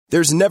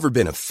There's never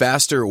been a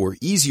faster or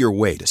easier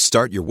way to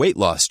start your weight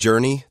loss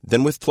journey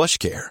than with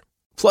PlushCare.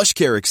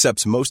 PlushCare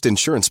accepts most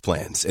insurance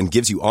plans and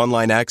gives you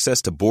online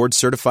access to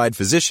board-certified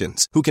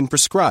physicians who can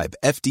prescribe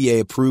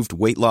FDA-approved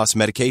weight loss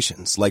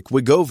medications like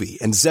Wegovy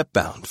and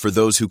Zepbound for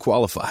those who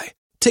qualify.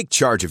 Take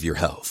charge of your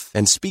health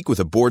and speak with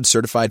a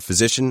board-certified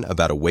physician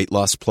about a weight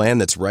loss plan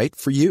that's right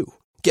for you.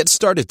 Get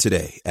started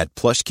today at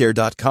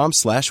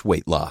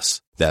plushcare.com/weight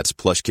loss. That's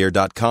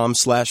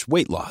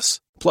plushcare.com/weight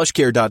loss.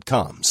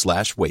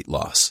 plushcare.com/weight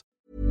loss.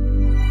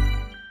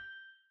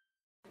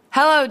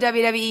 Hello,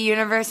 WWE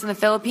Universe in the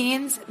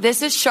Philippines.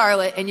 This is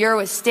Charlotte, and you're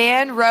with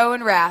Stan, Ro,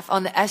 and Raph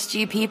on the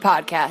SGP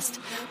podcast.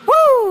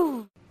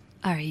 Woo!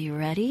 Are you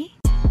ready?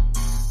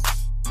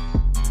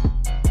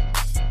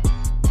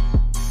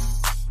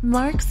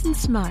 Marks and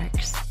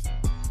Smarks.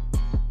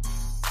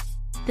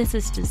 This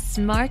is the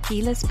Smart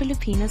Gilas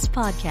Pilipinas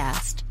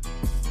podcast.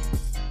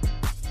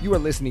 You are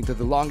listening to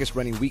the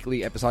longest-running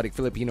weekly episodic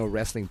Filipino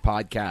wrestling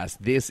podcast.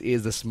 This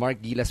is the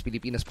Smart Gilas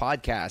Pilipinas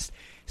podcast.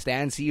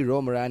 Stan C,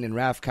 Romaran, and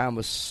Raf Cam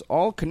was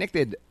all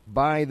connected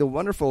by the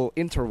wonderful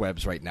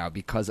interwebs right now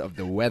because of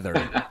the weather.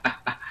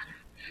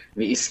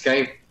 The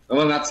Skype,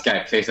 well, not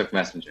Skype, Facebook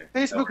Messenger.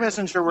 Facebook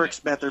Messenger works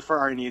better for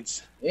our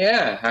needs.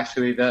 Yeah,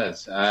 actually it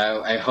does.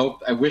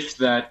 I wish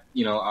that,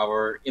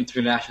 our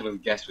international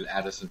guest would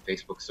add us on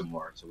Facebook some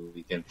more so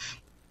we can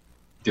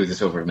do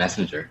this over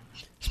Messenger.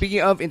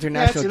 Speaking of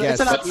international guests,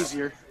 it's a lot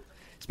easier.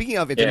 Speaking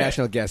of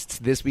international guests,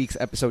 this week's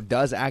episode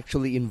does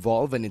actually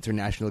involve an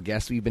international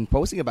guest. We've been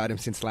posting about him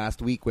since last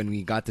week when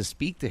we got to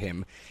speak to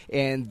him.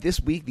 And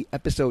this week, the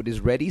episode is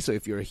ready. So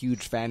if you're a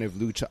huge fan of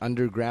Lucha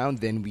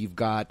Underground, then we've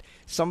got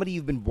somebody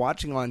you've been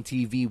watching on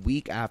TV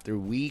week after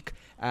week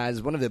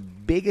as one of the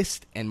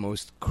biggest and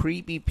most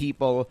creepy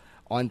people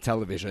on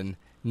television.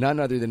 None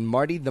other than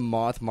Marty the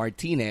Moth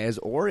Martinez,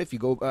 or if you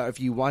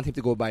want him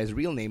to go by his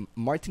real name,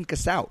 Martin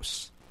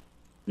Casaus.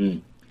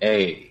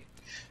 Hey.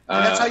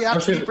 That's how you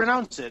actually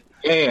pronounce it.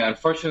 Yeah,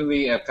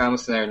 unfortunately,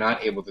 Camus and I are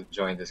not able to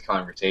join this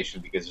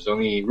conversation because there's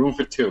only room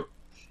for two.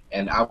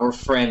 And our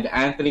friend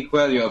Anthony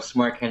Coelho of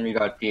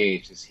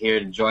SmartHenry.ph is here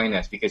to join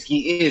us because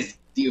he is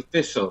the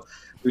official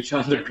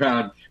Lucha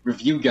Underground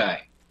review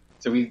guy.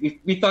 So we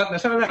thought,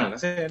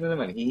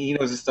 he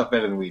knows his stuff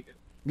better than we do.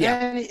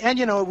 Yeah, and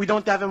we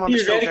don't have him on the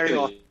show very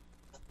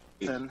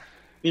often.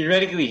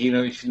 Theoretically, he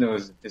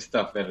knows his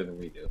stuff better than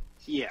we do.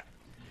 Yeah.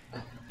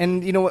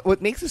 And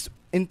what makes this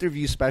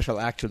interview special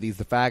actually is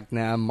the fact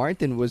that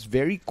Martin was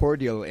very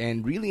cordial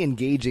and really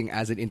engaging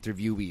as an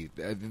interviewee.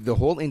 The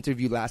whole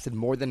interview lasted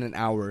more than an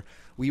hour.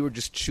 We were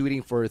just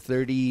shooting for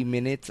 30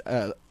 minutes,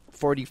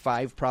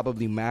 45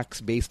 probably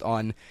max, based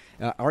on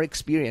our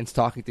experience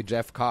talking to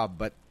Jeff Cobb.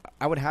 But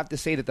I would have to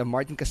say that the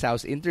Martin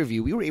Casaus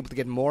interview, we were able to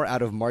get more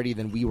out of Marty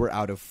than we were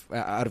out of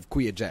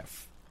Kuya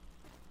Jeff.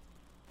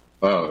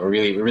 Oh, we're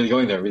really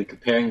going there, really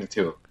comparing the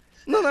two.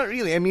 No, not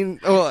really. I mean, we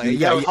totally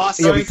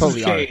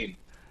are.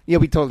 Yeah,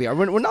 we totally are.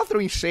 We're not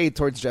throwing shade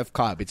towards Jeff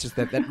Cobb. It's just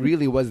that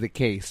really was the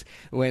case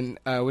when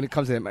it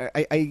comes to him.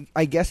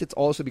 I guess it's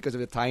also because of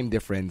the time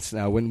difference.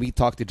 When we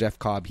talked to Jeff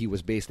Cobb, he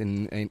was based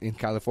in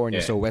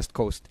California, so West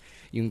Coast,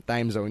 yung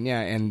time zone,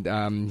 and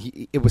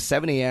it was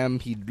 7 a.m.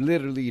 He'd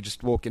literally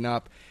just woken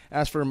up.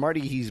 As for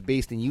Marty, he's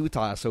based in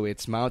Utah, so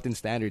it's Mountain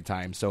Standard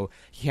Time. So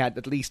he had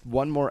at least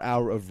one more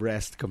hour of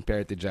rest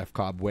compared to Jeff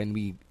Cobb when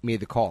we made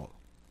the call.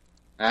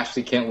 I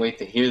actually can't wait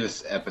to hear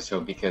this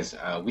episode because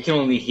we can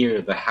only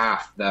hear the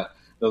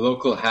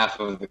local half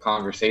of the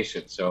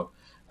conversation. So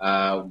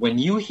when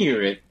you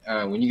hear it,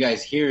 when you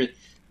guys hear it,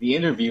 the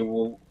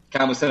interview,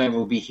 Camus and I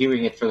will be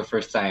hearing it for the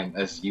first time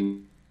as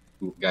you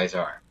guys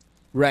are.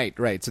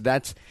 Right. So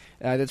that's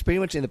pretty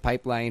much in the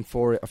pipeline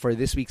for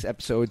this week's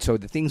episode. So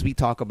the things we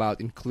talk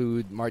about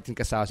include Martin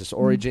Casaus'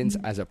 origins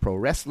as a pro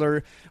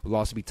wrestler. We'll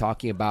also be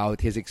talking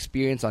about his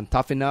experience on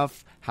Tough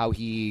Enough, how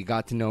he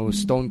got to know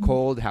Stone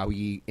Cold, how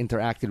he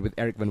interacted with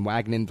Eric Van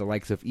Wagenen, the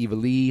likes of Eva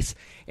Lise,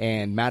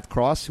 and Matt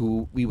Cross,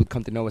 who we would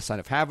come to know as Son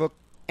of Havoc.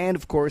 And,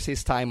 of course,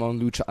 his time on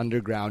Lucha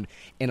Underground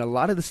and a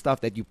lot of the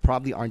stuff that you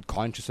probably aren't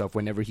conscious of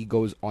whenever he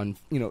goes on,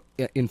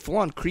 in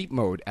full-on creep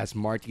mode as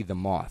Marty the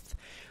Moth.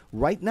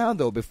 Right now,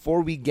 though,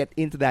 before we get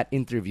into that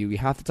interview, we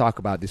have to talk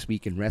about this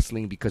week in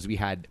wrestling because we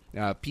had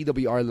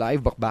PWR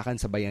Live, Bakbakan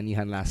sa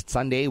Bayanihan last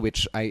Sunday,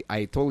 which I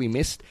totally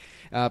missed.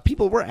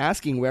 People were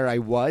asking where I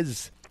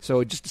was.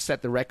 So just to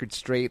set the record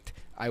straight,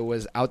 I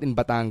was out in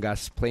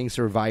Batangas playing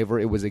Survivor.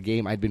 It was a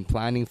game I'd been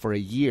planning for a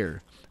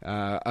year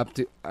up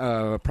to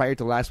prior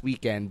to last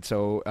weekend.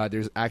 So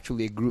there's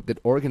actually a group that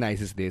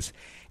organizes this.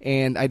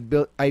 And I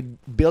built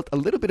a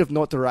little bit of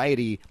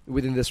notoriety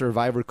within the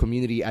Survivor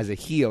community as a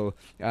heel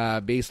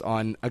based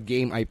on a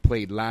game I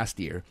played last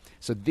year.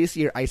 So this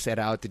year I set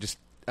out to just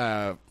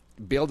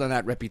build on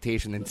that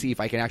reputation and see if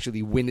I can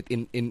actually win it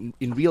in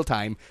real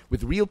time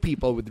with real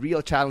people, with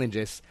real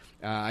challenges.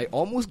 I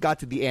almost got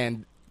to the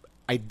end.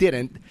 I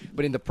didn't,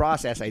 but in the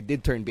process, I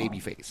did turn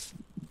babyface.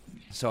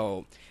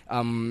 So,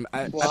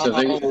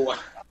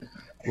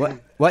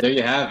 What? There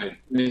you have it.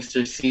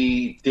 Mr.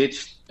 C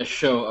ditched a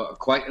show,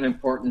 quite an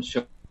important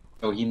show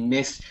he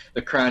missed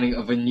the crowning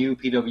of a new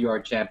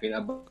PWR champion,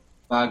 a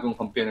bagong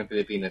kampeon ng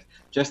Pilipinas,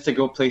 just to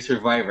go play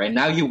Survivor. And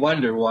now you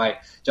wonder why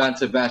John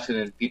Sebastian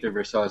and Peter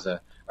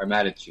Versosa are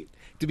mad at you.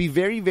 To be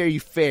very, very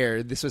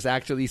fair, this was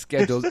actually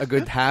scheduled a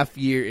good half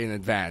year in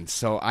advance.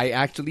 So I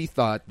actually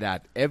thought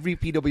that every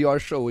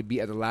PWR show would be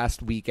at the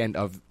last weekend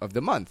of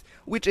the month,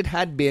 which it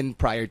had been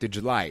prior to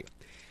July,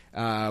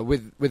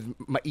 with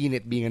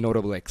Mainit being a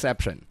notable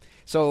exception.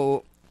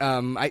 So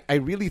I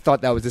really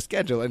thought that was the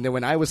schedule. And then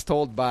when I was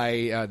told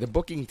by the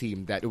booking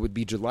team that it would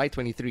be July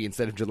 23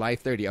 instead of July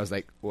 30, I was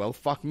like, well,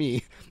 fuck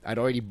me. I'd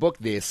already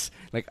booked this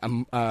like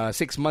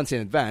 6 months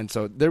in advance.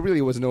 So there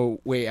really was no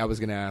way I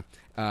was going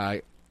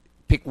to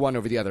pick one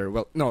over the other.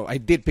 Well, no, I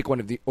did pick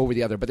one over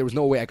the other, but there was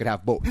no way I could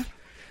have both.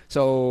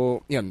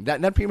 So, that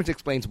pretty much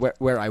explains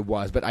where I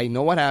was. But I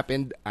know what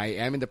happened. I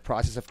am in the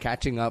process of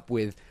catching up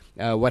with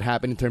what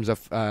happened in terms of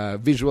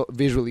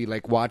visually,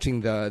 like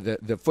watching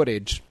the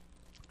footage.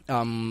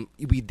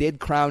 We did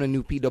crown a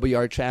new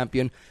PWR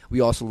champion.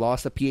 We also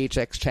lost a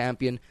PHX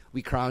champion.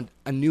 We crowned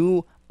a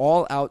new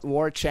all-out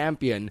war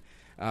champion.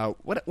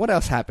 What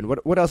else happened?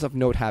 What else of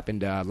note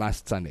happened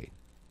last Sunday?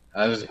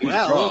 It was a huge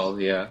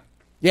brawl, yeah.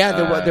 Yeah,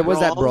 there was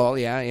that brawl,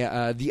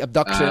 yeah. The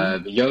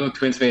abduction. The Yellow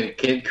Twins made a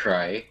kid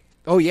cry.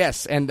 Oh,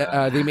 yes, and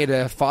they made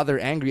a father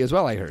angry as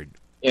well, I heard.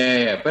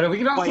 Yeah. But we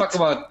can all talk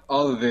about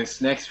all of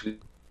this next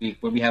week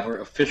when we have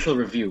our official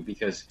review,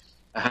 because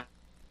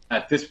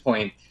at this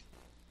point,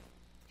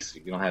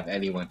 we don't have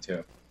anyone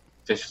to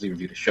officially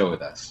review the show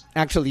with us.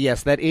 Actually,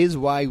 yes, that is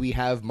why we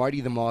have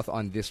Marty the Moth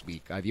on this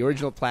week. The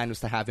original plan was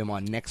to have him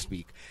on next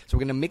week. So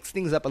we're going to mix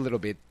things up a little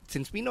bit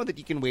since we know that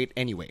you can wait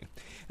anyway.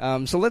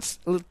 So let's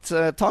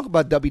talk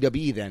about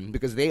WWE then,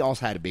 because they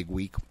also had a big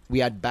week. We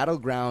had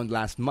Battleground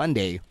last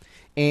Monday,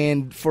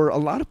 and for a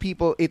lot of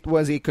people, it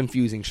was a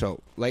confusing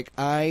show. Like,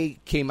 I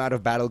came out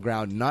of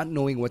Battleground not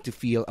knowing what to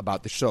feel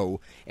about the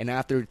show, and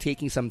after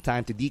taking some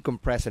time to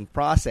decompress and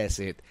process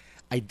it,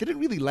 I didn't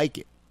really like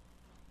it.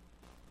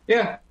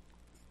 Yeah.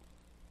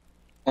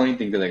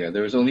 Pointing to like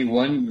there was only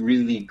one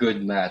really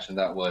good match, and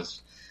that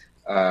was,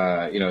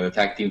 the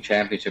tag team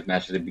championship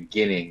match at the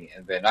beginning,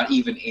 and then not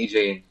even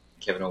AJ and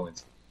Kevin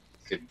Owens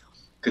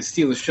could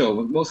steal the show,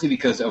 but mostly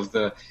because of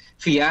the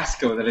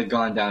fiasco that had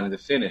gone down in the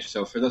finish.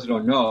 So for those who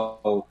don't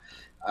know,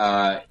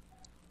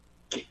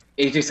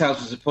 AJ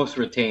Styles was supposed to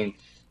retain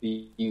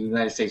the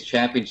United States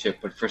Championship,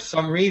 but for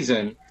some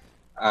reason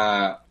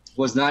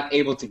was not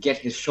able to get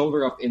his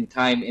shoulder up in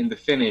time in the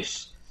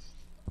finish.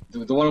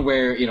 The one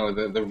where,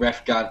 the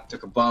ref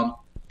took a bump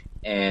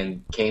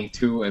and came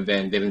to and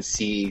then didn't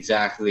see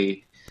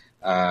exactly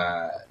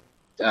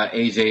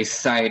AJ's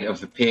side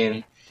of the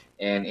pin,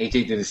 and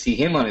AJ didn't see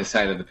him on his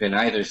side of the pin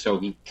either, so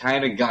he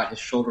kind of got his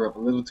shoulder up a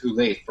little too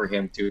late for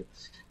him to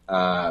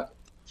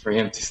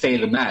stay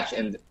in the match.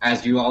 And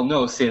as you all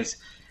know, since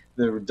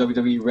the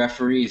WWE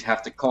referees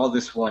have to call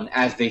this one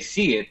as they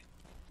see it,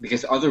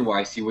 because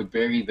otherwise he would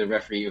bury the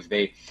referee if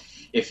the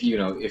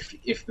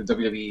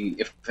WWE,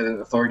 if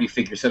an authority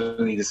figure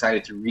suddenly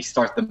decided to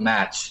restart the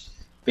match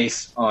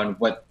based on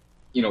what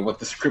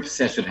the script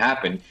says should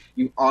happen,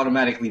 you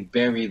automatically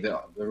bury the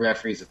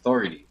referee's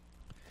authority.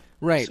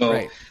 Right. So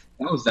right.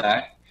 That was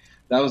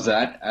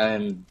that,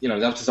 and that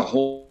was just a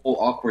whole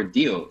awkward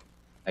deal,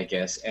 I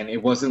guess. And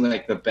it wasn't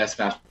like the best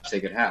match they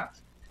could have.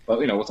 But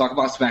we'll talk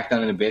about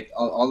SmackDown in a bit.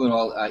 All in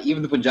all,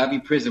 even the Punjabi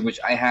Prison, which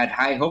I had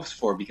high hopes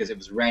for because it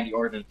was Randy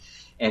Orton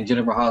and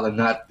Jinder Mahal, and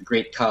not the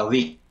Great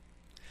Khali.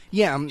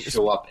 Yeah,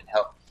 show up and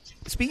help.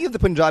 Speaking of the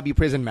Punjabi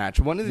Prison match,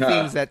 one of the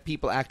things that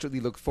people actually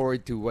looked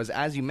forward to was,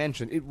 as you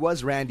mentioned, it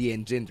was Randy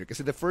and Jinder. Because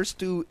the first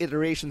two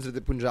iterations of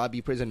the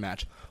Punjabi Prison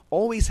match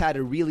always had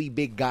a really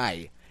big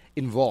guy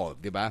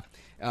involved, diba?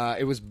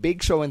 It was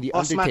Big Show and The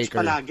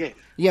Undertaker.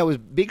 Yeah, it was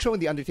Big Show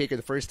and The Undertaker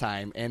the first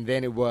time, and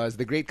then it was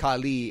the Great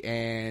Khali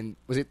and,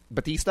 was it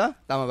Batista?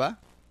 Tama ba?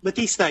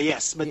 Batista,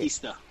 yes,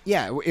 Batista.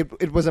 Yeah,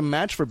 it was a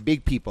match for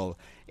big people.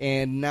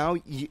 And now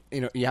you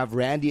have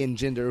Randy and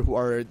Jinder, who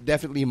are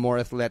definitely more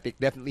athletic,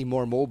 definitely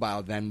more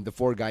mobile than the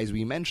four guys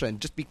we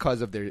mentioned, just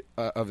because of their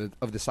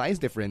of the size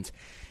difference.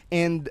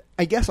 And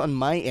I guess on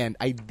my end,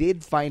 I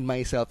did find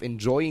myself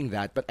enjoying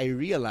that, but I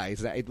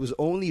realized that it was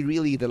only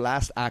really the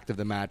last act of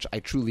the match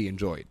I truly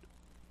enjoyed.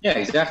 Yeah,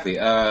 exactly.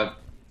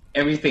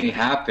 Everything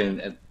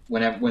happened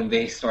when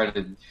they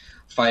started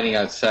fighting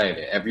outside.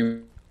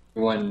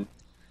 Everyone.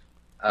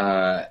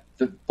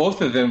 Both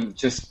of them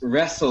just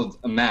wrestled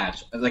a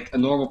match, like a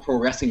normal pro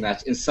wrestling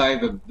match, inside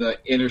the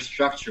inner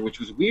structure, which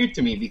was weird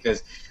to me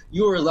because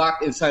you were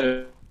locked inside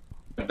a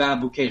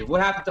bamboo cage.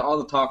 What happened to all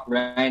the talk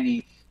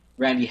Randy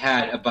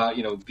had about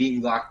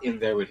being locked in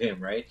there with him,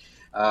 right?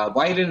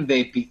 Why didn't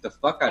they beat the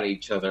fuck out of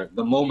each other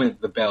the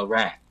moment the bell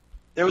rang?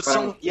 There was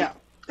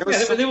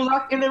they were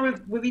locked in there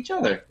with each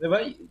other.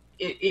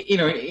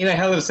 In a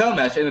Hell in a Cell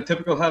match, in a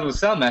typical Hell in a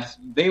Cell match,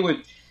 they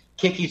would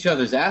kick each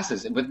other's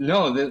asses. But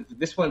no,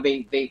 this one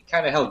they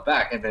kind of held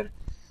back and then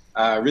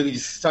really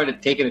just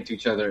started taking it to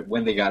each other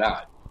when they got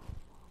out.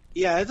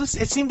 Yeah, it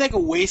seemed like a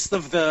waste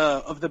of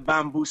the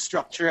bamboo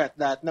structure at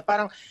that. Na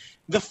parang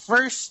the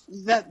first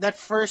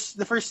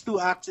two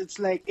acts, it's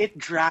like it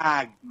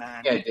dragged,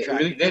 man. Yeah, It it really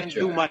dragged. It did didn't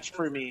do drag. much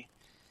for me.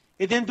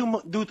 It didn't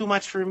do too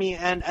much for me.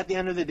 And at the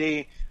end of the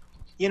day,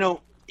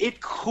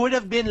 it could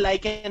have been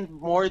likened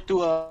more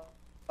to a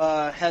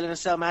Hell in a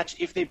Cell match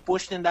if they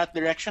pushed in that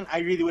direction. I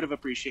really would have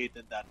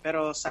appreciated that.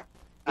 Pero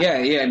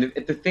Yeah, and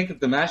to think of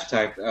the match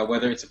type,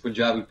 whether it's a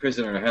Punjabi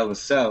prison or a Hell in a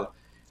Cell,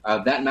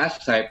 that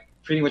match type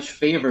pretty much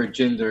favored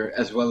Jinder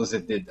as well as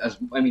it did,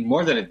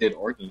 more than it did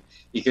Orton,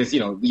 because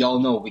we all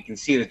know, we can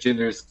see that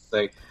Jinder's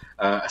like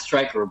a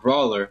striker, a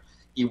brawler.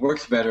 He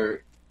works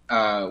better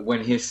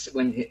when his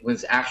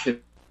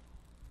action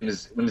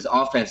when his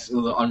offense is a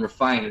little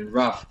unrefined and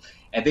rough,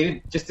 and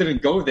they just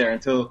didn't go there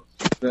until,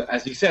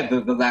 as you said,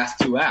 the last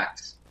two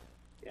acts.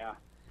 yeah.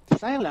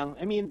 Sayang lang.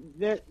 I mean,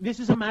 this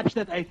is a match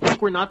that I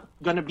think we're not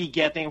gonna be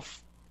getting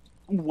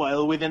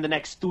within the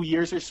next 2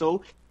 years or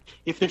so,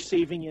 if they're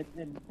saving it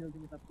and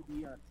building it up to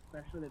be a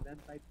special event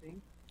type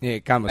thing. Yeah,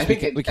 Camus,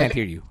 we can't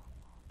hear you.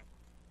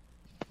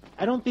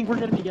 I don't think we're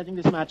gonna be getting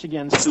this match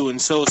again soon.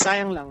 So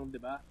sayang lang,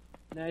 diba?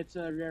 Na it's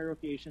a rare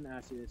occasion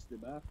as is,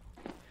 diba?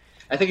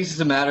 I think it's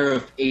just a matter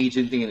of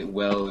agenting it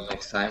well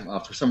next time.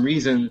 For some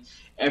reason,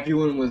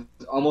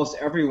 almost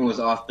everyone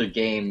was off their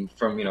game,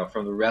 from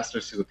the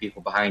wrestlers to the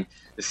people behind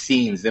the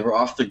scenes. They were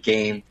off their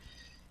game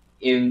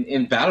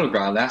in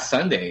Battleground last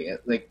Sunday.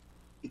 Like,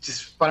 they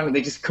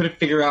just couldn't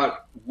figure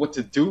out what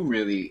to do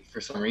really for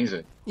some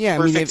reason. Yeah,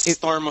 Perfect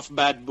storm of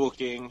bad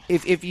booking.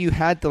 If you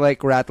had to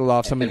rattle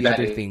off some of the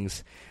other bad-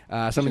 things,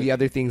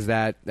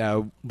 that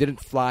didn't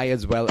fly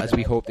as well as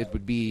we hoped it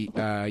would be,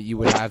 you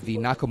would have the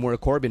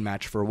Nakamura-Corbin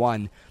match for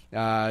one.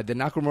 The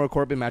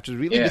Nakamura-Corbin match was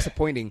really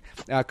disappointing,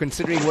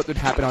 considering what would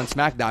happen on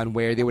SmackDown,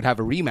 where they would have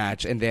a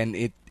rematch, and then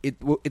it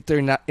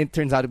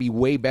turns out to be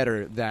way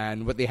better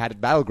than what they had at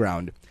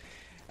Battleground.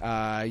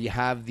 You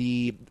have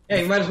the... Yeah,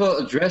 you might as well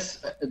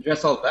address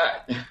all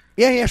that.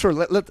 Yeah, sure.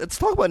 Let's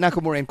talk about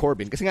Nakamura and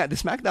Corbin, because the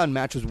SmackDown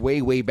match was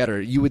way, way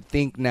better. You would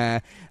think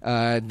that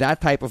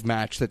type of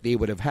match that they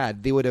would have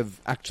had, they would have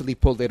actually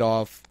pulled it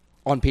off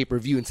on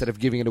pay-per-view instead of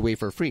giving it away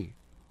for free.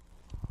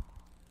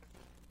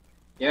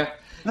 Yeah.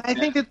 I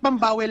think it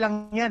pambawi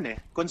lang yan eh.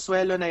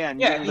 Consuelo na yan.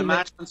 Yeah, the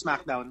match on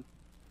SmackDown.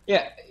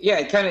 Yeah,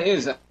 it kind of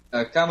is.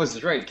 Camus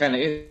is right. It kind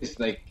of is.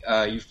 Like,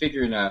 you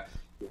figure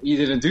you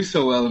didn't do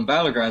so well in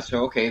Battleground,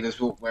 so okay, this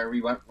is where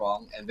we went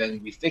wrong, and then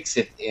we fix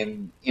it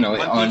on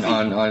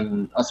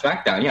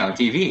SmackDown, on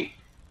TV.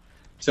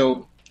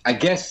 So I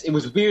guess it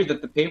was weird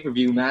that the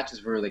pay-per-view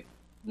matches were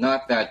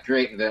not that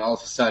great, and then all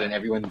of a sudden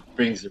everyone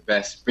brings a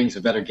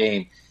better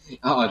game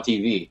on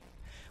TV.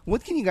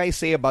 What can you guys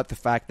say about the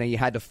fact that you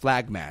had a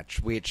flag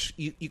match, which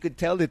you could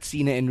tell that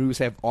Cena and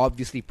Rusev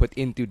obviously put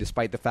into,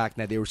 despite the fact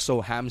that they were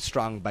so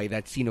hamstrung by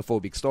that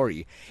xenophobic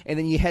story. And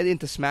then you head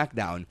into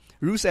SmackDown,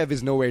 Rusev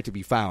is nowhere to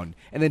be found,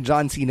 and then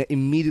John Cena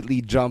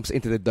immediately jumps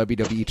into the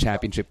WWE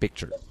Championship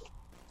picture.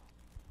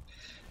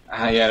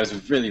 Yeah, it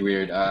was really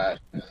weird.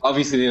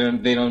 Obviously,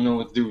 they don't know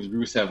what to do with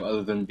Rusev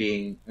other than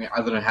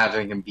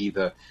having him be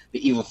the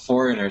evil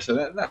foreigner. So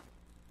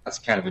that's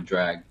kind of a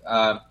drag.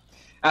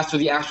 As for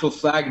the actual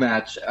flag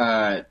match,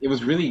 it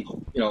was really,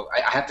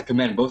 I have to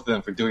commend both of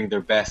them for doing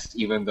their best,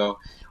 even though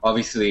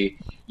obviously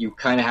you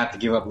kind of have to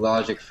give up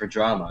logic for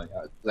drama.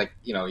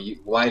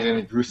 Why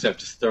didn't Rusev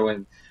just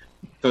throw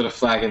the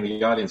flag in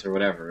the audience or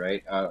whatever,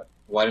 right?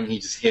 Why didn't he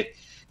just hit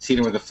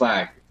Cena with the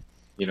flag?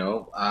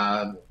 You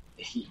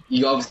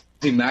obviously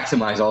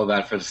maximize all of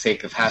that for the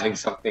sake of having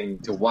something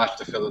to watch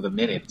to fill the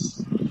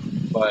minutes,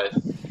 but.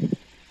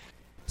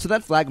 So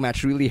that flag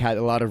match really had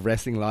a lot of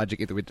wrestling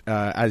logic into it,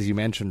 as you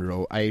mentioned,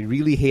 Ro. I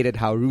really hated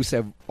how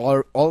Rusev,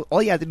 all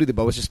he had to do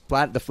was just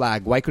plant the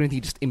flag. Why couldn't he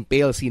just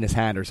impale Cena's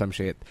hand or some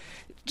shit?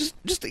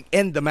 Just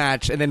end the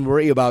match and then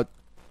worry about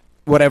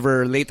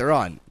whatever later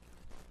on.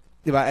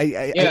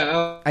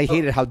 I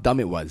hated how dumb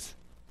it was.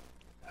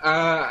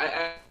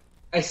 I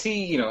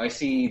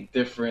see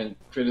different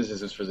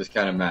criticisms for this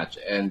kind of match,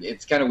 and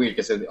it's kind of weird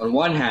because on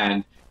one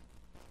hand,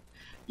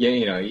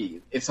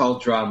 it's all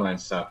drama and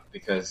stuff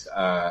because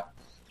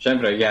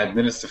Siyempre, you had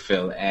minutes to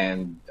fill,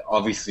 and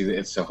obviously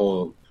it's a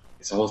whole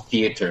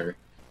theater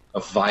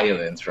of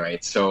violence,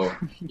 right? So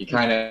you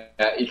kind of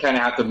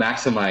have to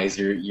maximize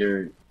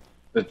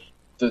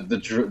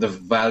the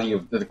value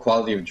of the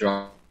quality of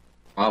drama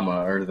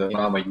or the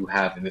drama you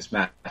have in this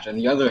match. On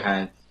the other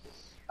hand,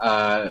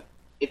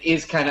 it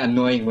is kind of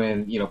annoying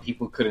when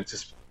people couldn't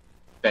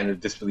suspend their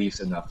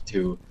disbeliefs enough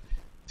to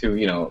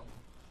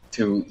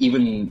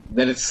even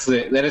let it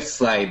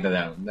slide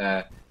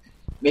down.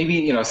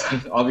 Maybe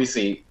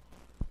obviously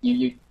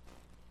you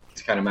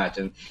this kind of match,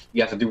 and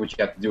you have to do what you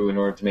have to do in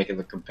order to make it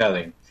look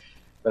compelling.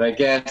 But I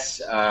guess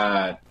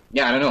I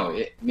don't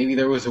know. Maybe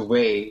there was a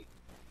way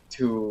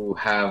to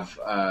have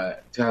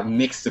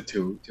mixed the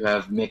two, to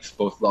have mixed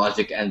both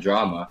logic and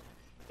drama.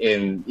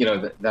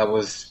 That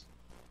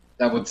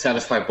would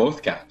satisfy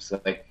both camps.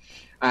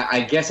 I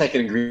guess I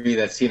can agree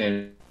that Cena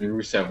and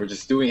Rusev were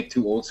just doing it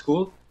too old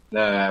school.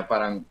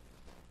 Parang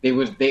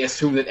they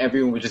assume that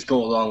everyone would just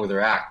go along with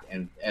their act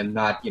and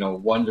not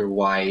wonder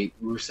why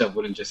Rusev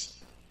wouldn't just,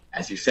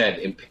 as you said,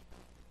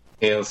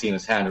 impale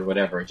Cena's hand or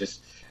whatever,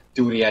 just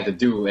do what he had to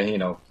do.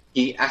 And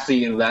he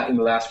actually in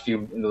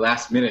the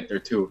last minute or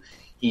two,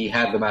 he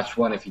had the match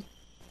won if he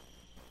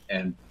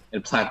and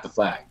plant the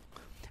flag.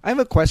 I have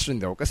a question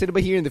though, kasi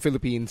diba here in the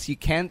Philippines, you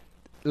can't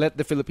let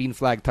the Philippine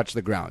flag touch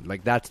the ground.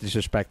 Like, that's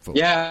disrespectful.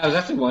 Yeah, I was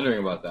actually wondering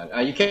about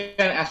that. You can't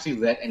actually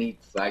let any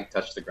flag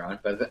touch the ground,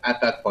 but at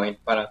that point,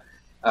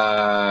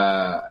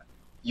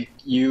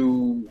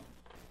 you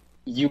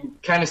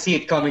kind of see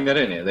it coming na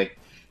rin, eh. Like,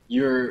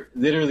 you're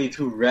literally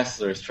two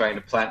wrestlers trying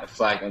to plant a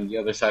flag on the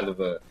other side of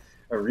the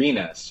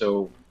arena.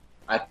 So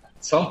at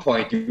some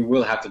point, you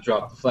will have to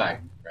drop the flag,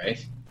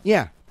 right?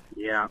 Yeah.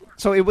 Yeah.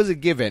 So it was a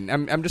given.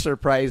 I'm just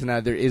surprised now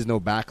there is no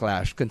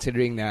backlash,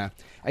 considering that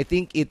I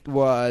think it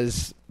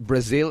was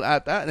Brazil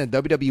at that, and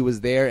then WWE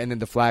was there, and then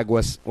the flag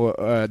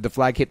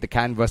hit the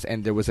canvas,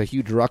 and there was a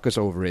huge ruckus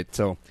over it.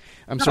 So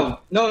No.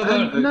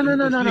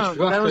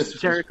 That was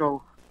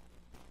Jericho.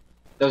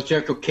 That was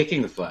Jericho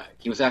kicking the flag.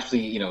 He was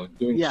actually,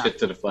 doing shit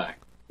to the flag.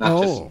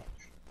 Not just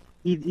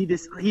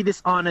He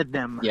dishonored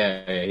them.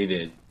 Yeah, he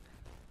did.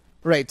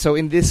 Right. So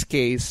in this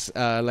case,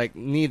 like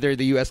neither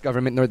the U.S.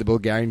 government nor the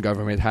Bulgarian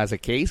government has a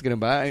case. Gonna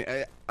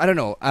buy. I don't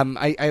know.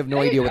 I have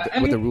no idea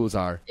what the rules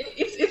are.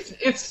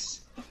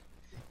 It's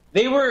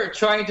they were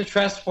trying to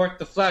transport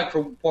the flag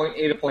from point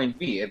A to point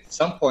B. At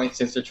some point,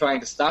 since they're trying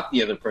to stop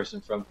the other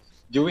person from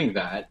doing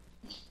that,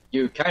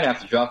 you kind of have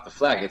to drop the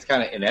flag. It's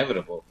kind of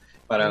inevitable.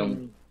 But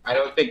I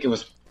don't think it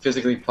was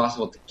physically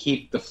possible to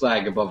keep the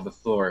flag above the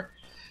floor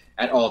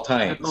at all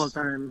times. At all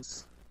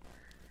times.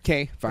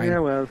 Okay, fine. Yeah,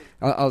 well,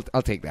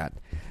 I'll take that.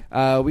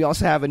 We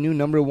also have a new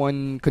number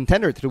one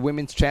contender to the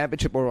women's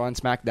championship over on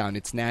SmackDown.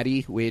 It's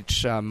Natty,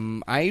 which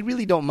I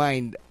really don't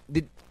mind.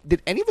 Did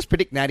any of us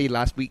predict Natty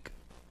last week?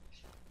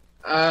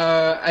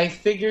 I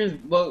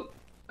figured. Well,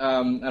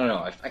 I don't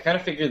know. I kind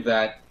of figured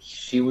that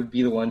she would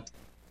be the one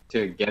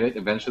to get it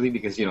eventually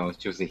because she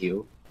was a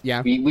heel.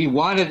 Yeah. We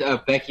wanted a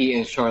Becky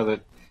and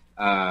Charlotte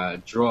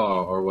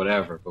draw or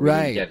whatever, but we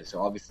didn't get it.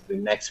 So obviously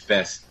the next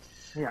best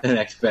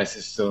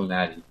is still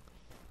Natty.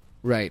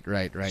 Right.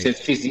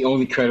 Since she's the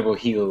only credible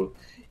heel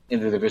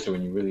in the division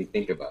when you really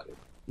think about it.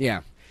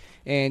 Yeah.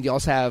 And you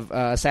also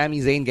have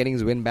Sami Zayn getting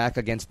his win back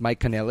against Mike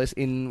Kanellis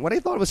in what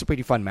I thought was a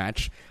pretty fun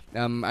match.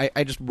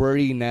 I just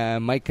worry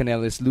Mike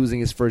Kanellis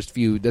losing his first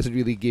feud doesn't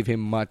really give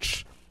him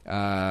much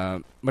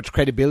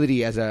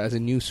credibility as a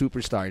new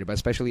superstar, but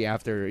especially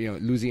after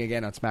losing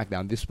again on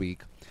SmackDown this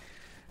week.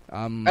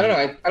 I don't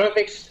know. I don't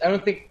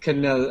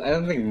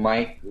think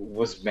Mike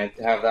was meant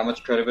to have that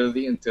much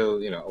credibility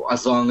until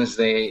as long as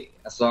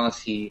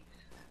he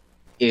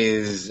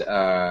is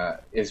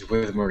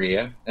with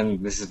Maria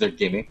and this is their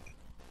gimmick.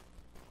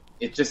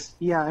 It just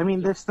I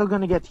mean they're still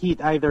gonna get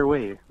heat either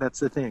way. That's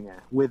the thing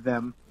with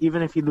them,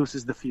 even if he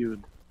loses the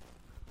feud.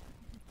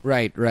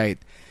 Right.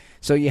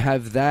 So you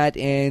have that,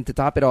 and to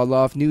top it all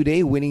off, New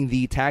Day winning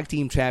the tag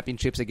team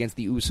championships against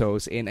the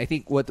Usos, and I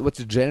think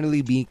what's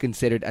generally being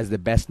considered as the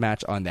best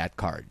match on that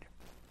card.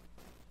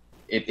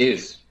 It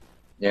is.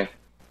 Yeah,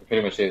 it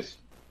pretty much is.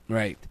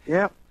 Right.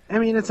 Yeah. I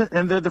mean,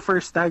 and they're the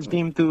first tag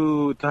team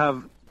to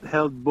have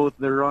held both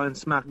the Raw and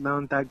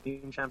SmackDown tag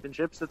team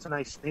championships. That's a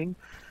nice thing.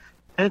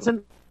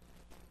 And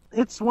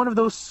it's one of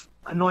those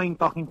annoying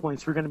talking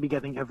points we're going to be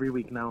getting every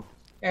week now.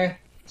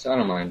 So I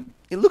don't mind.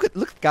 Look at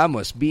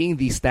Camus being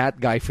the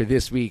stat guy for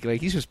this week. Like,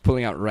 he's just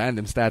pulling out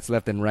random stats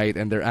left and right,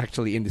 and they're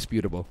actually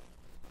indisputable.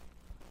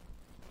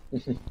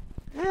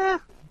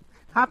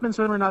 Happens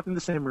when we're not in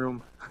the same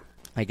room.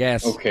 I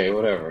guess. Okay,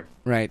 whatever.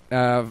 Right.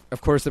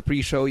 Of course, the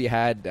pre-show, you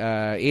had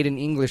Aiden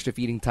English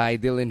defeating Ty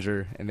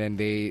Dillinger, and then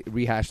they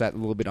rehashed that a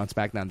little bit on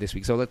SmackDown this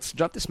week. So let's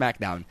jump to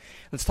SmackDown.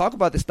 Let's talk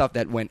about the stuff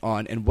that went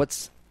on and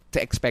what's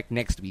to expect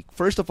next week.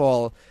 First of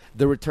all,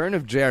 the return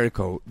of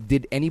Jericho.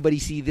 Did anybody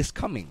see this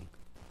coming?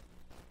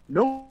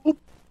 Nope.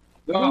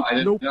 No, I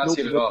did not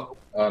see it at all.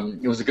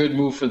 It was a good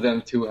move for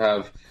them to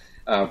have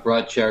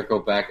brought Jericho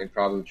back and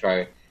probably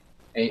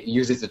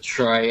use it to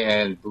try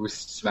and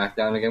boost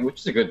SmackDown again,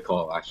 which is a good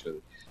call,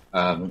 actually.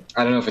 I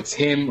don't know if it's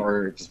him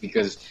or just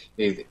because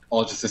they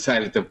all just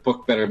decided to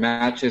book better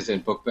matches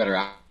and book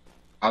better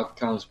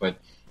outcomes, but,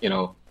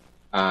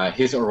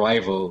 his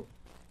arrival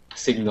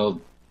signaled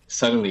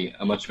suddenly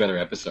a much better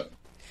episode.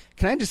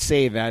 Can I just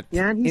say that...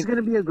 Yeah, and he's going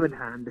to be a good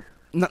hand.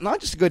 Not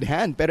just a good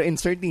hand, but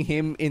inserting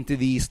him into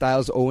the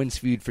Styles-Owens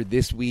feud for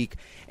this week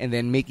and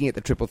then making it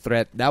the triple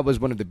threat, that was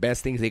one of the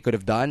best things they could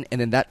have done.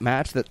 And then that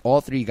match that all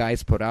three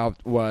guys put out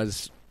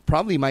was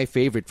probably my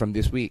favorite from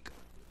this week.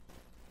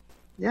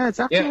 Yeah,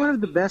 it's actually one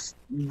of the best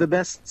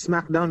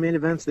SmackDown main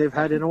events they've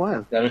had in a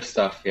while. Better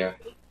stuff, yeah.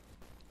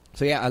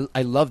 So yeah,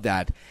 I love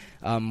that.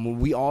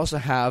 We also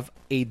have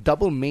a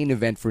double main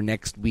event for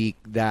next week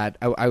that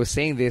I was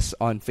saying this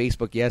on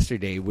Facebook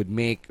yesterday would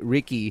make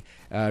Ricky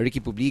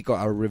Publico,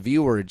 our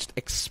reviewer, just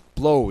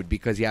explode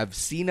because you have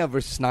Cena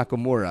versus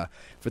Nakamura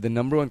for the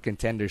number one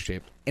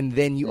contendership, and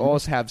then you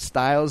also have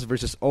Styles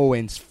versus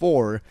Owens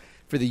for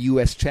the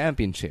U.S.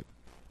 Championship.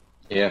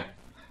 Yeah.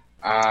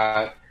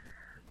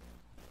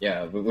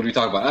 Yeah, what do we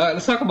talk about?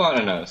 Let's talk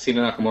about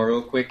Cena Nakamura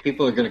real quick.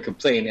 People are going to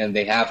complain, and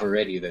they have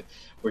already, that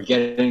we're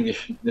getting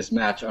this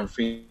match on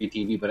free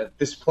TV. But at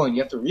this point,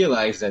 you have to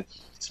realize that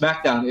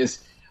SmackDown is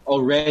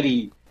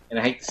already, and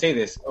I hate to say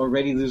this,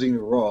 already losing the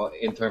Raw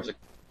in terms of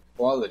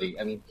quality.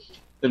 I mean,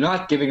 they're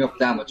not giving up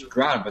that much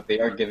ground, but they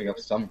are giving up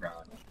some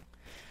ground.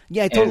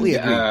 Yeah, I totally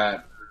agree.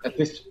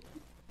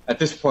 At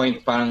this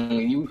point,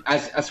 finally,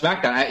 as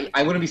SmackDown,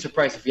 I wouldn't be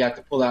surprised if you had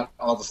to pull out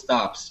all the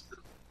stops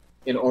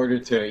in order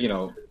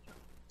to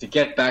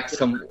get back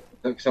some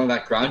of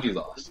that ground you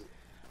lost.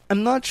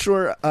 I'm not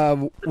sure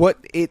what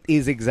it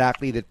is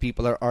exactly that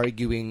people are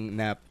arguing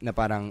na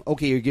parang,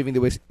 okay, you're giving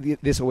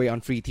this away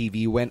on free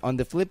TV, when on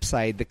the flip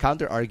side, the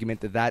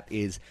counter-argument to that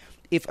is,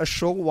 if a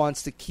show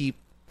wants to keep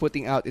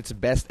putting out its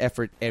best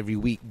effort every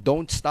week,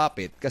 don't stop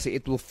it, because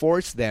it will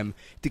force them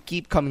to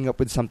keep coming up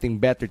with something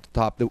better to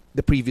top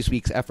the previous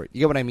week's effort. You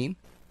get what I mean?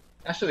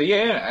 Actually,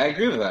 yeah, I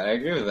agree with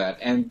that.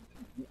 And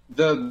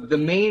the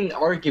main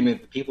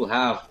argument that people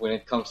have when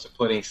it comes to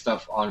putting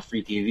stuff on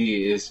free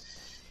TV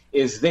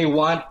is they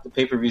want the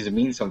pay-per-views to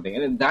mean something,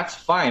 and that's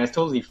fine. That's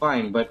totally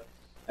fine. But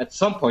at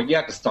some point, you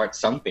have to start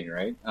something,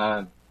 right?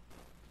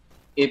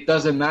 It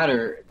doesn't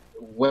matter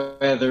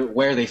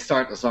where they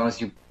start, as long as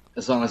you're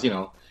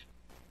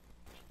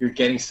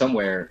getting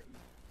somewhere.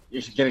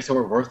 You're getting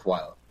somewhere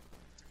worthwhile.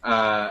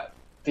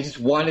 They just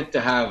wanted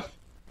to have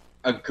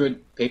a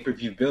good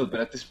pay-per-view build,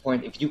 but at this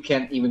point, if you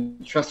can't even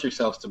trust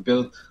yourselves to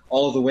build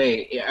all the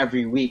way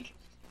every week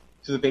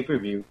to the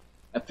pay-per-view,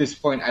 at this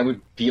point, I would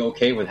be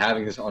okay with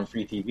having this on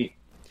free TV.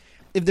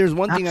 If there's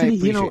one thing I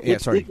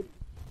appreciate...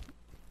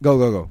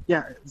 Go.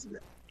 Yeah,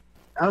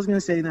 I was going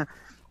to say that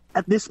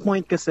at this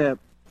point, kasi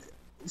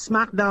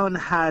SmackDown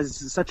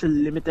has such a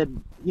limited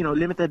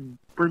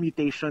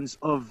permutations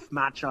of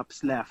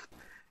matchups left.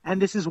 And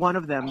this is one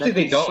of them that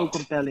is so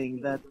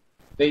compelling that...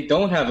 They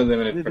don't have a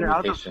limited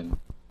permutation.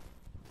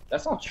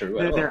 That's not true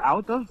at all. They're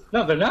out of?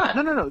 No, they're not.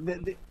 No.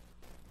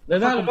 They're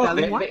not at all.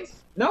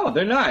 No,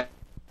 they're not.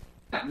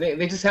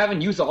 They just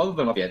haven't used all of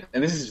them up yet,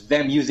 and this is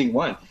them using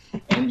one.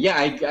 And yeah,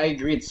 I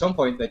agree at some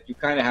point that you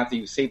kind of have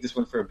to save this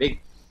one for a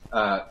big,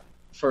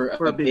 for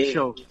a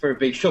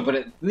big show. But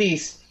at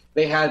least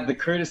they had the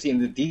courtesy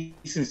and the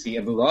decency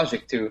and the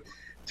logic to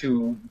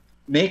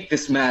make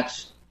this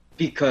match,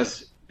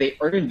 because they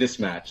earned this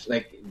match.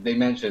 Like they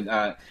mentioned,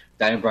 Dan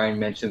and Bryan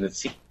mentioned that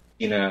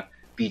Cena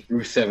beat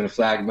Rusev in a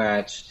flag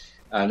match.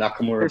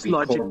 Nakamura beat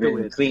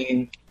Corbin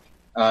clean.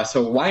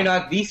 So why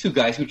not these two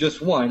guys who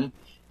just won?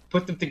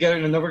 Put them together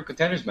in a number one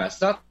contenders match.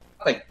 It's not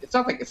like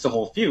it's the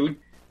whole feud.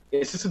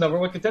 It's just a number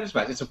one contenders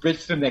match. It's a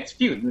bridge to the next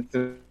feud,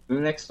 to the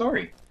next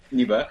story.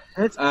 Diba?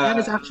 And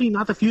it's actually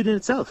not a feud in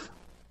itself.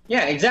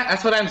 Yeah, exactly.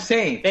 That's what I'm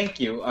saying. Thank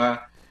you.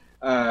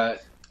 At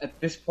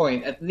this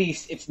point, at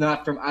least it's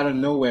not from out of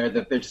nowhere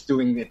that they're just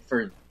doing it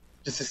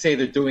just to say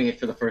they're doing it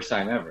for the first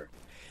time ever.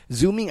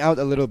 Zooming out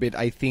a little bit,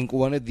 I think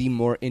one of the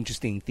more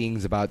interesting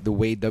things about the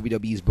way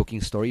WWE is booking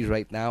stories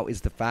right now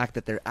is the fact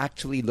that they're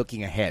actually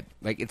looking ahead.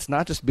 Like, it's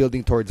not just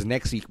building towards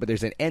next week, but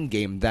there's an end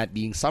game, that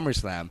being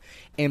SummerSlam.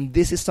 And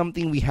this is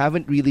something we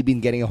haven't really been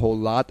getting a whole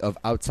lot of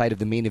outside of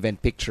the main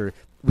event picture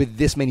with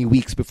this many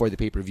weeks before the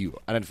pay-per-view.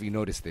 I don't know if you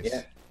noticed this.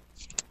 Yeah.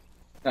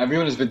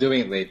 Everyone has been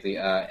doing it lately.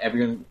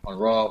 Everyone on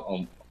Raw,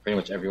 pretty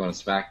much everyone on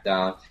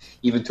SmackDown,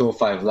 even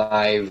 205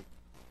 Live.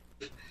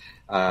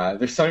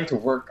 They're starting to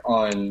work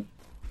on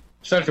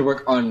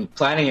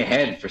planning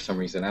ahead for some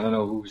reason. I don't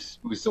know who's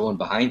the one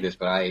behind this,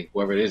 but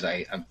whoever it is,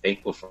 I'm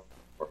thankful for it.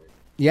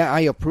 Yeah, I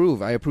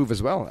approve. I approve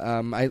as well.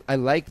 I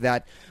like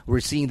that we're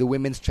seeing the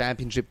women's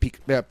championship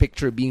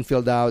picture being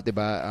filled out.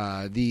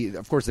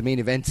 Of course, the main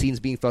event scenes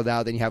being filled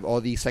out. Then you have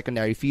all these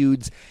secondary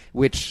feuds,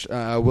 which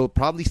will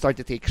probably start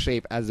to take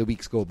shape as the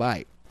weeks go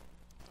by.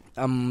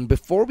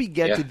 Before we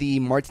get to the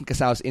Martin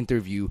Casaus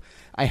interview,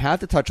 I have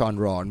to touch on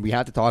Raw, and we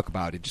have to talk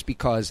about it, just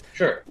because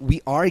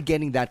we are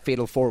getting that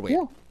fatal four-way.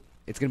 Yeah.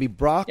 It's going to be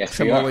Brock,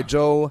 Samoa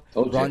Joe,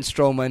 Braun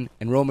Strowman,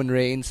 and Roman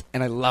Reigns,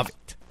 and I love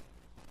it.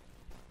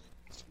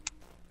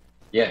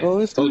 Yeah, well,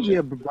 it's going to be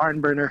a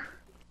barn burner.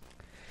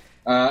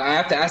 I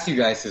have to ask you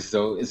guys this,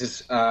 though. Is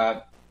this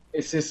a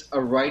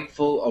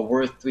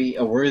worthy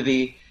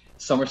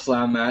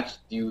SummerSlam match?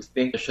 Do you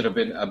think there should have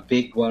been a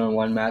big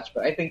one-on-one match?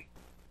 But I think,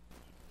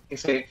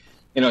 there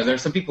are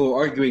some people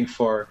arguing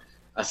for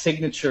a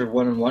signature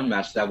one-on-one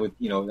match that would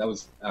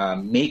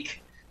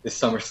make this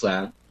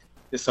SummerSlam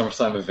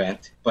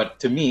event. But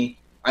to me,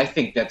 I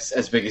think that's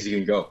as big as you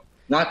can go.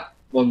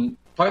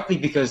 Partly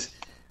because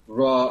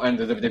Raw and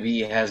the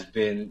WWE has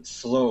been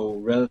slow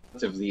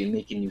relatively in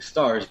making new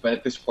stars, but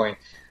at this point,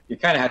 you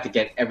kind of have to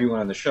get everyone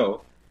on the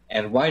show.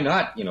 And why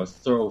not,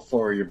 throw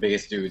four of your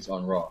biggest dudes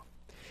on Raw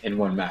in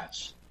one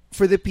match?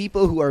 For the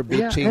people who are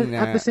bitching...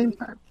 at the same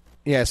time...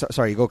 Yeah,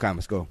 sorry, go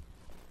Camus, go.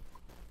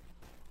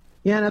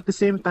 Yeah, and at the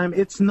same time,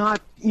 it's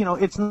not,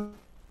 it's a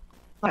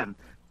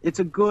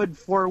good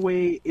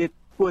four-way. It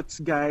puts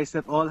guys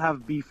that all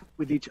have beef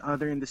with each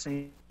other in the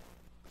same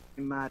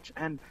match.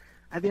 And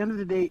at the end of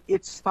the day,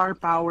 it's star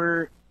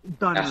power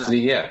done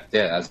actually, right.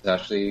 Yeah, that's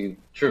actually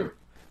true.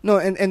 No,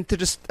 and to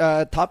just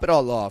top it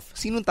all off,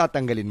 sinong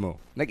tatanggalin mo?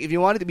 Like, if you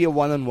want it to be a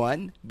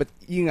one-on-one, but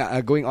yung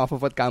going off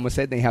of what Kamo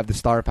said, they have the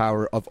star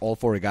power of all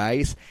four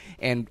guys,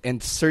 and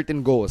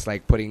certain goals,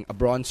 like putting a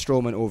Braun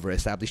Strowman over,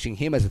 establishing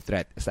him as a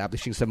threat,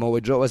 establishing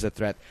Samoa Joe as a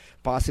threat,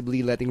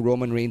 possibly letting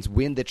Roman Reigns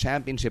win the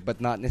championship, but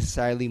not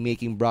necessarily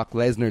making Brock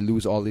Lesnar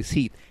lose all his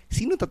heat.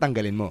 Sino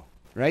tatanggalin mo?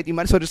 Right? You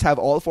might as well just have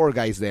all four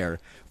guys there.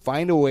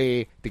 Find a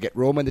way to get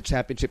Roman the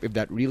championship if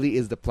that really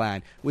is the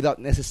plan, without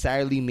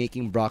necessarily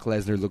making Brock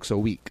Lesnar look so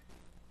weak.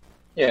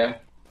 Yeah,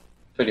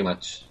 pretty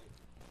much.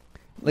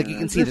 Like, you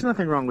can see there's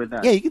nothing wrong with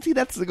that. Yeah, you can see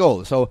that's the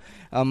goal. So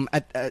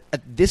at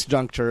this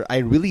juncture, I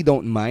really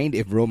don't mind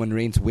if Roman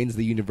Reigns wins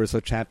the Universal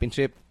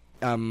Championship,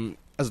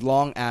 as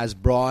long as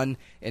Braun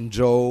and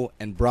Joe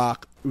and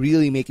Brock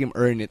really make him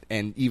earn it,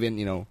 and even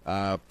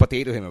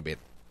potato him a bit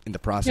in the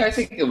process. Yeah, I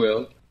think it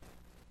will.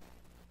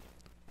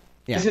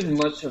 Yeah. This isn't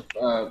much of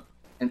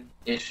an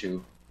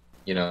issue,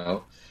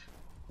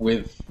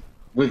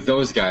 with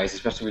those guys,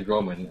 especially with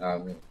Roman.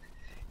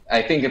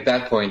 I think at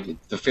that point,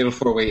 the Fatal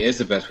 4-Way is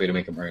the best way to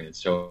make him earn it.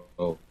 So,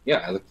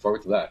 yeah, I look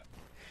forward to that.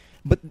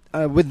 But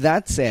with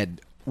that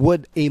said,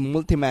 would a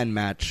multi-man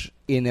match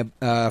in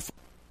a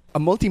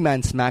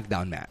multi-man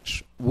SmackDown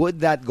match, would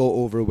that go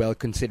over well,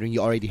 considering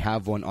you already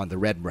have one on the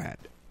Red brand?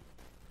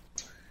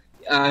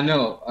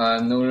 No,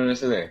 not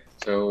necessarily.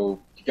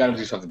 So you got to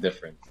do something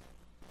different.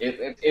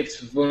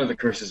 It's one of the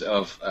curses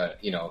of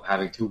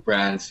having two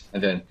brands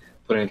and then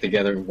putting it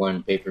together in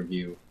one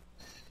pay-per-view.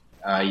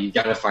 You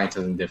got to find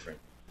something different.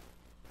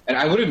 And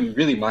I wouldn't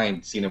really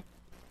mind Cena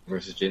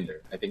versus Jinder.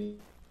 I think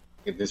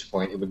at this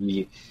point it would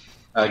be,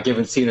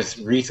 given Cena's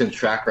recent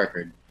track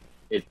record,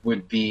 it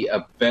would be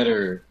a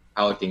better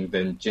outing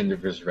than Jinder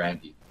versus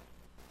Randy.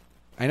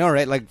 I know,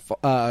 right? Like,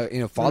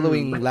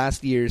 following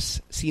last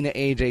year's Cena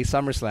AJ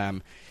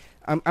SummerSlam,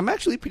 I'm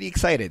actually pretty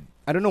excited.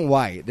 I don't know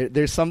why.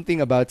 There's something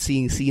about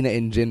seeing Cena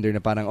and Jinder na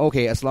parang,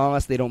 okay, as long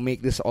as they don't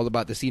make this all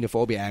about the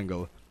xenophobia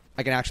angle,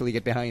 I can actually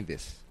get behind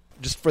this.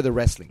 Just for the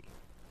wrestling.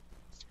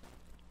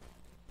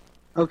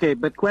 Okay,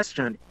 but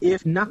question,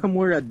 if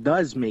Nakamura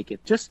does make it,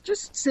 just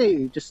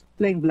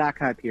playing black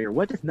hat here,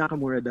 what if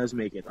Nakamura does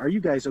make it? Are you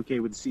guys okay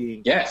with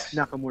seeing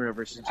Nakamura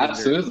versus Jinder?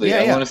 Absolutely.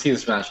 I want to see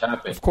this match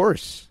happen. Of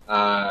course.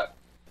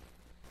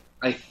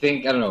 I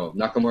think, I don't know,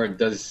 Nakamura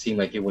does seem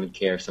like he wouldn't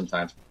care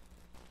sometimes.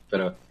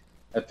 But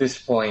at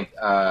this point,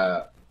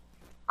 I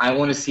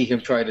want to see him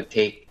try to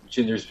take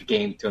Jinder's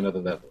game to another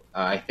level.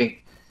 I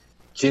think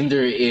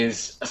Jinder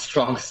is a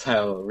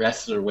strong-style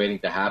wrestler waiting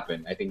to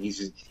happen. I think he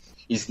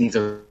just needs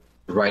a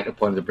right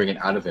opponent to bring it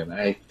out of him. And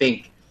I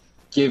think,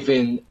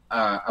 given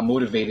a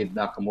motivated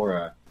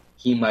Nakamura,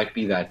 he might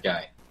be that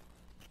guy.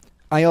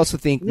 I also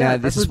think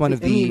this is one of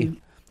the...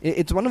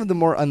 It's one of the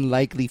more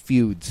unlikely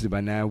feuds,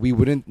 diba, na we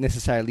wouldn't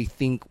necessarily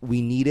think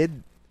we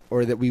needed,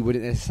 or that we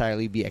wouldn't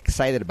necessarily be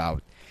excited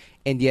about.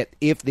 And yet,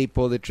 if they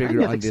pull the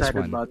trigger on this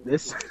one... about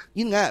this.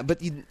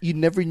 But you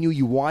never knew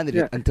you wanted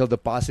it until the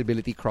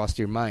possibility crossed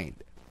your mind.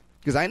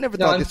 Because I never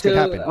thought this could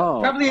happen.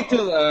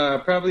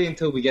 Probably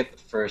until we get the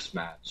first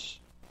match.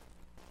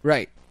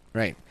 Right.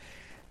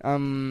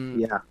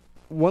 One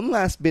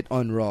last bit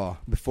on Raw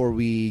before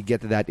we get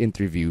to that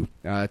interview.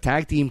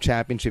 Tag Team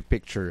Championship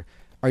picture.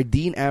 Are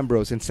Dean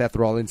Ambrose and Seth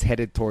Rollins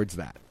headed towards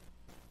that?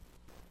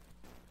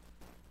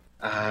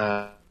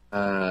 I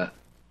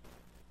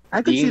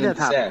could see that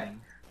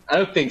happening. I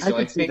don't think so.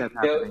 I think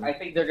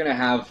they're gonna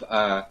have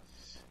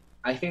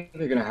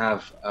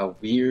a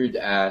weird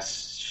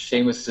ass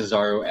Sheamus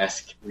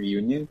Cesaro-esque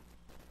reunion.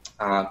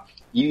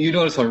 You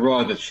notice on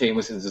Raw that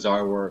Sheamus and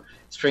Cesaro were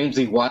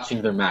strangely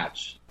watching their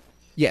match.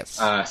 Yes.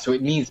 So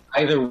it means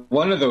either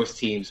one of those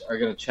teams are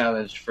going to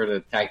challenge for the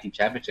tag team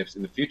championships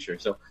in the future.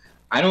 So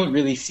I don't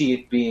really see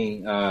it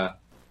being the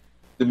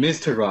Miz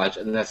to Raj,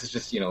 unless it's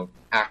just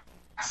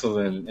Axel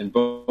and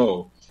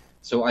Bo.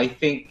 So I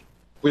think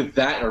with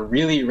that, a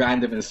really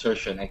random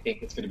insertion, I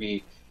think it's going to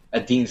be a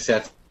Dean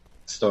Seth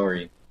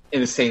story in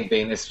the same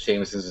vein as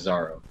Sheamus and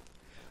Cesaro.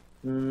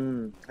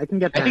 I can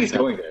get. I think it's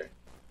going there.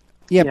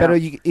 Yeah, but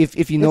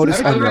if you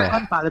notice on Raw,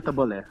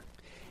 unpalatable.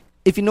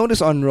 If you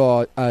notice on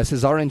Raw,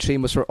 Cesaro and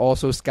Sheamus were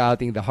also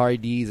scouting the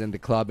Hardys and the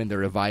Club and the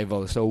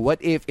Revival. So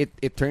what if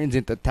it turns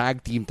into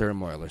tag team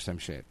turmoil or some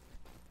shit?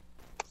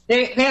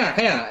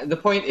 Yeah. The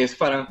point is,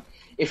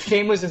 if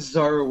Sheamus and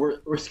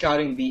Cesaro were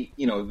scouting the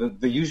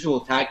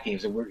usual tag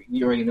teams that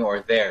you already know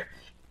are there,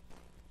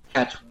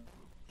 catch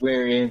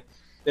wherein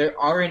there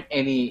aren't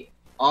any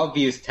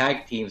obvious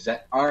tag teams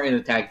that are in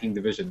the tag team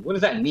division. What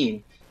does that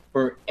mean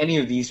for any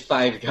of these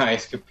five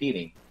guys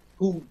competing?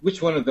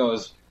 Which one of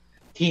those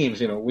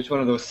teams, which one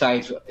of those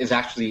sides is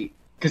actually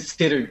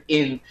considered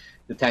in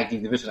the tag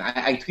team division?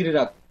 I tweeted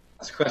out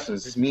this question.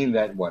 Does this mean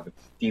that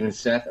Dean and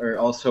Seth are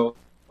also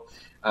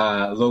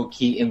low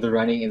key in the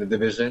running in the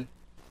division?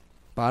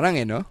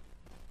 Parang no?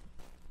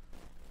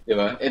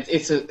 Yeah,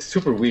 it's a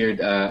super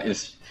weird.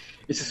 It's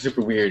a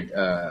super weird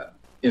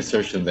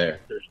insertion there.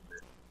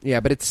 Yeah,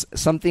 but it's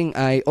something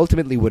I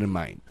ultimately wouldn't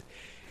mind.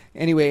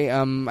 Anyway,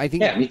 I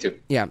think Yeah, me too.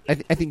 Yeah, I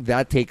think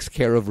that takes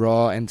care of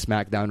Raw and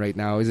SmackDown right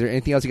now. Is there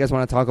anything else you guys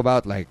want to talk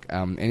about, like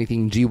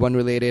anything G1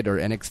 related or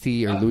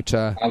NXT or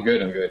Lucha? I'm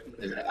good.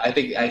 I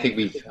think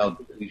we've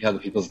held the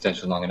people's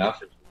attention long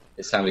enough.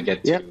 It's time to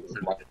get to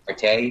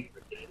Marty.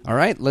 All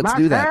right, let's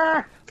do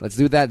that. Let's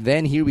do that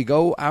then. Here we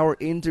go. Our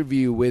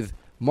interview with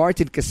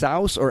Martin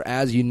Casaus, or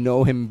as you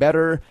know him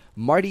better,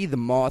 Marty the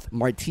Moth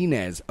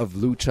Martinez of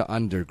Lucha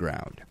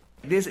Underground.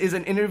 This is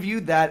an interview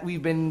that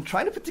we've been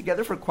trying to put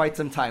together for quite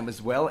some time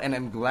as well, and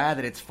I'm glad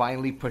that it's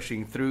finally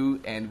pushing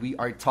through, and we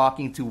are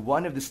talking to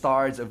one of the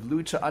stars of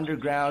Lucha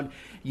Underground.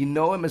 You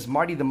know him as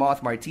Marty the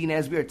Moth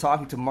Martinez. We are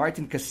talking to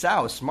Martin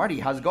Casaus.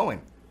 Marty, how's it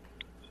going?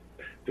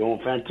 Doing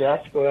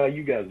fantastic. How are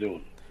you guys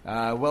doing?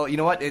 Well, you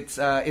know what? It's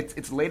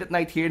late at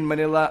night here in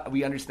Manila.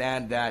 We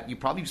understand that you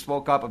probably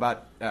spoke up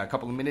about a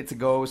couple of minutes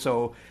ago,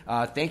 so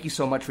thank you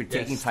so much for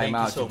taking time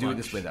out to do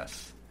this with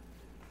us.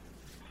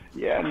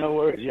 Yeah, no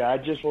worries. Yeah, I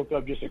just woke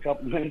up just a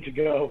couple minutes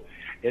ago.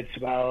 It's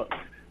about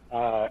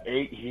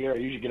 8 here. I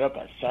usually get up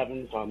at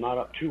 7, so I'm not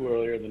up too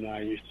earlier than I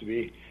used to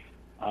be.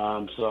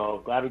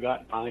 So glad we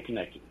got finally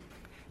connected.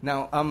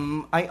 Now,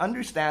 I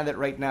understand that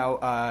right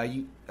now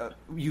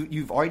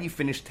you've already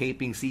finished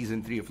taping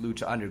season 3 of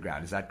Lucha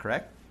Underground. Is that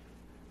correct?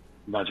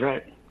 That's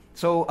right.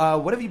 So,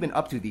 what have you been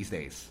up to these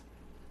days?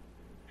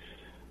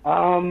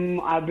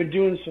 I've been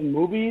doing some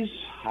movies.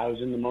 I was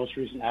in the most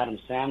recent Adam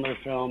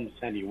Sandler film,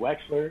 Sandy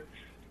Wexler.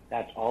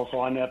 That's also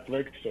on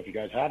Netflix. So if you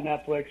guys have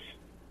Netflix,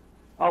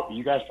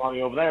 you guys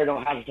probably over there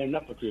don't have the same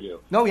Netflix we do.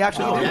 No, we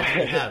actually do. We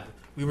actually have.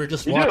 We were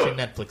just watching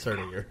Netflix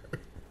earlier.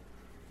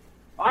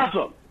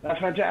 Awesome. That's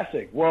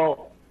fantastic.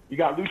 Well, you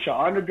got Lucha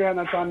Underground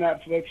that's on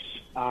Netflix.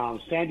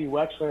 Sandy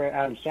Wexler,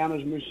 Adam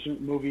Sandler's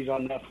movies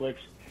on Netflix.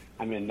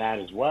 I'm in that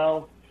as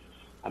well.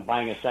 I'm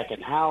buying a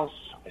second house.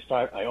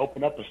 I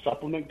opened up a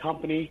supplement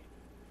company,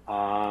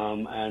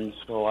 and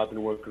so I've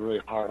been working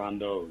really hard on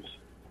those.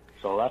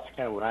 So that's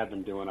kind of what I've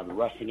been doing. I've been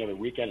wrestling every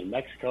weekend in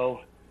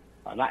Mexico.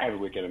 Not every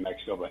weekend in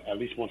Mexico, but at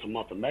least once a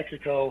month in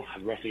Mexico.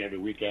 I'm wrestling every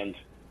weekend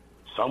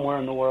somewhere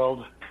in the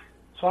world.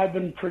 So I've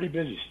been pretty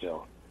busy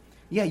still.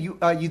 Yeah,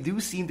 you do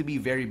seem to be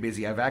very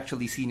busy. I've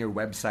actually seen your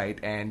website,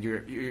 and your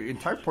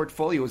entire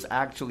portfolio is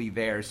actually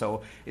there.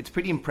 So it's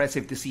pretty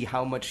impressive to see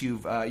how much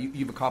you've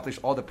accomplished,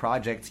 all the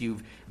projects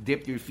you've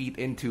dipped your feet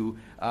into.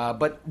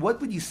 But what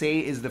would you say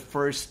is the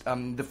first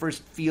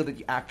field that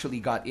you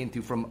actually got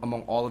into from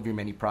among all of your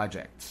many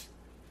projects?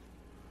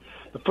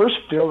 The first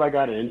field I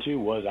got into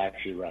was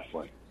actually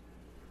wrestling.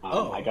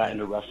 I got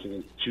into wrestling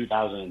in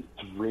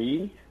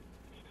 2003,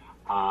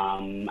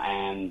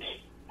 and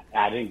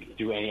I didn't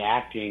do any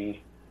acting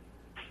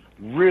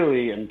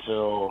really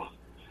until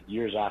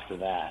years after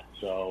that.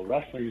 So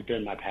wrestling's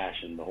been my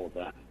passion the whole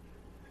time.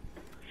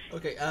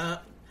 Okay,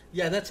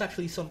 yeah, that's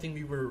actually something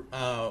we were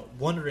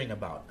wondering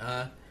about.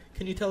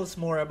 Can you tell us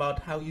more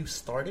about how you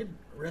started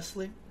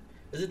wrestling?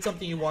 Is it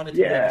something you wanted to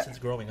do ever since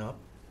growing up?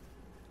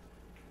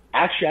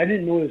 Actually, I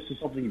didn't know this was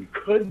something you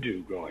could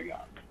do growing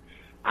up.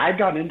 I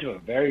got into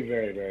it very,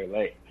 very, very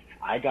late.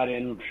 I got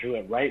into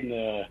it right in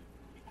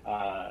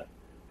the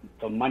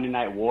Monday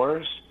Night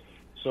Wars.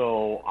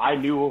 So I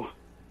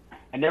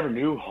never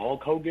knew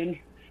Hulk Hogan.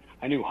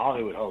 I knew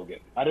Hollywood Hogan.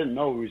 I didn't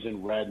know he was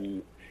in red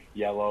and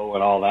yellow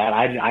and all that.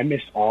 I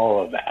missed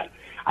all of that.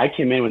 I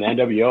came in when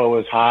NWO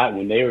was hot,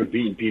 when they were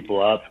beating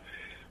people up.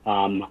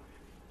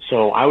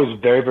 So I was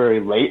very, very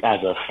late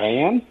as a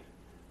fan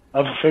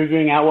of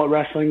figuring out what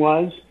wrestling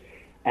was.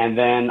 And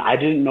then I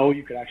didn't know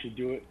you could actually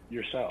do it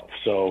yourself.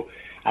 So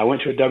I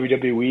went to a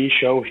WWE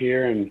show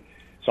here in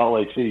Salt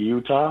Lake City,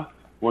 Utah.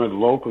 One of the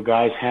local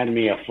guys handed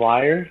me a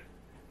flyer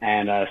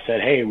and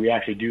said, "Hey, we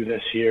actually do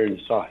this here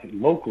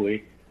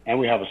locally, and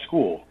we have a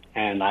school."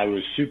 And I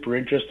was super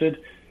interested.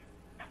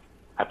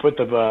 I put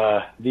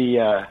the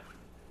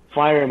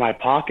flyer in my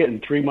pocket,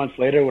 and 3 months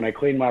later, when I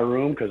cleaned my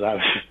room, because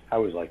I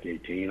was like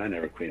 18, I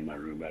never cleaned my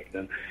room back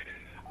then.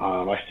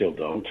 I still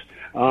don't.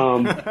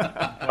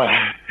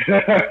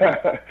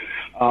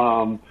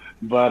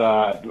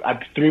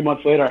 But 3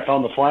 months later, I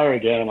found the flyer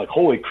again. I'm like,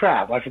 holy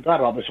crap, I forgot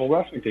about this whole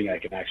wrestling thing I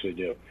can actually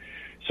do.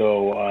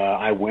 So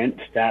I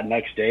went that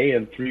next day,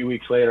 and 3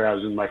 weeks later, I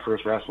was in my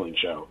first wrestling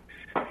show.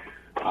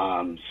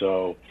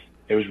 So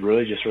it was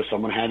really just for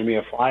someone handing me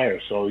a flyer.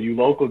 So you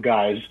local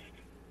guys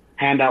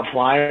hand out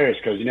flyers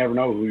because you never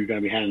know who you're going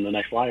to be handing the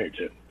next flyer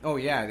to. Oh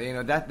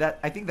yeah, that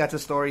I think that's a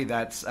story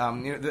that's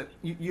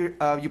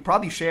you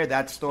probably share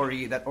that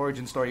story, that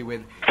origin story,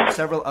 with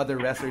several other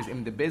wrestlers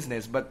in the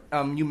business. But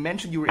you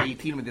mentioned you were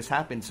 18 when this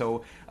happened.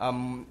 So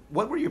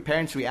what were your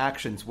parents'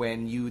 reactions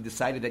when you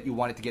decided that you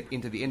wanted to get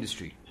into the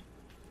industry?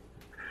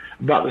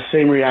 About the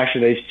same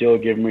reaction they still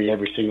give me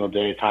every single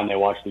day time they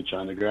watch Lucha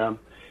Underground.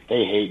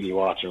 They hate me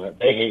watching it.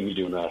 They hate me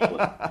doing wrestling.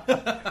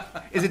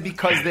 Is it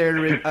because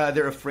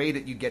they're afraid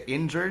that you get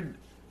injured?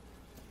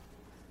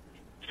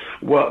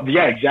 Well,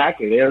 yeah,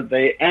 exactly.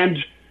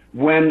 And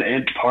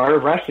part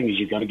of wrestling is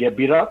you're going to get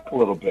beat up a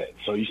little bit.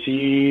 So you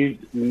see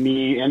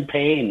me in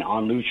pain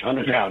on Lucha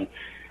Underground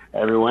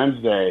every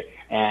Wednesday,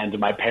 and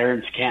my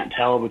parents can't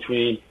tell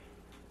between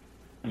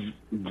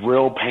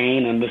real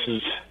pain and this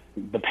is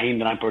the pain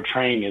that I'm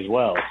portraying as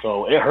well.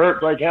 So it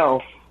hurts like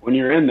hell when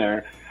you're in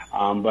there,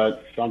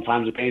 but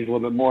sometimes the pain's a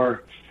little bit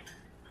more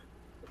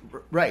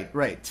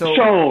Right. So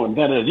shown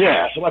than it is.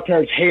 Yeah, so my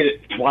parents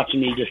hated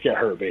watching me just get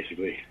hurt,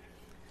 basically.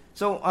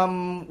 So,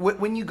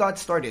 when you got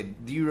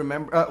started, do you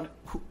remember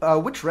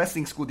which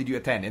wrestling school did you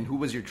attend, and who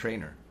was your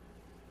trainer?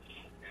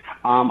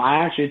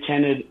 I actually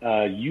attended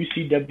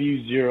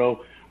UCW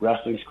Zero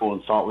Wrestling School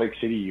in Salt Lake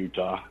City,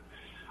 Utah.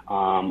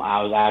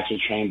 I was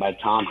actually trained by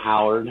Tom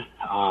Howard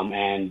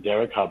and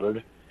Derek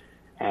Hubbard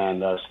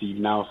and Steve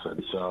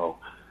Nelson. So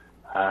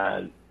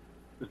the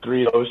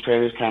three of those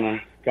trainers kind of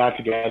got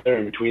together,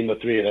 and between the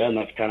three of them,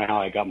 that's kind of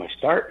how I got my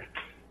start.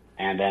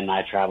 And then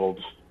I traveled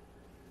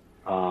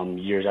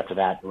years after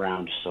that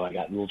around, so I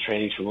got little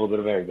trainings from a little bit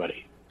of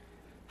everybody.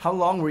 How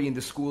long were you in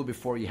the school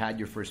before you had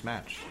your first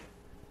match?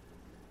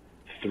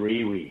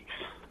 3 weeks.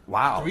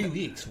 Wow. 3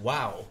 weeks.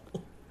 Wow.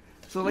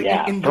 So like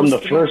yeah, in from the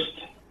those first.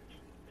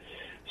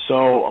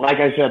 So like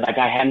I said, that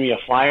guy handed me a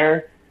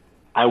flyer.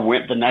 I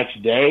went the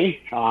next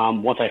day.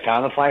 Once I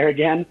found the flyer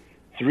again,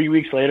 3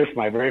 weeks later, for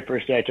my very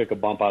first day, I took a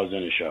bump. I was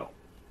in a show.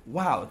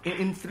 Wow.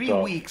 In 3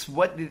 weeks,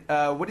 what did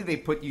they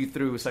put you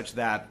through such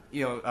that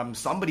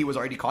somebody was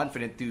already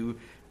confident to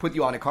put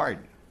you on a card?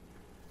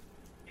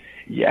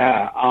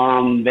 Yeah,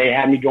 they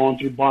had me going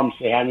through bumps.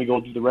 They had me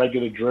going through the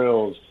regular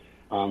drills.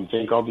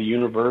 Thing called the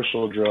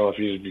universal drill.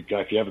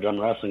 If you ever done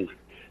wrestling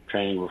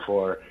training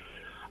before,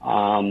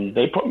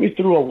 they put me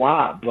through a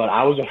lot. But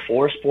I was a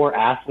 4-sport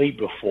athlete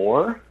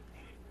before,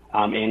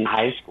 in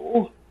high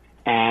school,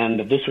 and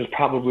this was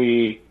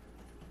probably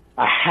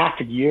a half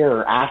a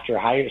year after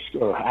high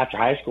school,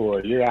 or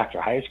a year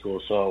after high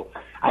school. So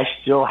I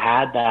still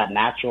had that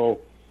natural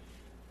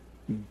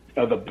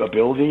the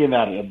ability and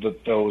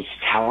those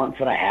talents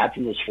that I had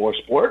from those 4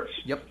 sports.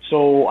 Yep.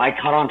 So I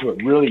caught on to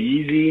it really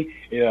easy.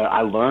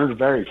 I learned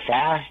very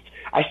fast.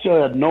 I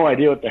still had no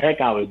idea what the heck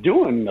I was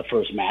doing in the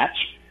first match,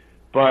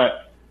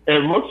 but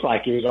it looks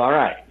like it was all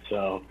right.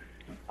 So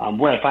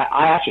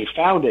I actually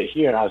found it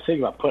here, and I was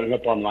thinking about putting it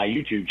up on my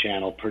YouTube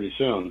channel pretty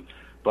soon,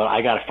 but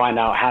I got to find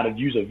out how to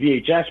use a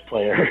VHS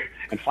player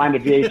and find a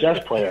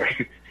VHS player.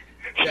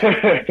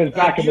 Because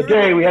back in the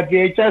day, we had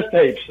VHS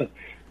tapes.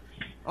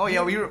 Oh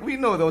yeah, we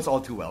know those all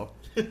too well.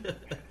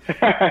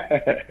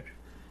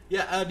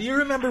 Yeah, do you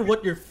remember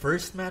what your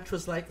first match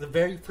was like? The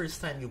very first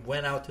time you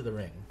went out to the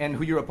ring, and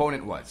who your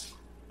opponent was?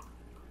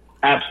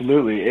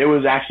 Absolutely, it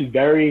was actually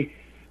very,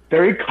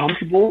 very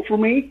comfortable for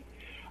me,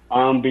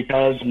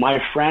 because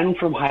my friend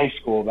from high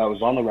school that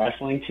was on the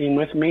wrestling team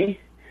with me,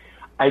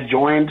 I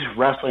joined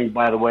wrestling,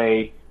 by the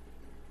way,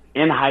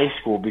 in high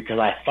school because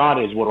I thought,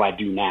 what do I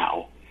do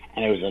now?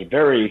 And it was a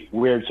very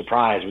weird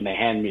surprise when they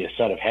handed me a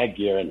set of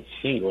headgear and a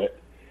singlet.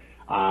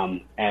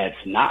 And it's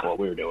not what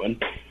we were doing.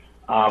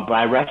 But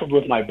I wrestled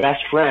with my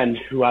best friend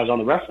who I was on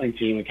the wrestling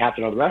team and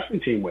captain of the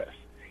wrestling team with.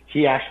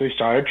 He actually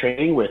started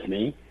training with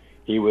me.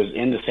 He was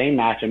in the same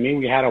match as me.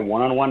 We had a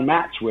one-on-one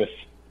match with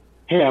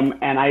him,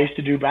 and I used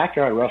to do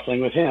backyard wrestling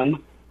with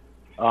him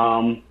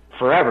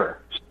forever.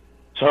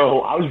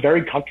 So I was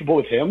very comfortable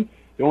with him.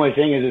 The only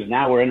thing is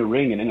now we're in a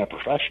ring and in a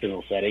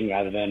professional setting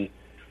rather than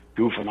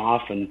goofing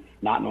off and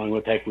not knowing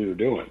what the heck we were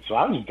doing. So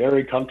I was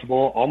very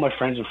comfortable. All my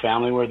friends and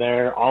family were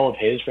there. All of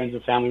his friends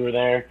and family were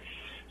there.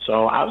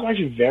 So I was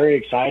actually very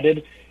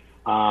excited.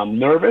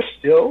 Nervous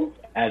still,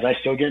 as I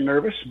still get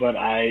nervous, but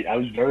I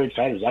was very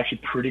excited. It was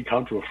actually pretty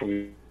comfortable for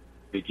me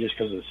just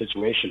because of the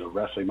situation of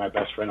wrestling my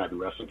best friend I've been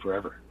wrestling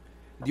forever.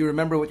 Do you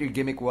remember what your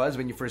gimmick was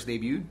when you first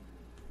debuted?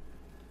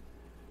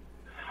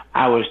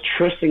 I was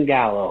Tristan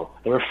Gallo,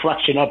 the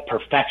reflection of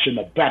perfection,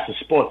 the best of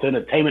sports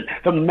entertainment,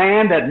 the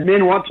man that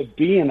men want to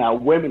be and that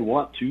women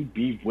want to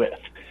be with.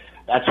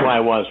 That's who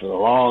I was for the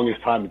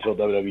longest time until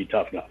WWE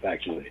Tough Enough,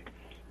 actually.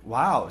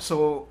 Wow.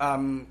 So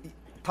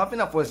Tough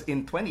Enough was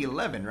in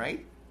 2011,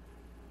 right?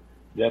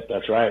 Yep,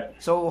 that's right.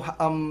 So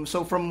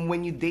so from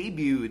when you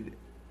debuted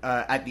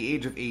at the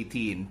age of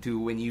 18 to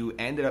when you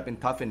ended up in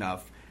Tough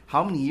Enough,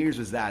 how many years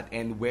was that,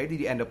 and where did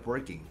you end up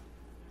working?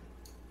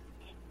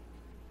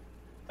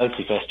 Let's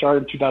see, so I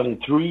started in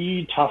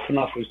 2003. Tough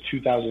Enough was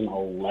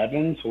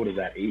 2011. So what is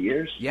that, 8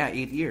 years? Yeah,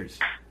 8 years.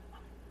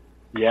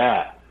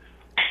 Yeah.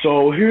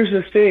 So here's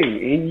the thing.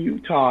 In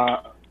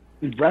Utah,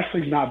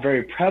 wrestling's not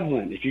very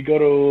prevalent. If you go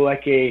to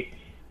like a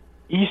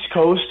East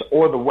Coast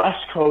or the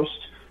West Coast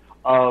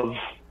of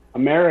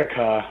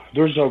America,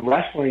 there's a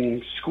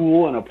wrestling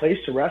school and a place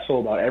to wrestle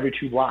about every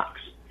 2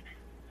 blocks.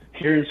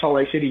 Here in Salt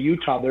Lake City,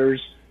 Utah,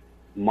 there's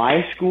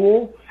my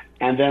school,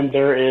 and then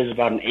there is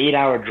about an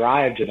 8-hour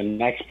drive to the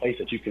next place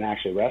that you can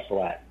actually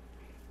wrestle at.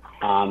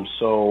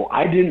 So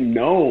I didn't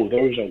know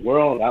there was a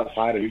world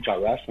outside of Utah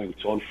wrestling.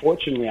 So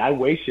unfortunately, I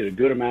wasted a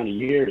good amount of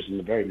years in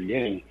the very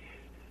beginning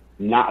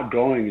not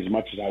going as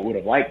much as I would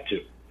have liked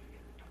to.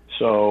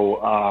 So,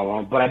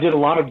 but I did a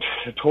lot of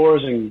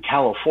tours in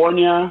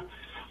California.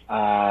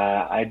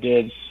 I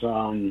did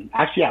some,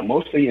 actually, yeah,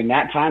 mostly in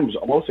that time, it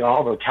was mostly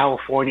all the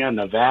California,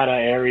 Nevada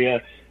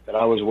area that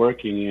I was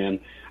working in.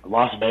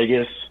 Las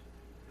Vegas,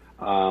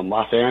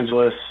 Los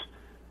Angeles,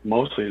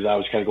 mostly as I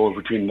was kind of going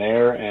between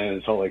there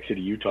and Salt Lake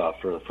City, Utah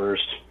for the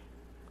first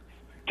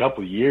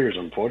couple of years,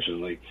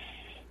 unfortunately,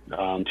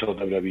 until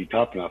WWE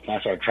tough enough. And I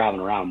started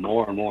traveling around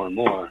more and more and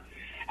more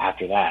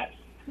after that.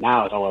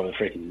 Now it's all over the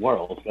freaking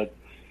world. But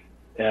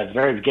at the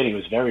very beginning, it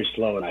was very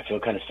slow, and I feel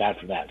kind of sad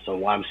for that. So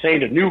what I'm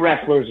saying to new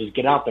wrestlers is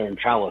get out there and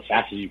travel as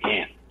fast as you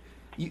can.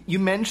 You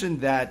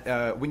mentioned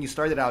that when you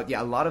started out,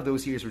 a lot of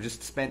those years were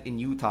just spent in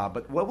Utah.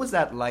 But what was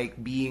that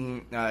like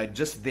being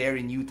just there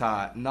in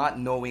Utah, not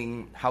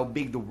knowing how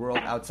big the world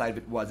outside of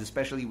it was,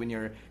 especially when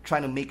you're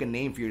trying to make a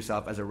name for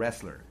yourself as a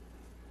wrestler?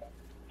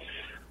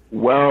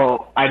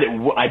 Well, I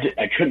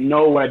couldn't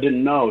know what I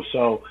didn't know.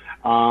 So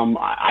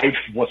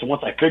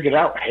once I figured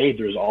out, hey,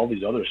 there's all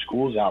these other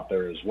schools out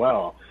there as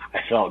well, I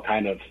felt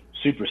kind of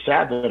super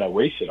sad that I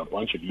wasted a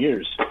bunch of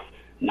years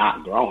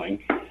not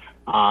growing.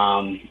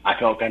 I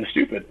felt kind of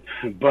stupid,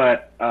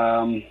 but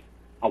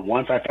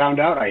once I found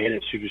out, I hit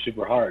it super,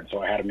 super hard.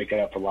 So I had to make it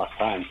up for lost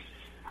time.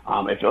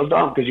 It feels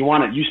dumb because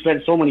you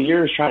spend so many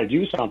years trying to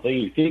do something.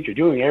 You think you're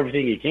doing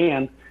everything you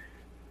can,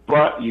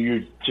 but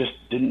you just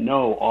didn't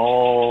know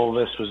all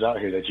this was out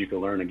here that you could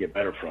learn and get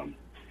better from.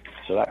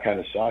 So that kind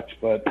of sucks,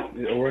 but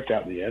it worked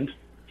out in the end.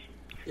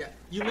 Yeah,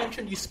 you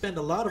mentioned you spent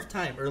a lot of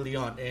time early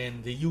on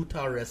in the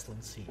Utah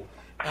wrestling scene.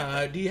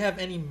 Do you have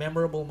any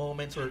memorable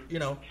moments, or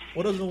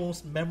what was the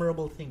most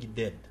memorable thing you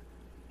did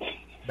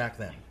back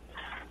then?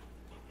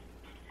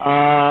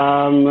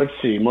 Let's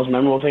see. Most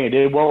memorable thing I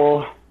did.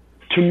 Well,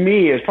 to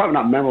me, it's probably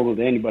not memorable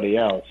to anybody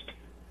else.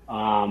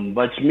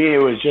 But to me,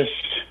 it was just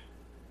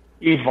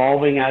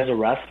evolving as a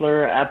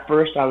wrestler. At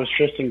first, I was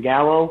Tristan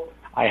Gallo.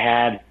 I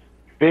had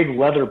big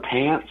leather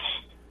pants.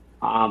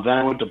 Then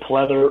I went to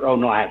pleather. Oh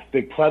no, I had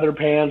big pleather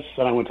pants.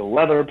 Then I went to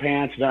leather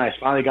pants. Then I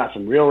finally got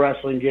some real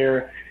wrestling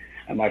gear.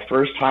 And my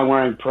first time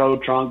wearing pro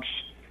trunks,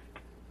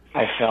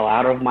 I fell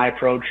out of my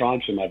pro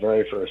trunks in my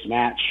very first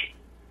match.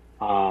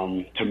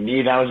 To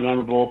me, that was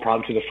memorable,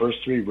 probably to the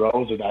first 3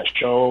 rows of that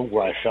show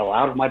where I fell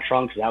out of my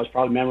trunks. That was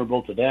probably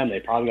memorable to them. They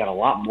probably got a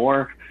lot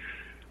more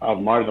of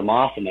Marty the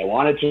Moth than they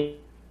wanted to.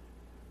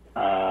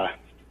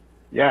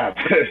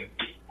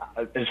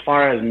 As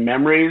far as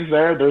memories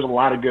there's a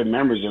lot of good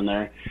memories in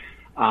there.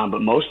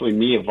 But mostly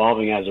me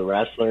evolving as a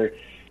wrestler,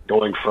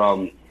 going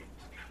from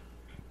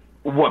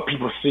what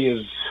people see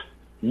as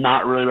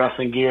not really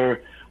wrestling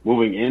gear,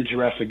 moving into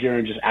wrestling gear,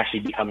 and just actually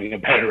becoming a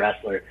better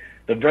wrestler.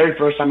 The very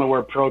first time I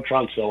wore pro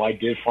trunks, though, I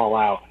did fall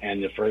out,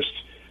 and the first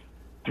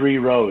 3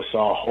 rows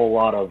saw a whole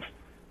lot of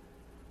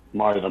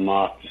Marty the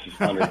Moth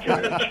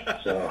undercarriage.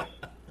 So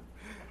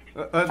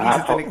it's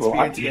an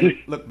experience you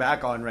can look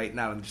back on right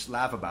now and just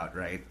laugh about,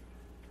 right?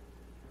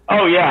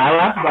 Oh yeah, I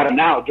laugh about it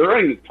now.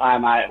 During the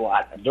time I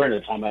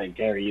didn't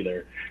care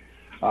either,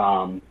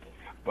 but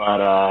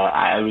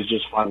it was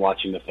just fun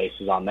watching the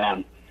faces on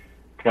them.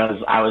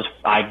 Because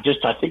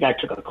I think I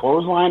took a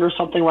clothesline or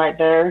something right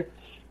there,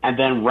 and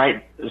then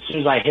right as soon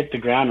as I hit the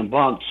ground and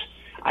bumped,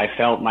 I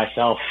felt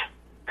myself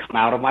come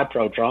out of my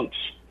pro trunks.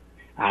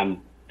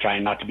 I'm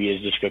trying not to be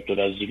as descriptive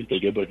as you can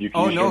think of, but you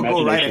can use your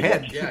imagination. Go right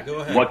ahead. Go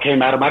ahead. What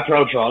came out of my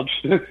pro trunks?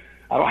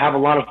 I don't have a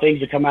lot of things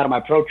that come out of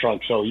my pro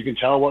trunks, so you can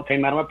tell what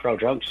came out of my pro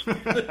trunks.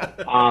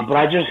 But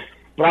I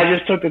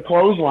just took a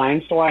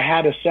clothesline, so I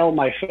had to sell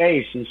my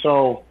face, and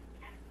so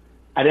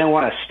I didn't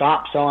want to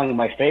stop selling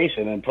my face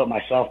and then put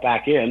myself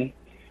back in.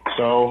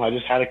 So I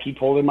just had to keep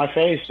holding my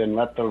face and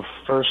let the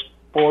first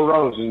 4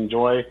 rows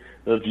enjoy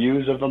the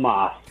views of the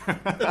Moth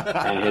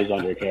and his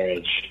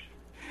undercarriage.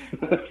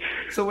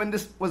 So when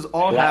this was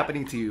all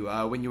happening to you,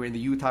 when you were in the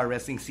Utah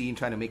wrestling scene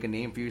trying to make a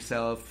name for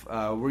yourself,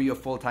 were you a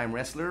full-time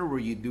wrestler? Were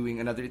you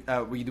doing another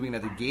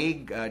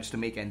gig just to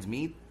make ends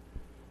meet?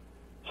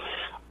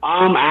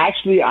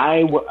 Actually,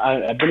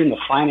 I've been in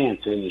the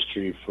finance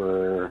industry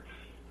for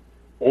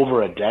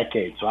over a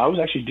decade, so I was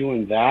actually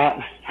doing that.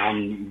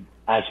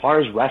 As far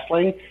as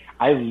wrestling,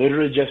 I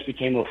literally just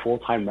became a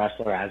full-time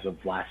wrestler as of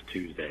last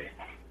Tuesday.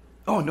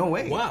 Oh, no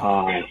way!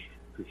 Wow.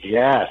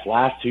 Yes,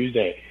 last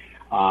Tuesday.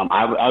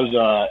 I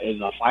was in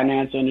the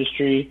finance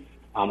industry.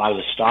 I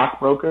was a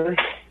stockbroker,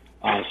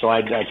 so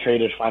I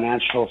traded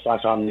financial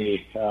stocks on the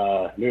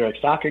New York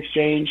Stock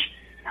Exchange.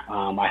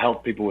 I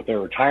helped people with their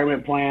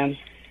retirement plans.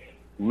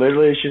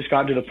 Literally, it's just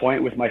gotten to the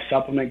point with my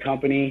supplement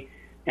company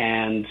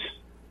and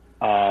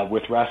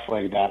with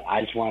wrestling that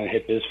I just wanted to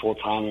hit this full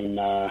time,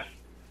 and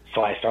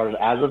so I started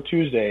as of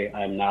Tuesday.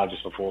 I'm now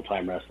just a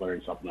full-time wrestler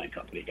and supplement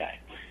company guy.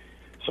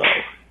 So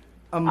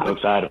I'm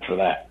excited for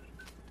that.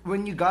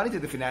 When you got into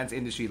the finance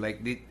industry,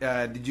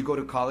 did you go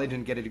to college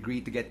and get a degree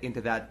to get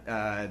into that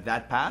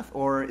path,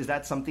 or is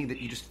that something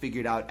that you just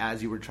figured out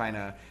as you were trying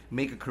to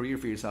make a career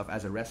for yourself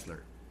as a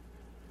wrestler?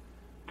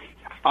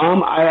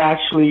 I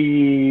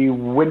actually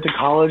went to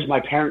college. My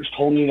parents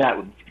told me that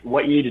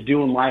what you need to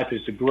do in life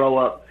is to grow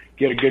up,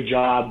 get a good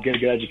job, get a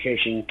good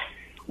education,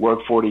 work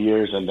 40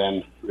 years, and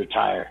then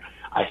retire.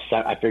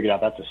 I figured out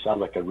that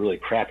sounds like a really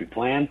crappy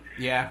plan.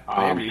 Yeah.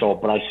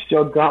 But I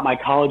still got my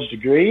college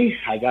degree.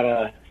 I got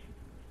a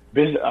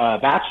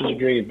bachelor's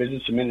degree in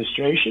business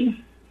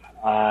administration.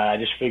 I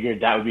just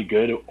figured that would be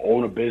good to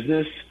own a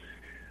business.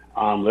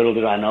 Little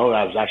did I know that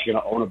I was actually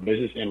going to own a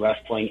business in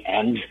wrestling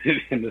and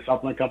in the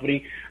supplement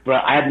company.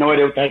 But I had no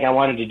idea what the heck I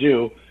wanted to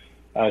do.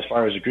 as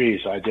far as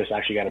degrees. So I just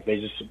actually got a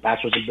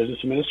bachelor's in business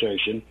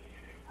administration.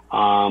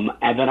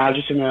 And then I was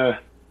just in the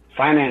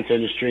finance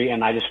industry,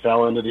 and I just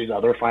fell into these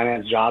other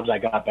finance jobs. I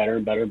got better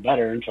and better and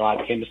better until I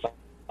became a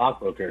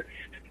stockbroker.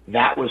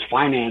 That was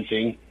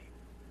financing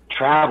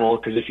travel,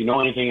 because if you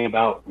know anything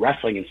about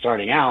wrestling and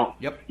starting out,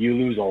 you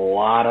lose a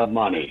lot of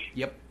money.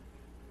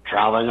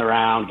 Traveling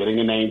around, getting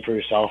a name for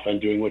yourself, and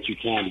doing what you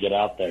can to get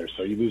out there.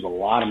 So you lose a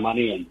lot of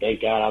money, and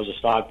thank God I was a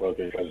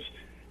stockbroker, because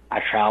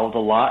I traveled a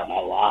lot and I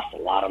lost a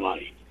lot of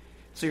money.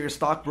 So you're a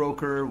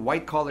stockbroker,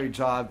 white-collar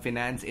job,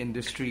 finance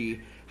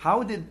industry.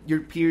 How did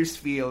your peers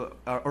feel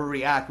or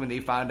react when they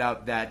found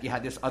out that you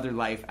had this other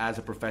life as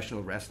a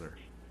professional wrestler?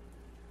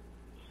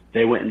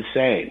 They went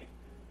insane.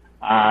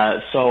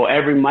 So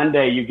every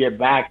Monday you get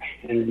back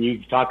and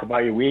you talk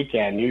about your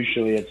weekend.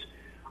 Usually it's,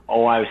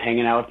 I was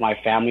hanging out with my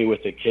family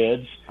with the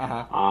kids.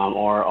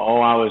 Or,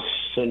 I was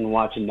sitting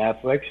watching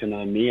Netflix. And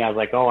then I was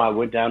like, I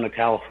went down to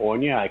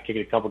California. I kicked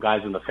a couple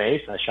guys in the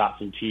face. I shot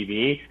some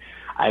TV.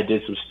 I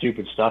did some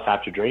stupid stuff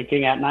after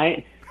drinking at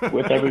night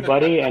with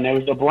everybody, and it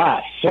was a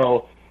blast.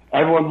 So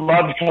everyone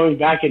loved coming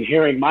back and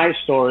hearing my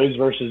stories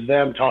versus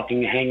them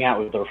hanging out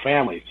with their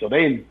families. So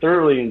they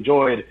thoroughly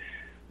enjoyed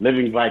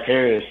living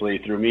vicariously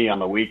through me on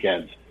the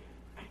weekends.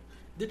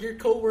 Did your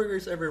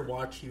coworkers ever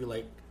watch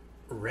you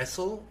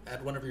wrestle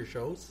at one of your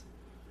shows?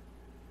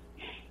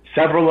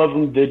 Several of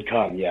them did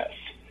come, yes.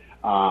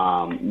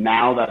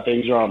 Now that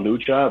things are on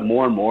Lucha,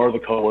 more and more of the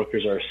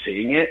coworkers are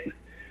seeing it,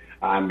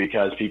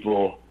 because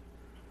people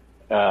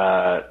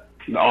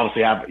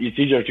obviously it's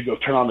easier to go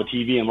turn on the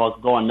TV and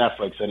go on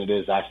Netflix than it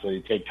is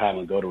actually take time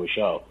and go to a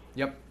show.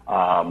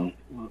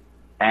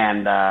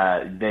 And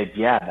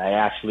they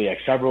actually,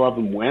 several of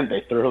them went.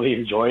 They thoroughly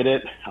enjoyed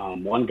it.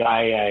 One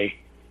guy, I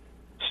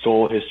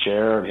stole his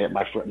chair and hit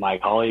my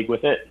colleague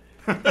with it.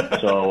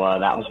 So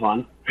that was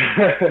fun.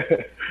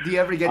 Do you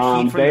ever get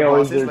heat from they the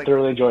always bosses?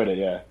 thoroughly enjoyed it,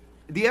 yeah.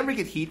 Do you ever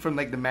get heat from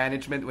the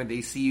management when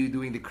they see you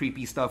doing the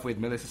creepy stuff with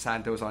Melissa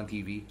Santos on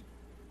TV?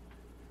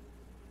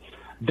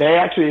 They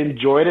actually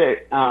enjoyed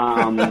it,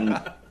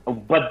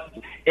 but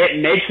it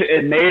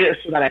made it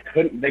so that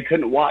they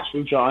couldn't watch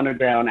Lucha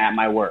Underground at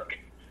my work.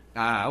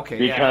 Okay.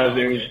 Because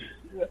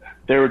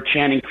they were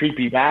chanting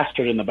 "creepy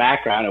bastard" in the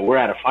background, and we're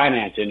at a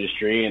finance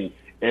industry, and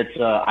it's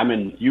I'm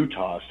in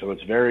Utah, so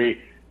it's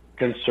very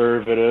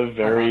conservative,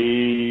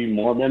 very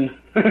Mormon.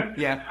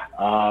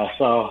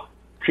 So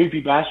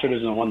creepy bastard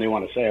isn't one they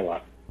want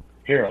to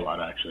hear a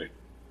lot actually.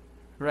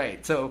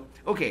 Right. So,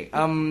 okay.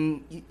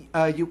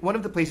 One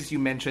of the places you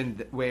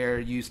mentioned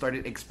where you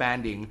started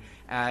expanding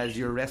as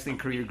your wrestling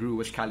career grew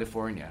was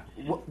California.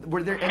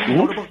 Were there any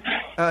notable?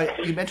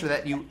 You mentioned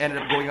that you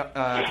ended up going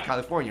to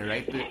California,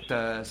 right,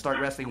 to start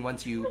wrestling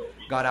once you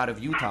got out of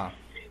Utah.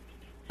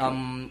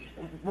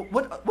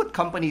 What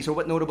companies or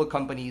what notable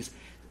companies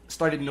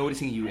started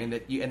noticing you and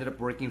that you ended up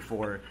working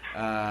for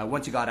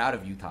once you got out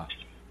of Utah?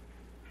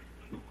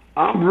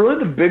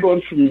 Really, the big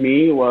one for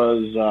me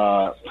was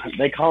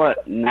they call it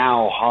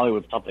now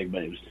Hollywood something,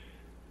 but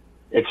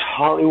it's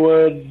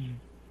Hollywood.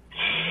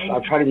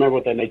 I'm trying to remember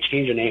what they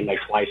changed the name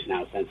twice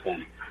now since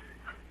then.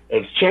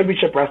 It's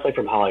Championship Wrestling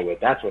from Hollywood.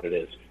 That's what it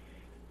is.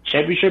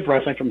 Championship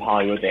Wrestling from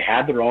Hollywood. They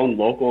had their own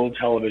local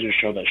television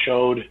show that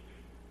showed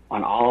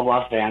on all of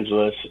Los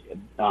Angeles. It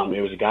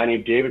was a guy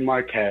named David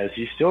Marquez.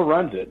 He still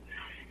runs it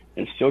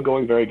and still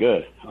going very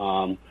good.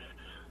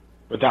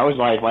 But that was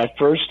my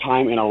first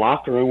time in a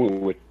locker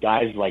room with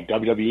guys like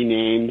WWE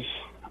names.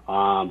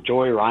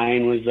 Joey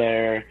Ryan was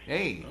there.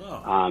 Hey.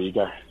 You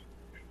got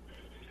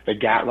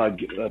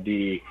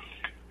the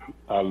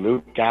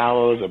Luke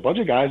Gallows. A bunch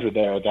of guys were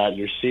there that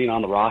you're seeing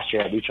on the roster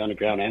at Lucha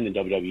Underground and the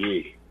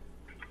WWE.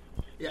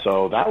 Yeah.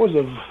 So that was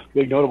a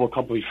big notable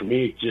company for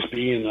me, just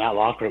being in that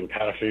locker room,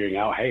 kind of figuring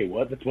out, hey,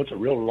 what's a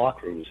real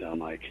locker room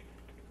sound like?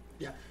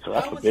 Yeah. So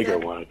that's the bigger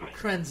one.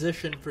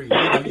 Transition for you.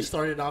 You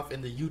started off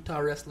in the Utah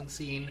wrestling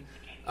scene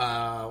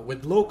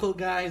with local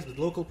guys, with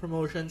local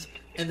promotions,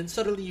 and then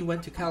suddenly you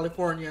went to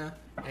California,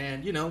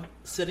 and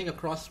sitting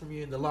across from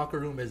you in the locker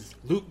room is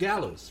Luke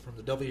Gallows from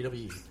the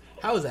WWE.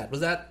 How was that? Was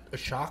that a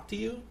shock to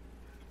you?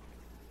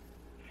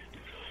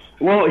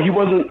 Well, he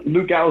wasn't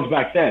Luke Gallows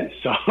back then,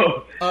 so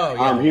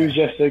he was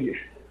just so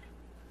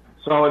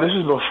this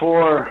is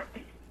before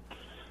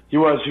he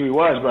was who he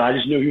was, but I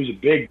just knew he was a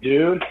big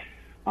dude.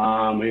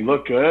 He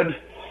looked good,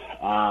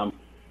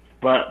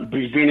 but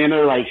being in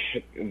there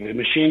the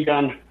Machine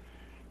Gun,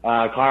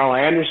 Carl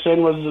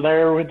Anderson was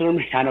there with him.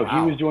 I know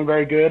he was doing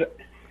very good.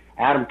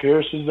 Adam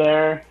Pierce was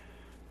there.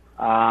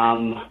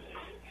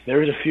 There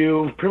was a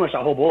few, pretty much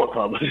that whole Bullet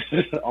Club was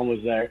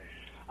almost there.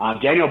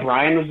 Daniel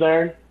Bryan was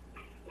there.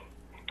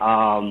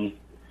 So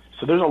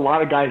there's a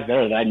lot of guys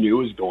there that I knew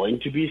was going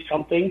to be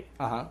something,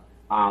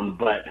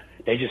 but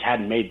they just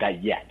hadn't made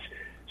that yet.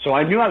 So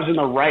I knew I was in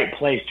the right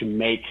place to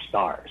make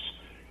stars,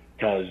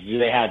 because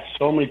they had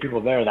so many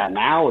people there that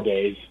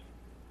nowadays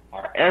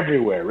are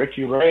everywhere.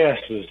 Ricky Reyes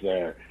was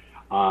there.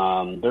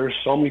 There's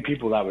so many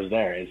people that was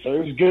there. And so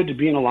it was good to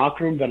be in a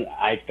locker room that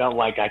I felt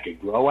like I could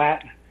grow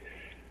at,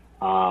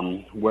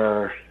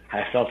 where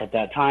I felt at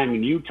that time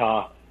in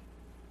Utah,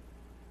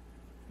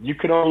 you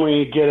could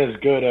only get as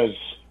good as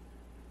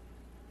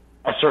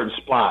a certain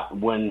spot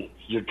when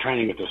you're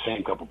training with the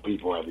same couple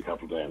people every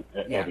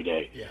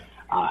day. Yeah.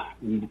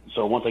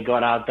 So once I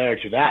got out there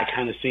to that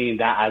kind of scene,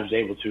 that I was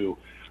able to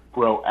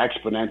grow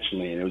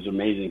exponentially, and it was an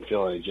amazing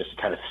feeling just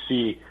to kind of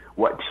see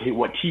what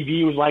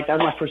TV was like. That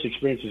was my first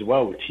experience as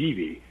well with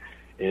TV,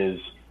 is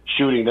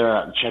shooting there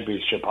at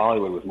Championship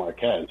Hollywood with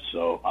Martinez.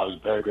 So I was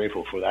very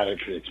grateful for that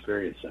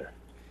experience there.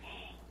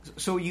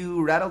 So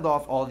you rattled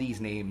off all these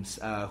names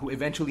who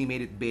eventually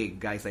made it big,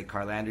 guys like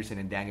Carl Anderson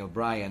and Daniel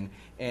Bryan.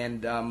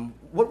 And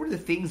what were the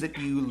things that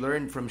you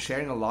learned from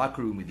sharing a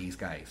locker room with these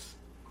guys?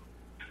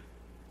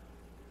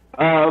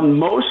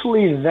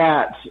 Mostly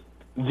that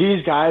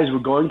these guys were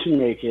going to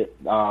make it,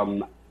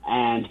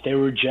 and they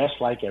were just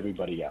like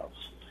everybody else.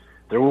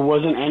 There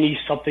wasn't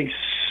something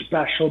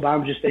special about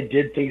them, just they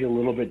did things a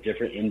little bit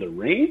different in the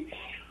ring,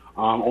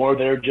 or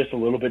they're just a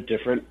little bit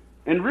different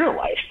in real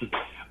life.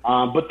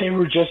 But they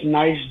were just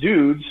nice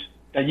dudes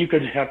that you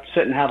could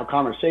sit and have a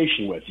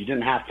conversation with. You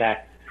didn't have to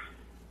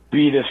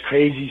be this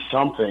crazy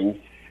something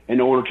in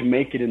order to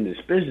make it in this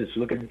business.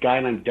 Look at a guy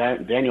named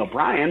Daniel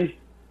Bryan.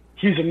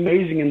 He's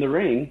amazing in the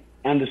ring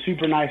and a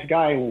super nice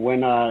guy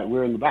when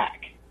we're in the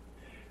back.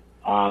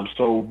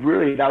 So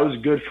really, that was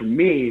good for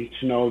me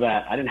to know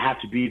that I didn't have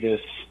to be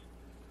this,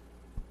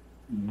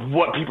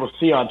 what people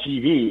see on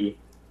TV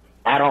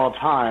at all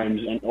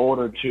times in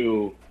order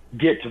to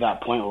get to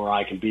that point where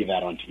I can be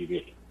that on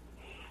TV.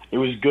 It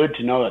was good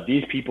to know that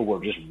these people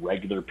were just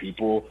regular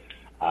people,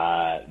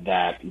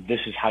 that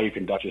this is how you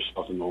conduct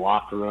yourself in the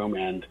locker room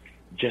and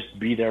just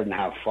be there and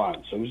have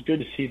fun. So it was good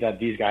to see that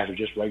these guys are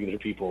just regular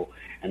people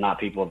and not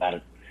people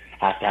that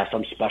have to have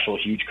some special,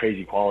 huge,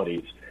 crazy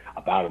qualities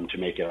about them to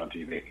make it on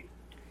TV.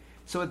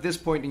 So at this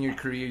point in your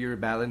career, you're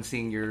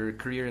balancing your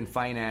career in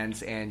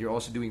finance and you're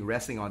also doing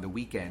wrestling on the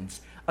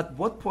weekends. At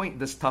what point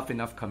does Tough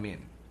Enough come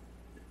in?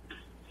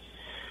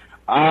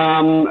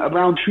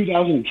 Around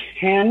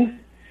 2010.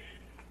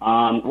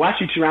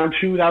 Actually, around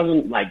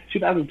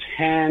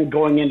 2010,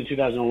 going into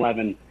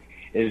 2011,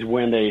 is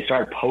when they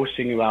started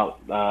posting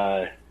about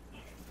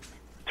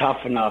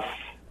Tough Enough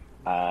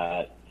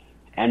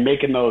and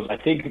making those. I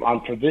think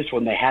for this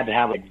one, they had to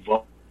have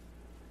vote.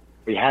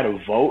 We had to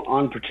vote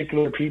on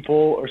particular people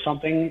or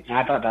something, and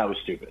I thought that was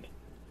stupid.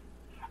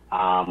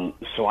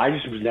 So I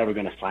just was never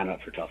going to sign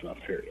up for Tough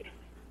Enough, period.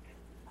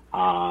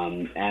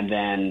 And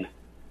then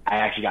I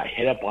actually got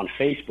hit up on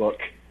Facebook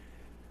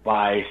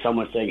by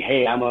someone saying,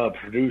 hey, I'm a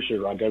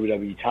producer on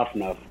WWE Tough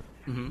Enough.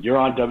 Mm-hmm. You're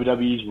on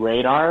WWE's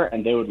radar,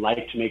 and they would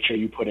like to make sure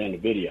you put in a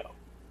video.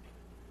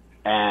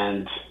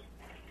 And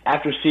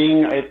after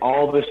seeing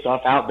all this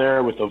stuff out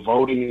there with the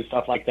voting and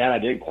stuff like that, I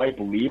didn't quite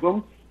believe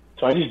them.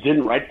 So I just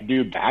didn't write the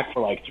dude back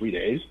for 3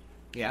 days.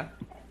 Yeah.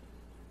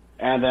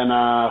 And then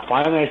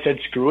finally I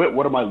said, screw it.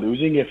 What am I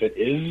losing? If it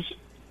is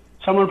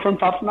someone from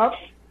Tough Enough,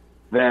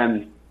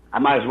 then I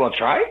might as well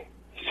try.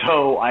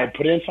 So I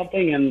put in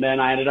something, and then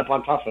I ended up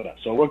on Tough Enough.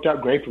 So it worked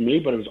out great for me,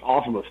 but it was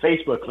all from a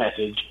Facebook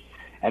message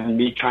and then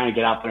me trying to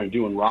get out there and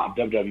doing raw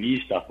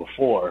WWE stuff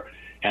before,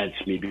 hence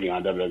me being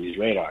on WWE's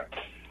radar.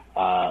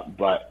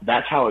 But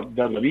that's how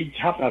WWE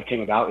Tough Enough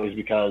came about, is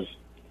because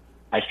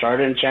I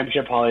started in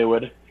Championship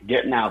Hollywood,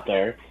 getting out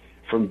there.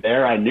 From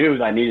there, I knew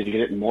that I needed to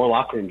get in more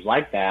locker rooms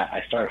like that.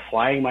 I started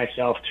flying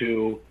myself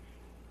to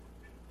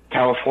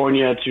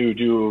California to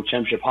do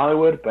Championship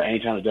Hollywood, but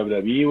anytime the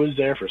WWE was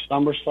there for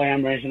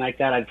SummerSlam or anything like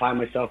that, I'd find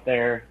myself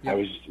there.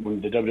 Yep.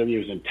 When the WWE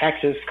was in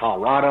Texas,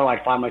 Colorado,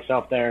 I'd find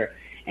myself there.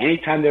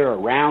 Anytime they were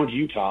around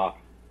Utah,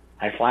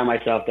 I'd fly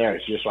myself there.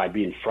 It's just so I'd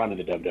be in front of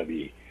the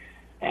WWE.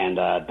 And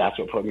that's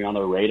what put me on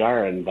their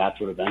radar, and that's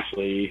what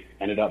eventually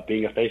ended up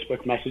being a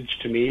Facebook message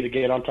to me to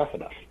get on Tough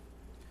Enough.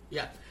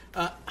 Yeah.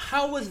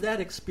 How was that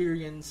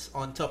experience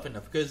on Tough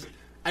Enough? Because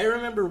I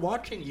remember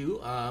watching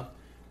you.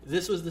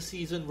 This was the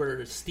season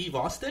where Steve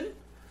Austin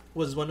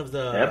was one of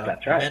the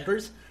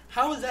mentors.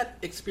 How was that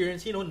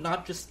experience,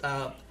 not just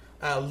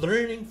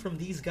learning from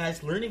these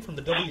guys, learning from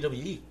the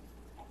WWE?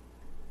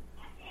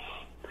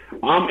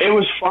 It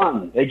was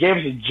fun. They gave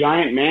us a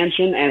giant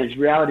mansion, and it's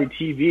reality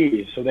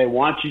TV, so they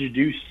want you to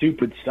do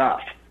stupid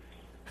stuff.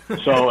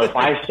 So if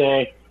I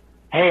say,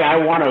 hey, I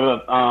want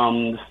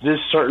this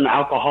certain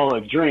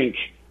alcoholic drink,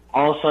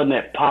 all of a sudden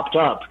it popped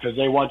up because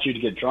they want you to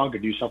get drunk or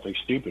do something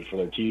stupid for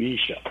their TV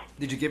show.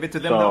 Did you give it to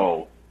them?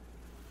 So,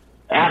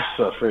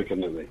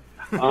 absolutely.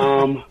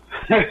 It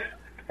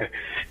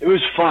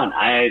was fun.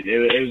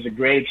 It was a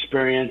great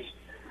experience.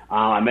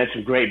 I met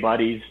some great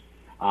buddies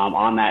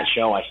on that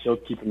show. I still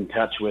keep in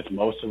touch with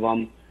most of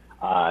them.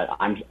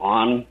 I'm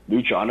on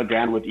Lucha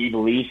Underground with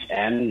Evilise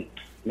and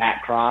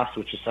Matt Cross,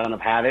 which is Son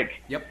of Havoc.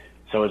 Yep.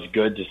 So it's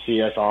good to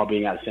see us all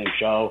being at the same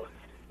show.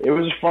 It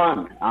was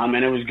fun, and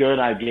it was good.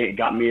 It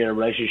got me a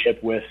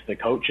relationship with the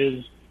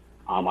coaches.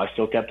 I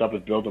still kept up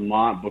with Bill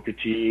DeMont, Booker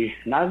T,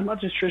 not as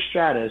much as Trish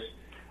Stratus,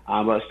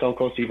 but Stone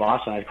Cold Steve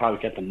Austin I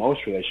probably kept the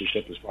most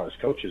relationship as far as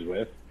coaches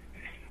with.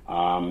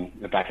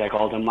 In fact, I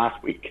called him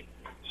last week.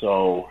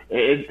 So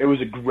it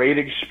was a great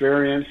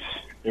experience.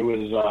 It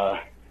was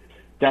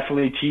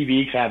definitely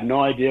TV, because I have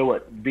no idea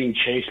what being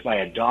chased by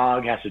a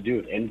dog has to do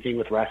with anything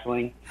with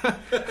wrestling.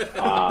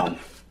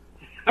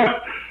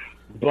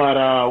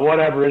 But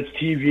whatever, it's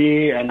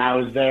TV, and I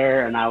was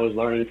there, and I was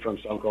learning from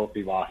Stone Cold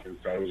Steve Austin,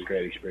 so it was a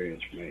great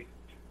experience for me.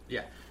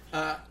 Yeah.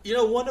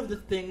 One of the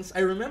things, I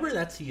remember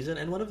that season,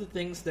 and one of the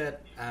things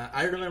that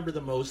I remember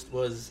the most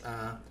was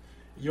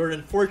your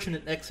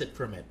unfortunate exit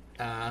from it.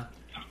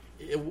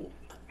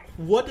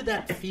 What did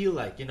that feel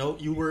like?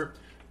 You were,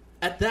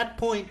 at that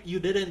point, you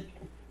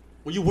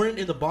weren't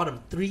in the bottom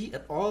 3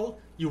 at all.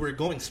 You were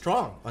going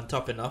strong on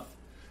Tough Enough.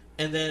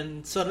 And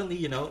then suddenly,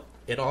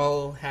 it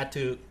all had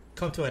to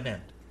come to an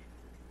end.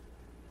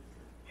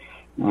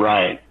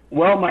 Right.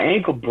 Well, my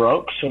ankle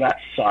broke, so that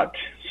sucked.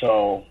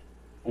 So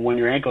when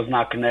your ankle's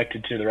not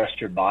connected to the rest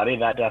of your body,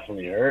 that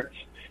definitely hurts.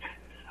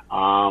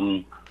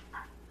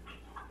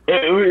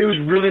 It was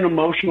really an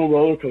emotional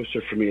roller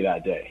coaster for me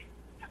that day.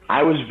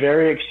 I was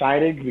very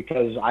excited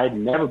because I'd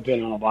never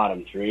been on a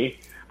bottom 3.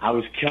 I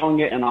was killing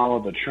it in all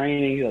of the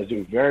trainings. I was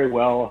doing very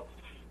well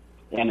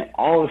in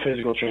all the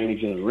physical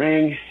trainings in the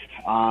ring.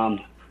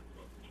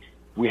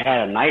 We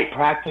had a night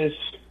practice.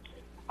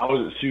 I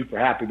wasn't super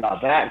happy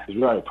about that because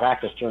we already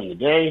practiced during the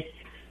day.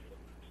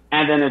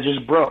 And then it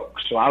just broke.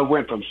 So I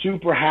went from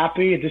super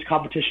happy, this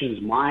competition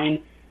is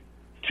mine,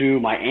 to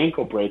my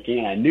ankle breaking.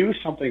 And I knew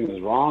something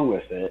was wrong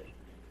with it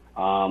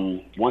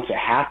once it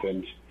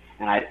happened.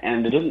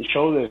 And it doesn't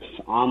show this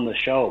on the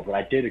show, but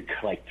I did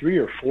like 3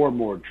 or 4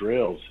 more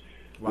drills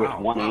with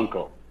one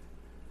ankle.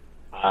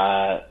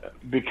 And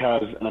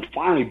then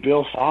finally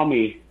Bill saw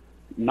me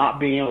not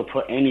being able to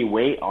put any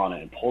weight on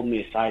it and pulled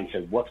me aside and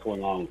said, "What's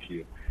going on with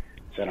you?"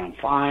 I said, "I'm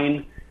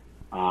fine."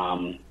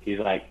 He's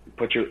like,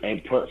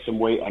 put some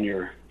weight on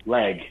your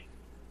leg.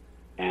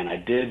 And I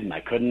did, and I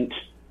couldn't.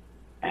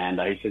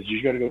 And he says,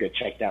 "You got to go get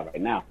checked out right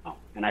now."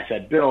 And I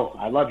said, "Bill,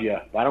 I love you,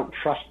 but I don't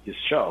trust this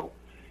show.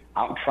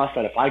 I don't trust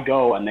that if I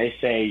go and they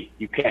say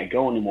you can't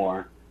go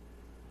anymore,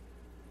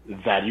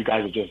 that you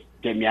guys will just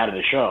get me out of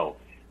the show.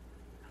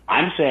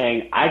 I'm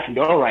saying I can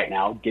go right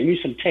now. Give me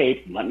some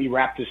tape. Let me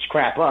wrap this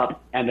crap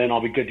up, and then I'll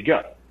be good to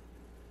go."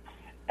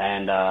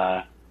 And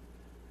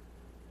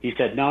he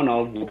said,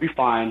 No, we'll be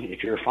fine.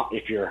 If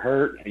you're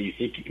hurt and you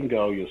think you can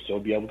go, you'll still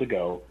be able to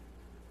go.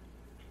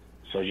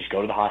 So just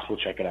go to the hospital,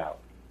 check it out."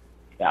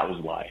 That was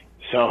why.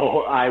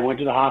 So I went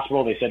to the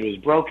hospital. They said it was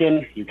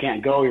broken. You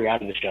can't go. You're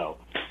out of the show.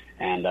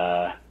 And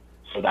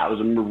so that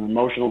was an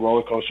emotional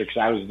roller coaster because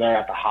I was there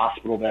at the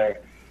hospital there,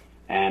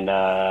 and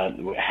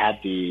had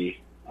the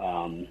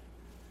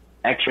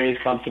x-rays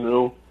come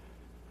through.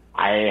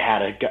 I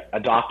had a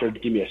doctor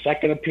give me a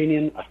second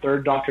opinion, a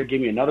third doctor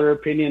give me another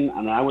opinion,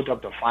 and I went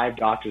up to 5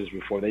 doctors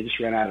before they just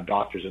ran out of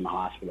doctors in the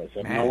hospital. I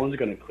said, "No one's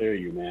going to clear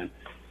you, man."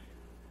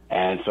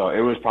 And so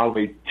it was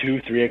probably 2,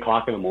 3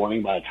 o'clock in the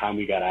morning by the time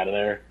we got out of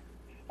there,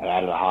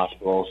 out of the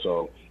hospital.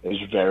 So it was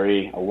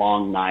a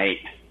long night.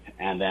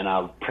 And then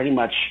pretty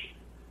much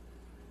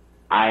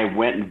I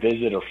went and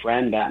visited a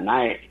friend that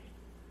night.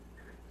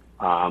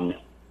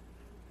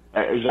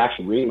 It was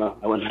actually Rima.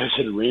 I went and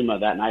visited Rima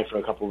that night for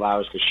a couple of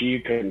hours because she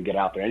couldn't get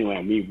out there anyway.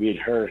 And me and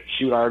her,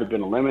 she had already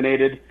been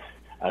eliminated.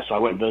 So I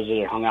went and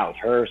visited, hung out with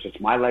her since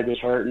my leg was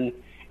hurting,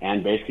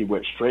 and basically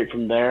went straight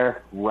from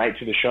there right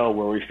to the show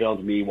where we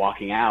filmed me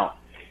walking out.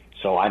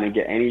 So I didn't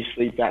get any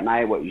sleep that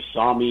night. What you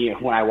saw me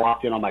when I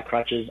walked in on my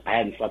crutches, I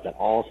hadn't slept at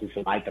all since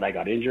the night that I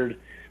got injured.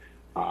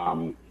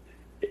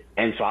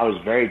 And so I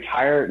was very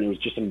tired, and it was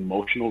just an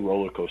emotional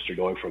roller coaster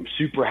going from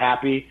super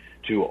happy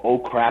to, oh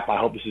crap, I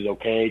hope this is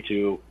okay,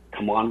 to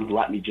come on,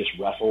 let me just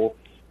wrestle,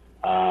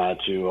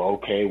 to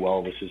okay,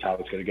 well, this is how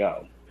it's going to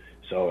go.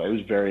 So it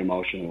was very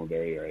emotional,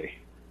 very, very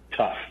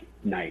tough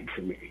night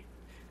for me.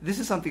 This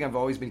is something I've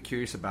always been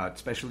curious about,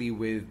 especially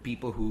with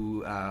people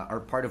who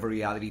are part of a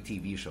reality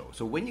TV show.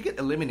 So when you get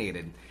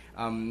eliminated,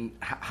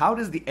 how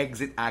does the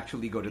exit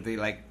actually go? Do they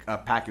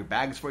pack your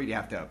bags for you? Do you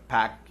have to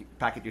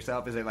pack it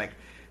yourself? Is there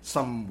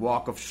some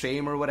walk of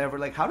shame or whatever?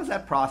 How does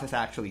that process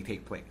actually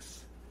take place?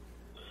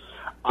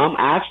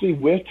 Actually,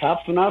 with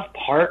Tough Enough,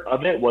 part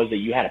of it was that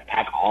you had to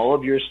pack all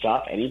of your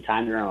stuff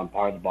anytime you're on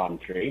part of the bottom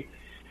 3,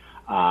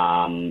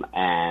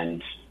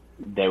 and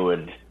they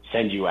would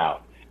send you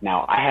out.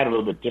 Now, I had a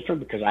little bit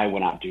different because I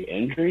went out due to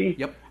injury.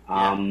 Yep.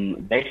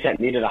 They sent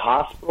me to the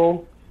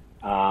hospital.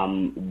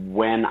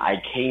 When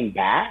I came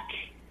back,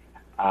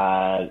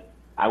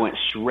 I went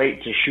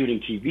straight to shooting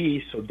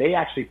TV, so they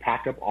actually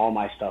packed up all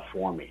my stuff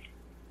for me.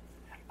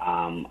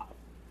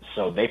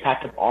 So they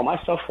packed up all my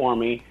stuff for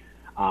me.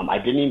 I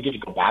didn't even get to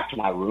go back to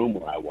my room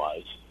where I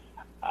was.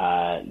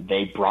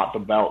 They brought the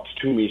belts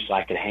to me so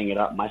I could hang it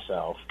up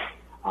myself.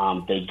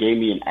 They gave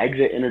me an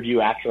exit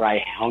interview after I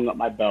hung up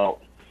my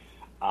belt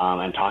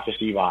and talked to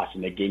Steve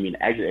Austin. They gave me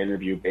an exit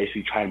interview,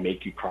 basically trying to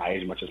make you cry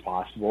as much as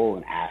possible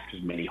and ask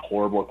as many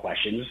horrible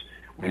questions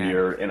when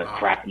you're in a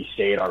crappy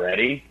state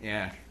already.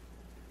 Yeah.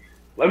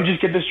 Let me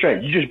just get this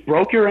straight. You just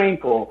broke your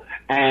ankle,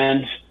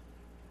 and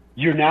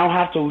you now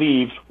have to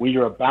leave when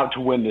you're about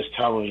to win this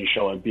television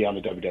show and be on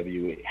the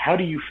WWE. How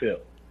do you feel?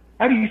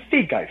 How do you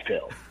think I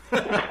feel?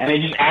 And they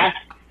just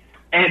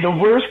And the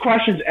worst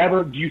questions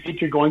ever, do you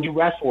think you're going to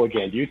wrestle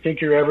again? Do you think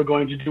you're ever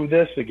going to do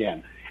this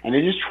again? And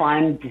they just try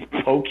and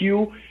poke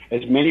you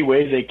as many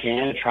ways they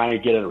can to try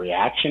and get a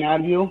reaction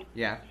out of you.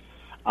 Yeah.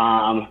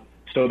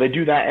 So they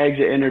do that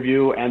exit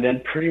interview, and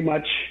then pretty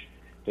much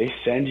they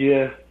send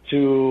you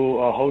to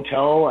a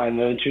hotel and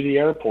then to the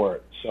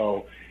airport.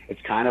 So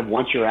it's kind of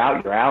once you're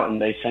out, and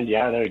they send you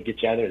out of there,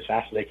 get you out of there as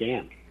fast as they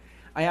can.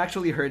 I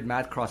actually heard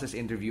Matt Cross's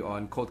interview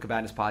on Colt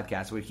Cabana's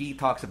podcast where he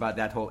talks about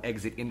that whole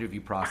exit interview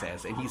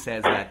process, and he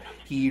says that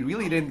he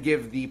really didn't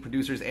give the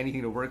producers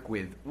anything to work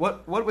with.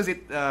 What was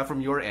it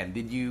from your end?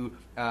 Did you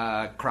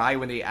cry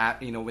when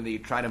they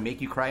try to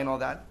make you cry and all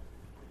that?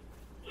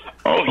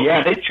 Oh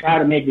yeah, they try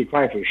to make me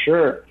cry for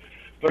sure.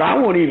 But I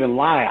won't even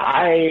lie.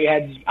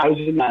 I was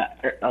in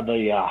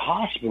the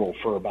hospital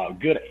for about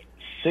good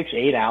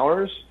 6-8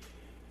 hours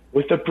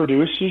with the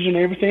producers and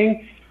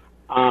everything.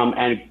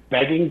 And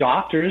begging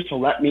doctors to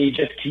let me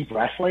just keep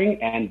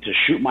wrestling and to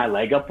shoot my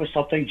leg up with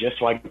something just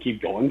so I can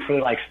keep going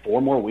for like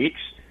 4 more weeks.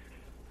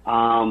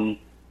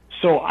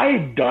 So I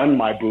had done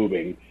my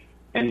boobing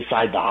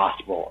inside the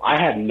hospital.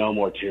 I had no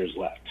more tears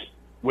left,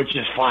 which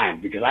is fine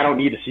because I don't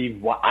need to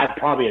see I'm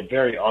probably a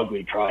very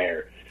ugly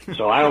crier,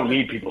 so I don't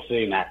need people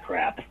seeing that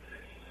crap.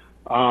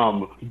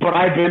 But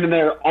I've been in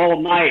there all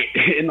night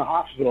in the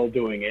hospital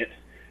doing it.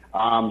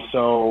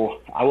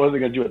 So I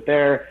wasn't going to do it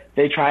there.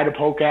 They tried to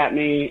poke at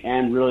me,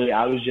 and really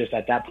I was just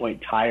at that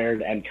point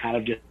tired and kind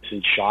of just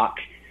in shock.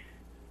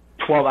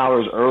 12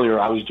 hours earlier,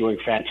 I was doing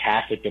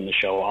fantastic in the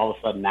show. All of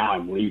a sudden now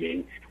I'm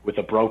bleeding with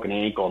a broken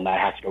ankle, and that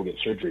I have to go get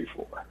surgery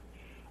for,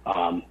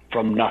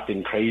 from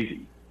nothing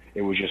crazy.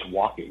 It was just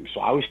walking.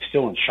 So I was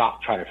still in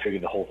shock trying to figure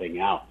the whole thing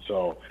out.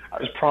 So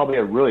it was probably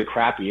a really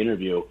crappy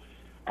interview,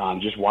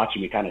 just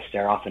watching me kind of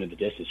stare off into the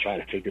distance trying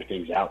to figure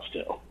things out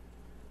still.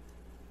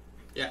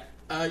 Yeah.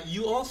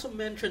 You also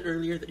mentioned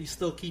earlier that you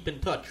still keep in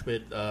touch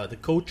with the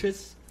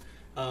coaches,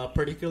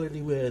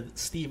 particularly with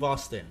Steve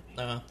Austin.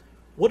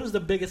 What was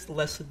the biggest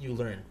lesson you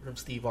learned from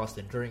Steve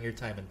Austin during your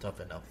time in Tough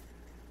Enough?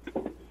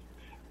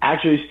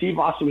 Actually, Steve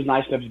Austin was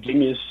nice enough to give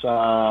me his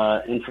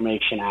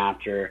information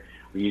after.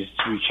 We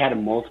chatted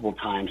multiple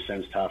times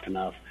since Tough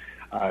Enough.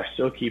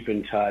 Still keep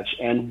in touch.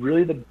 And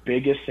really the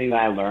biggest thing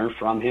that I learned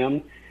from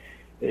him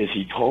is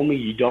he told me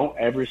you don't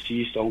ever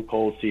see Stone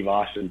Cold Steve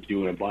Austin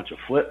doing a bunch of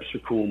flips or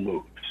cool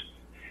moves.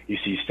 You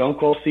see Stone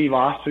Cold Steve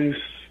Austin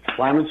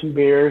slamming some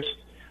beers,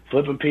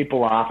 flipping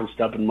people off, and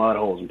stuffing mud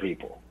holes in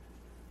people.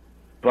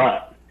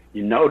 But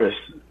you notice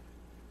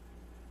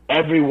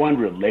everyone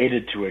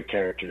related to a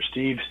character.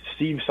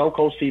 Stone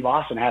Cold Steve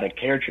Austin had a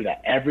character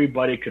that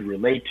everybody could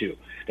relate to.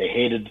 They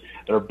hated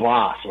their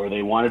boss, or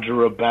they wanted to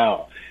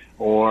rebel,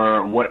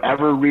 or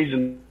whatever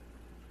reason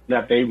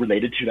that they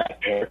related to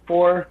that character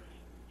for.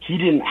 He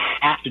didn't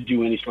have to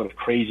do any sort of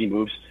crazy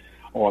moves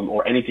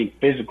or anything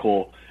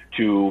physical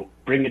to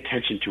bring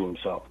attention to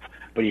himself.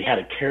 But he had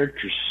a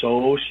character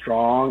so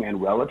strong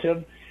and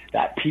relative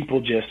that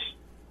people just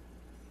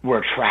were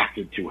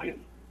attracted to him.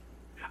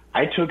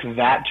 I took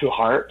that to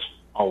heart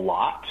a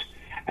lot.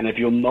 And if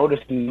you'll notice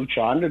in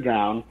Lucha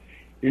Underground,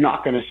 you're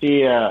not going to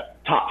see a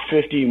top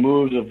 50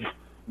 moves of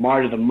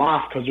Marty the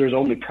Moth because there's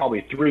only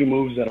probably 3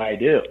 moves that I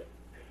do.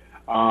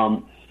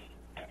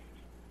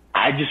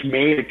 I just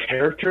made a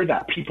character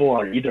that people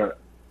are either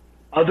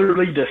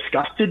utterly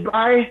disgusted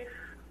by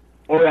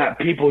or that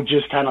people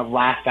just kind of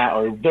laugh at,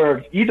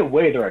 or either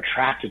way they're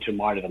attracted to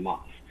Marty the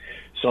Moth.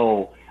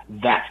 So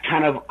that's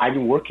kind of, I've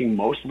been working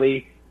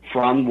mostly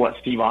from what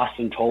Steve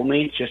Austin told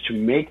me, just to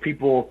make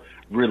people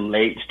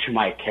relate to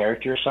my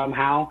character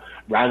somehow,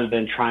 rather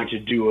than trying to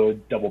do a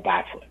double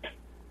backflip.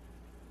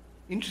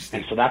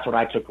 Interesting. And so that's what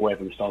I took away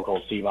from Stone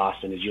Cold Steve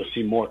Austin, is you'll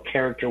see more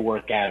character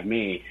work out of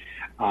me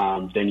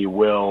than you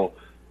will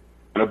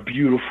in a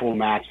beautiful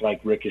match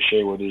like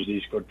Ricochet where there's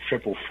these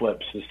triple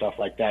flips and stuff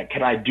like that.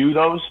 Can I do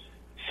those?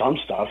 Some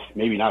stuff,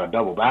 maybe not a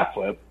double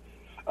backflip,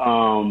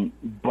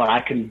 but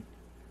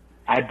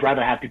I'd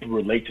rather have people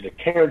relate to the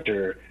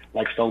character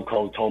like Stone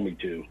Cold told me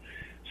to.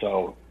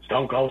 So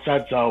Stone Cold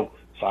said so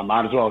I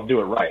might as well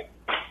do it right.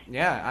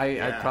 Yeah,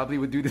 I probably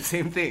would do the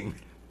same thing.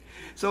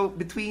 So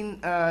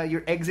between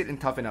your exit in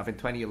Tough Enough in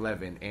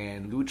 2011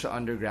 and Lucha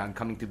Underground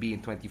coming to be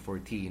in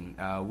 2014,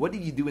 what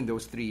did you do in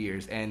those 3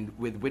 years, and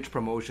with which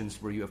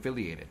promotions were you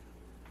affiliated?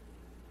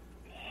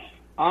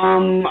 A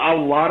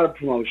lot of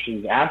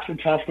promotions. After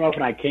Tough Enough,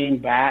 when I came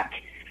back,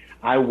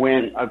 I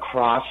went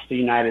across the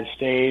United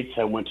States.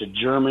 I went to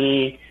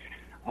Germany.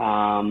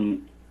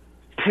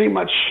 Pretty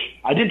much,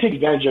 I didn't take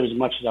advantage of it as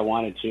much as I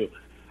wanted to,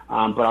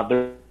 but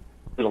there's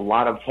a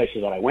lot of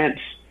places that I went.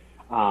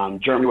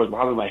 Germany was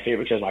probably my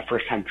favorite because it was my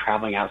first time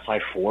traveling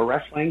outside for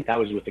wrestling. That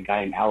was with a guy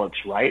named Alex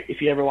Wright, if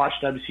you ever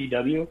watched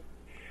WCW.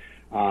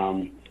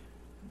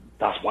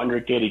 Das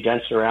Wunderkind, he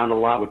danced around a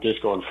lot with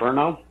Disco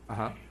Inferno.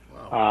 Uh-huh.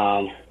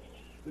 Wow.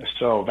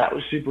 So that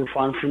was super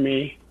fun for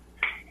me.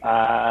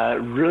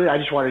 Really, I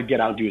just wanted to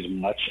get out and do as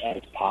much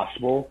as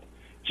possible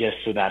just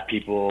so that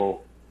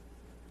people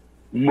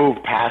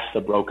move past the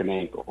broken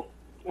ankle.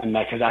 and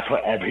because that's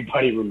what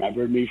everybody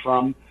remembered me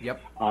from.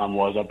 Yep.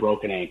 Was a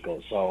broken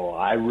ankle. So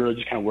I really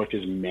just kind of worked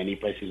as many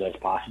places as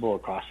possible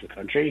across the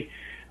country,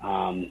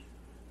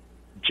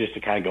 just to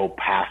kind of go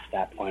past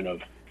that point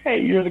of,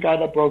 hey, you're the guy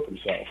that broke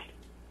himself.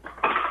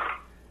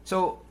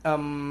 So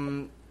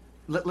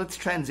let's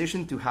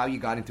transition to how you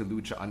got into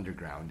Lucha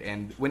Underground.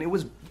 And when it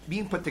was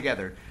being put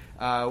together,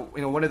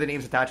 one of the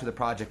names attached to the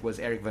project was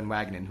Eric Van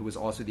Wagenen, who was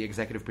also the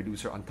executive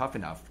producer on Tough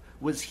Enough.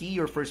 Was he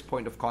your first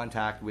point of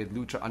contact with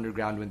Lucha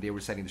Underground when they were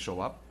setting the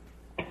show up?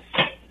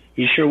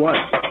 He sure was.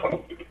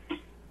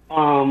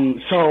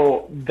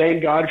 So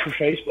thank God for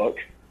Facebook.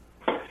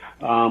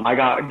 I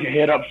got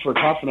hit up for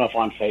Tough Enough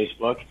on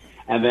Facebook.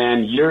 And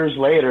then years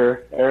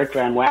later, Eric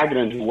Van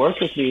Wagenen, who worked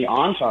with me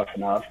on Tough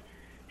Enough,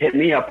 hit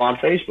me up on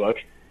Facebook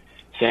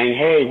saying,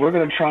 hey, we're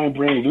going to try and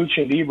bring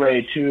Lucha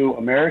Libre to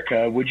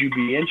America. Would you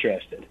be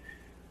interested?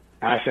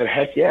 And I said,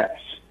 heck yes.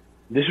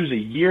 This was a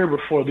year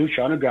before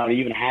Lucha Underground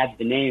even had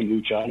the name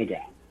Lucha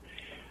Underground.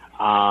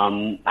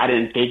 I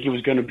didn't think it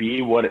was going to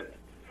be what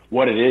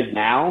it is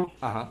now.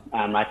 Uh-huh.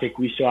 I think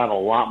we still have a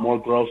lot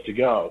more growth to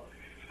go.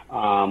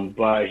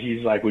 But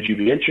he's like, would you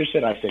be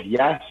interested? I said,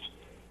 yes.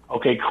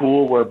 Okay,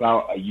 cool. We're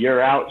about a year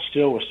out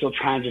still. We're still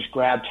trying to just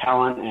grab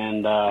talent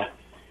and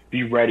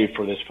be ready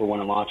for this for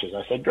when it launches.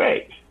 I said,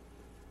 great.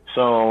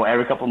 So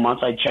every couple of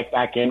months I'd check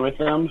back in with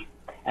them.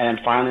 And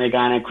then finally a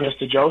guy named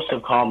Krista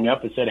Joseph called me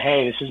up and said,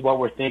 hey, this is what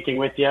we're thinking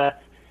with you.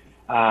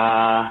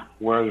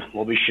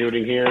 We'll be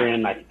shooting here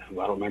in, I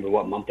don't remember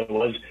what month it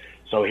was.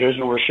 So here's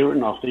what we're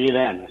shooting. I'll see you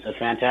then. I said,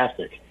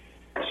 fantastic.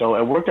 So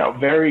it worked out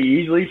very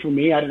easily for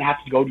me. I didn't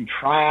have to go do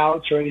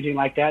tryouts or anything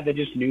like that. They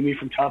just knew me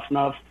from Tough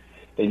Enough.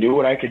 They knew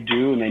what I could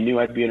do, and they knew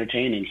I'd be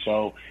entertaining.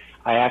 So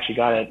I actually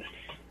got it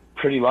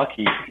pretty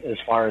lucky as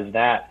far as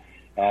that,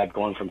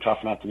 going from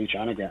Tough Enough to Lucha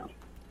Underground.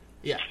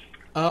 Yeah.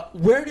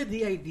 Where did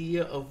the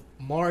idea of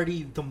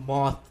Marty the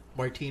Moth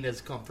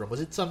Martinez come from? Was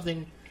it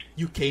something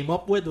you came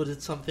up with? Was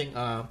it something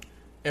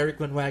Eric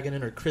Van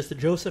Wagenen or Krista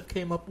Joseph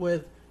came up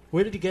with?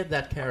 Where did you get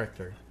that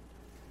character?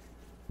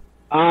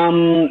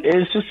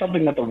 It's just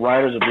something that the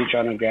writers of Lucha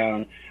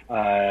Underground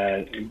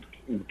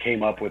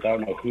came up with. I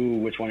don't know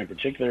which one in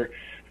particular.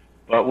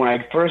 But when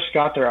I first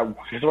got there,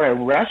 because when I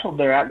wrestled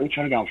there at Lucha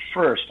Underground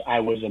first, I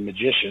was a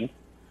magician.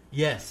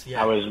 Yes,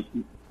 yeah. I was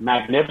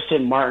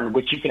Magnificent Martin,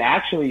 which you can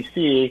actually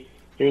see.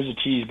 Here's a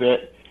tease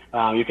bit.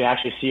 You can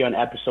actually see on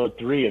episode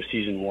 3 of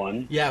season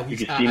 1. Yeah, you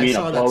can see me in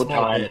a bow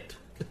tie.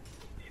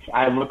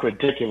 I look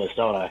ridiculous,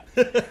 don't I?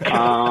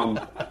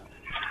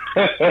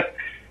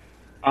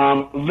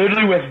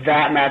 Literally with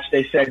that match,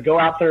 they said, go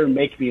out there and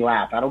make me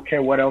laugh. I don't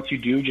care what else you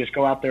do. Just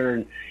go out there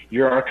and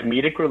you're our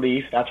comedic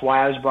relief. That's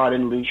why I was brought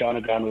in Lucha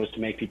Underground, was to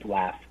make people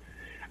laugh.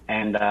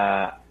 And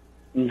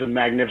the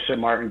Magnificent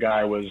Martin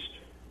guy was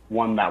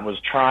one that was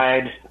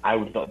tried.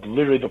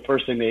 Literally the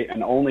first thing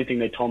and the only thing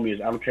they told me is,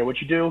 I don't care what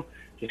you do,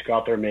 just go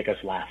out there and make us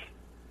laugh.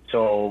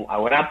 So I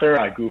went out there,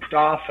 I goofed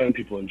off, and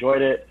people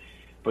enjoyed it.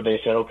 But they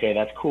said, okay,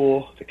 that's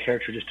cool. The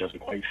character just doesn't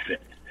quite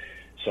fit.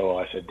 So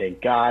I said,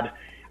 thank God.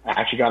 I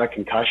actually got a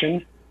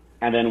concussion.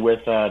 And then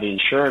with the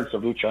insurance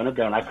of Lucha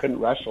Underground, I couldn't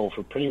wrestle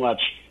for pretty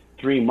much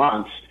 3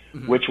 months,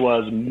 which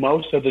was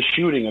most of the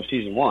shooting of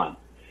season 1.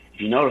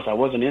 If you notice, I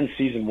wasn't in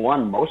season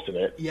 1 most of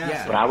it,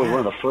 but I was one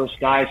of the first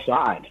guys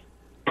signed.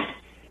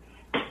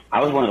 I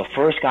was one of the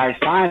first guys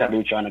signed at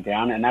Lucha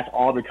Underground, and that's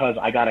all because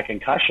I got a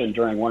concussion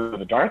during one of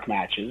the dark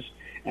matches,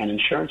 and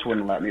insurance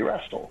wouldn't let me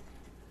wrestle.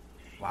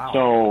 Wow.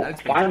 So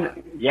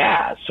finally,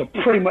 so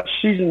pretty much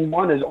season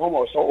 1 is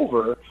almost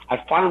over.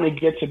 I finally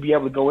get to be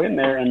able to go in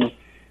there, and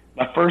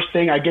the first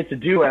thing I get to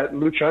do at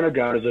Lucha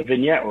Underground is a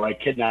vignette where I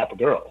kidnap a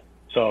girl.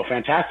 So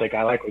fantastic.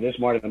 I like where this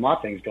Marty the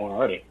Moth thing's going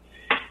already.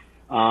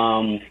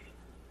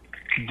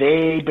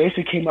 They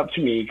basically came up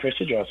to me,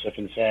 Krista Joseph,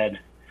 and said,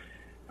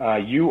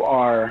 you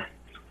are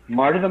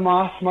Marty the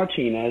Moth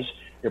Martinez.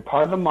 You're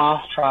part of the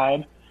Moth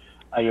tribe.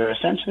 You're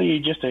essentially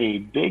just a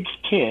big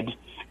kid,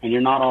 and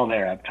you're not all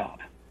there up top.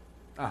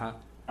 Uh-huh.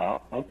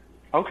 Oh,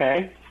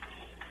 okay.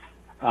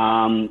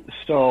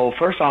 So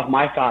first off,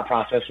 my thought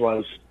process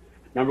was,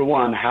 number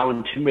one, how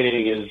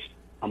intimidating is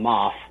a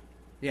moth?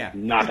 Yeah.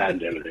 Not that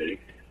intimidating.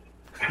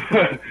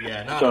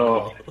 Yeah, not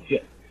so, at all.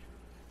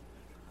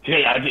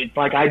 Yeah,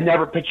 I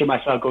never pictured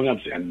myself going up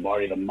and saying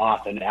Marty the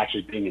Moth and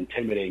actually being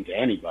intimidating to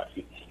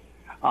anybody.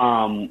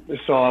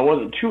 So I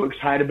wasn't too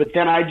excited, but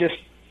then I just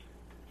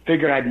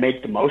figured I'd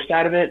make the most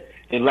out of it.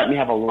 They let me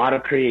have a lot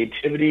of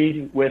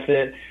creativity with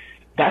it.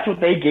 That's what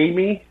they gave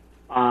me.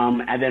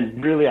 And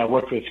then really I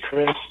worked with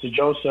Chris,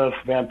 Joseph,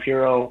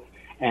 Vampiro,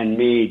 and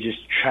me, just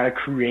try to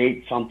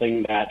create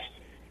something that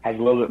has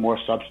a little bit more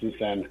substance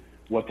than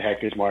what the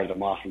heck is Marty the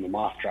Moth from the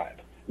Moth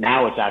tribe.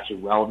 Now it's actually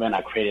relevant.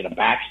 I created a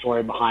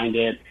backstory behind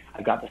it.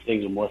 I got the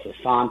things with Melissa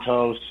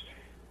Santos.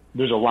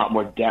 There's a lot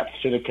more depth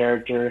to the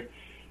character.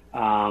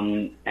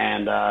 And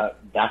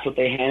that's what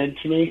they handed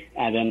to me.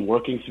 And then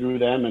working through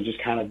them and just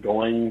kind of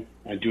going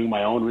and doing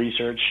my own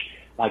research.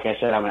 Like I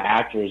said, I'm an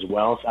actor as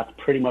well, so that's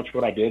pretty much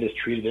what I did, is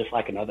treated this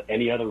like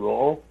any other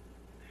role.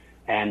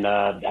 And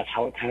that's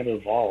how it kind of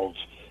evolved.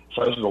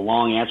 So this is a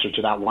long answer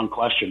to that one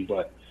question,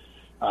 but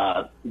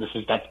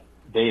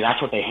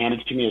That's what they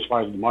handed to me as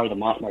far as Marty the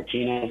Moth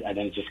Martinez, and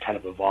then it just kind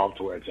of evolved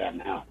to where it's at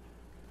now.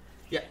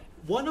 Yeah,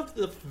 one of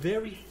the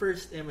very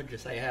first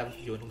images I have of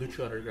you in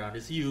Lucha Underground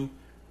is you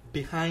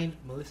behind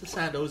Melissa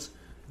Santos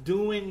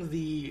doing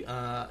the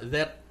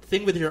that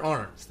thing with your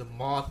arms, the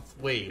Moth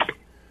wave,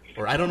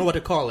 or I don't know what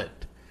to call it.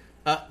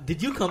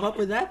 Did you come up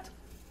with that?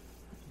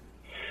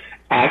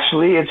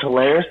 Actually, it's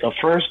hilarious. The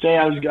first day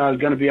I was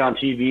going to be on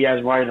TV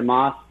as Marty the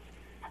Moth,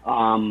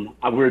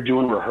 we were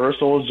doing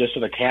rehearsals just so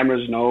the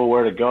cameras know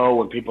where to go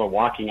when people are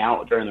walking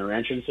out during their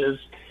entrances.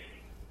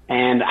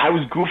 And I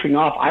was goofing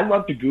off. I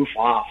love to goof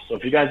off. So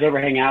if you guys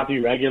ever hang out with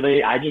me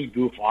regularly, I just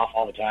goof off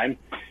all the time.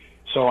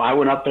 So I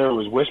went up there and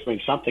was whispering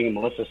something in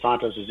Melissa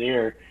Santos'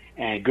 ear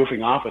and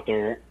goofing off with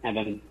her. And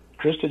then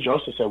Krista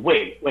Joseph said,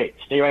 wait,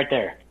 stay right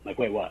there. I'm like,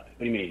 wait, what? What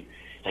do you mean?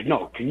 He's like,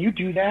 no, can you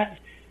do that?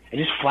 And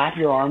just flap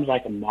your arms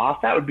like a moth?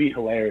 That would be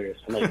hilarious.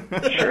 I'm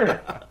like,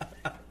 sure.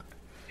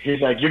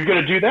 He's like, you're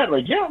going to do that? I'm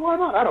like, yeah, why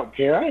not? I don't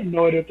care. I have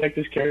no idea what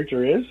this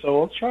character is,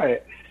 so let's try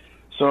it.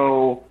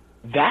 So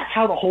that's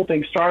how the whole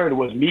thing started,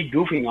 was me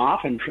goofing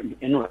off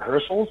in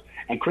rehearsals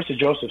and Krista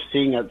Joseph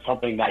seeing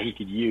something that he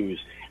could use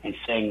and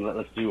saying,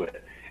 let's do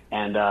it.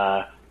 And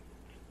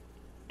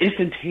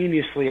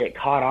instantaneously it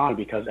caught on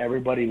because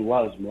everybody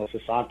loves Melissa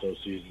Santos.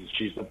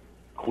 She's the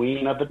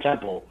queen of the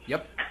temple.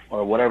 Yep.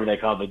 Or whatever they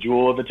call it, the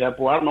jewel of the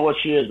temple. I don't know what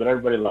she is, but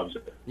everybody loves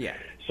it. Yeah.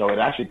 So it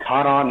actually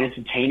caught on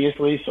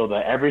instantaneously, so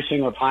that every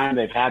single time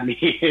they've had me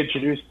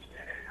introduced,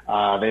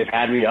 they've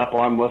had me up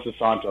on Melissa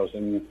Santos,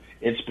 and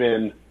it's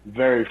been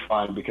very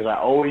fun because I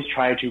always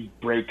try to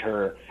break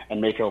her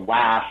and make her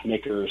laugh,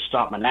 make her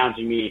stop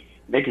announcing me,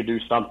 make her do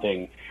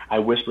something. I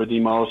whisper the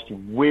most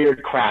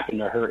weird crap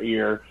into her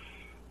ear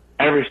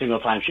every single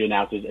time she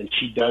announces, and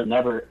she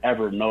never,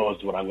 ever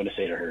knows what I'm going to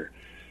say to her.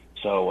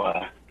 So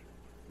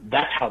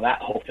that's how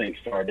that whole thing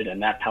started,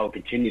 and that's how it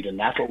continued, and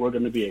that's what we're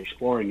going to be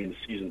exploring in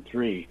season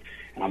 3.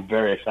 And I'm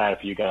very excited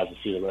for you guys to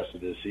see the rest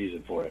of this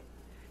season for it.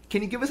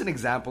 Can you give us an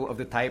example of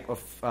the type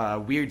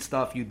of weird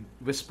stuff you'd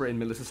whisper in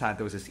Melissa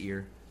Santos'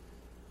 ear?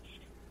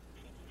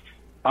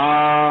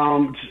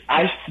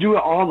 I do it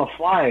all on the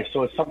fly,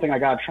 so it's something I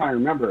got to try and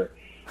remember.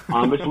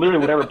 It's literally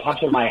whatever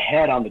pops in my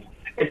head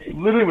it's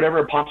literally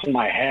whatever pops in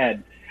my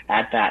head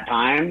at that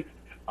time.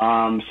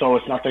 So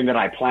it's nothing that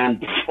I planned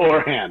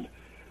beforehand.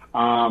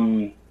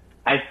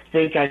 I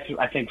think I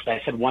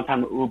said one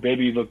time, "Ooh,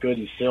 baby, you look good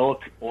in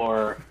silk,"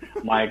 or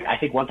I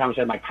think one time I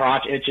said my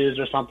crotch itches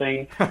or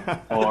something,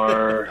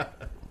 or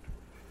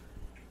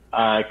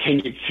can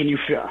you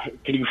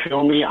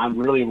feel me? I'm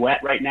really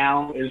wet right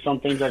now. Is some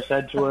things I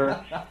said to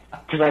her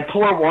because I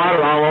pour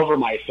water all over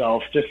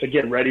myself just to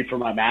get ready for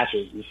my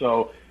matches, and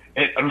so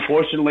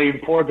unfortunately,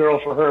 poor girl,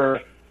 for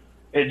her,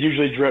 it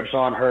usually drips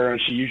on her,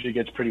 and she usually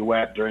gets pretty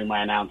wet during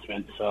my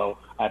announcement. So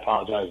I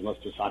apologize,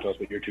 Mr. Santos,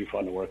 but you're too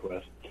fun to work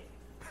with.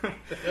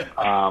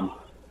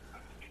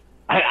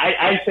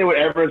 I say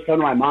whatever is on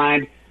my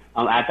mind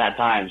at that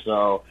time.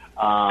 So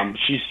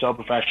she's so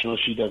professional.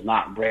 She does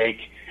not break.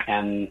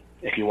 And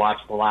if you watch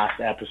the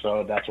last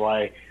episode, that's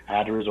why I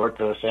had to resort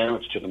to a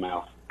sandwich to the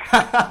mouth.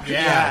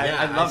 Yeah,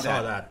 I love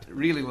saw that.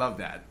 Really love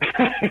that.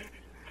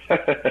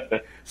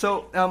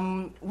 So,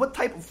 what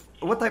type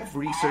of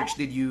research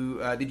did you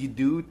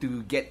do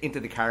to get into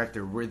the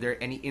character? Were there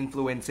any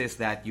influences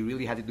that you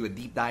really had to do a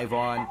deep dive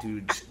on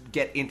to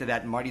get into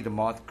that Marty the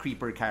Moth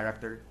creeper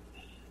character?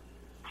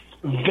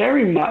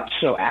 Very much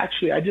so.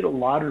 Actually, I did a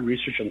lot of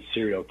research on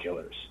serial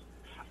killers.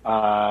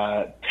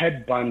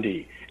 Ted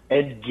Bundy,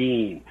 Ed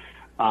Gein,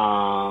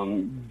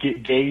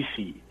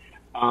 Gacy,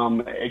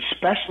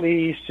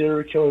 especially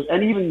serial killers,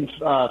 and even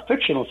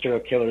fictional serial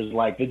killers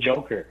like the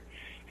Joker,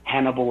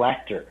 Hannibal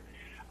Lecter.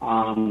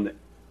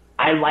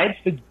 I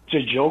liked the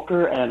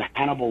Joker and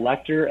Hannibal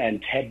Lecter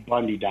and Ted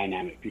Bundy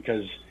dynamic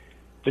because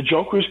the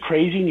Joker's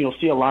crazy and you'll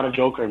see a lot of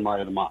Joker in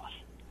Marty the Moth.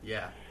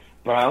 Yeah.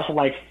 But I also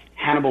like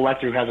Hannibal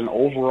Lecter, who has an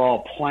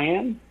overall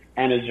plan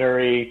and is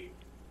very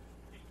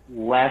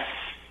less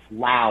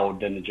loud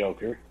than the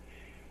Joker.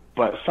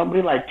 But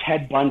somebody like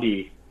Ted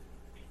Bundy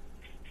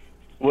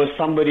was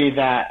somebody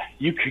that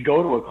you could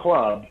go to a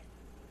club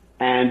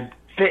and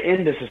fit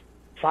into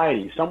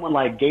society. Someone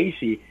like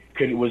Gacy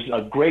was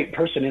a great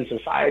person in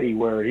society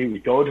where he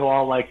would go to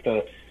all like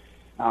I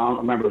don't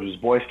remember if it was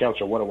Boy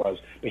Scouts or what it was,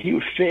 but he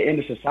would fit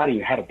into society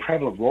and had a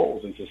prevalent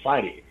roles in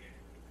society.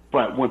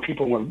 But when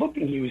people were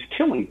looking, he was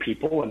killing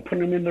people and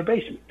putting them in their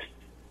basement.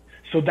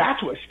 So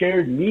that's what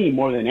scared me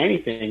more than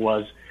anything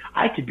was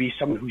I could be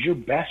someone who's your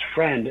best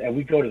friend and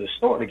we go to the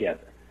store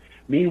together.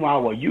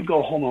 Meanwhile, while you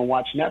go home and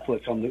watch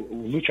Netflix on the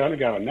Lucha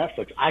Underground on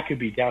Netflix, I could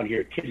be down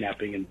here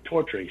kidnapping and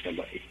torturing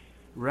somebody.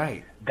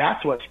 Right.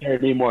 That's what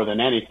scared me more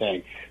than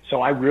anything.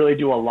 So I really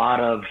do a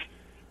lot of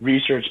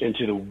research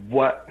into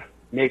what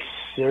makes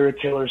serial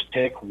killers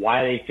tick,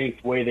 why they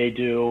think the way they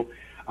do.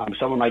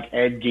 Someone like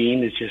Ed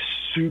Gein is just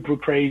super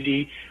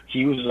crazy.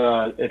 He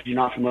was, if you're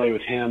not familiar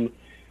with him,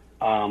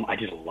 I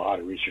did a lot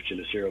of research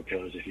into serial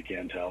killers, if you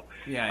can't tell.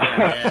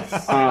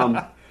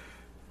 Yeah.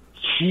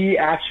 He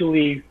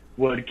actually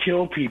would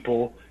kill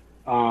people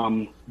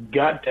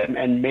gut them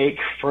and make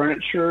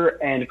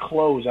furniture and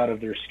clothes out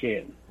of their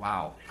skin.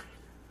 Wow.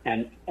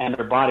 And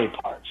their body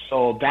parts.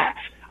 So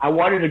I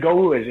wanted to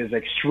go as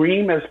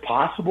extreme as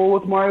possible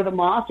with Marty the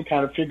Moth to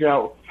kind of figure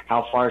out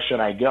how far should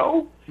I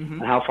go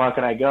and how far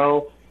could I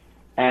go,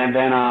 and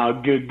then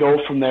go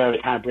from there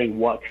to kind of bring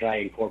what could I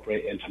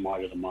incorporate into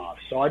Marty the Moth.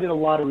 So I did a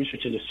lot of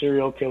research into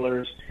serial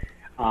killers,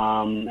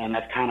 and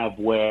that's kind of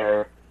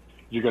where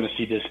you're going to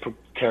see this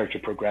character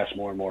progress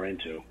more and more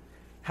into.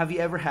 Have you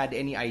ever had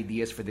any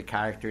ideas for the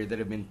character that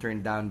have been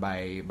turned down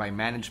by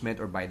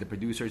management or by the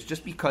producers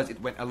just because it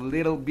went a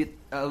little bit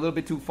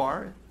too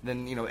far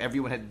than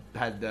everyone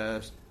had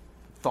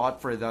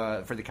thought for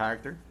the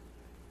character?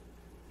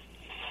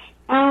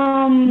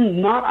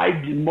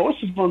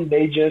 Most of them,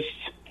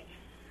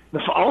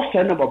 I'll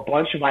send them a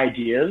bunch of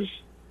ideas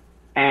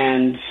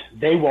and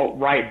they won't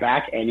write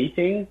back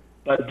anything,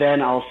 but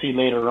then I'll see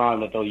later on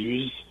that they'll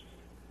use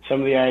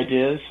some of the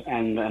ideas,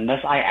 and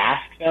unless I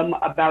ask them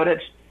about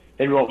it,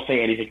 they won't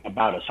say anything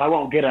about it. So I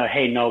won't get a,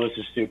 hey, no, this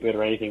is stupid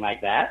or anything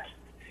like that.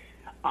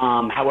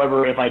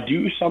 However, if I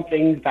do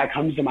something that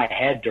comes to my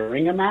head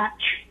during a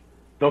match,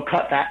 they'll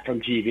cut that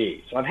from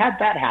TV. So I've had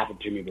that happen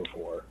to me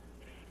before.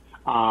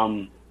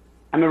 I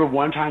remember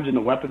one time in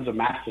the Weapons of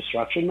Mass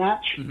Destruction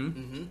match,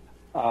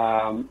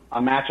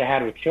 a match I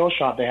had with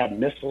Killshot, they had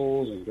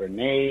missiles and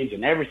grenades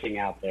and everything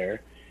out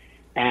there.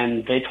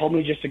 And they told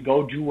me just to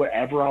go do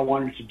whatever I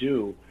wanted to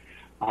do.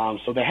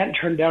 So they hadn't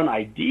turned down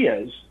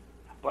ideas.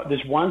 But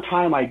this one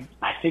time, I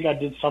think I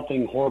did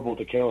something horrible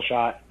to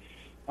Killshot.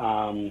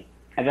 And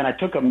then I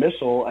took a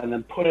missile and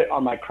then put it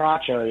on my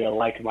crotch area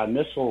like my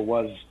missile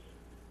was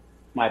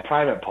my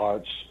private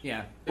parts.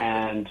 Yeah.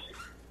 And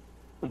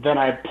then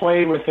I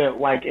played with it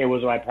like it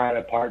was my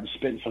private part and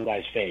spit in some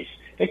guy's face.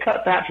 They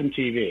cut that from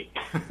TV.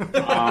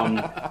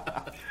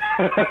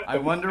 I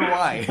wonder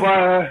why.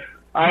 But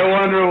I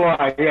wonder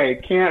why. Yeah, you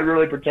can't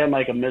really pretend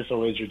like a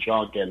missile is your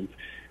junk and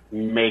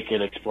make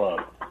it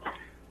explode.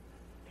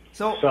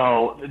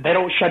 So they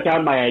don't shut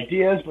down my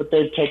ideas, but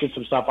they've taken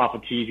some stuff off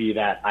of TV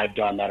that I've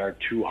done that are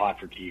too hot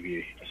for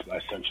TV,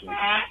 essentially.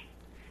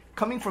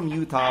 Coming from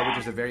Utah, which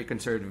is a very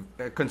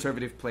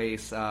conservative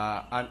place,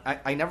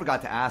 I never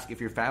got to ask if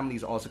your family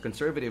is also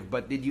conservative,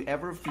 but did you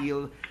ever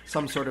feel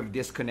some sort of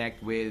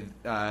disconnect with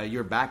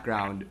your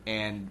background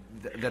and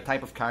the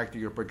type of character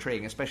you're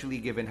portraying, especially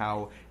given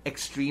how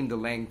extreme the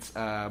lengths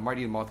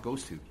Marty the Moth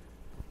goes to?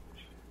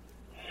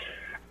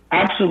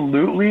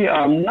 Absolutely.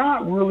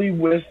 Not really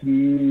with...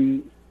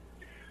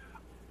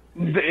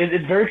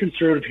 It's very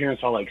conservative here in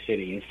Salt Lake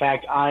City. In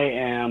fact,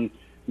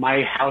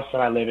 my house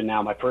that I live in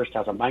now, my first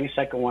house, I'm buying a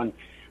second one,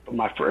 but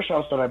my first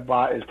house that I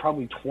bought is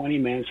probably 20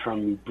 minutes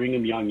from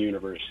Brigham Young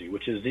University,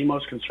 which is the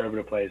most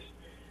conservative place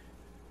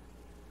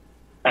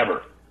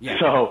ever. Yeah.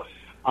 So,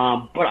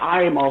 but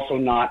I am also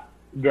not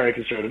very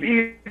conservative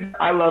either.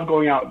 I love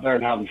going out there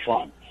and having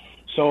fun.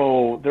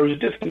 So there was a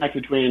disconnect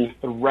between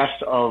the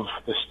rest of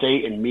the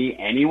state and me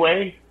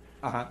anyway,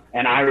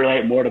 and I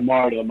relate more to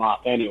Marty the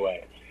Moth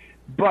anyway.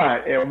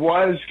 But it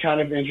was kind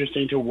of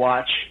interesting to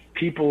watch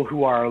people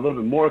who are a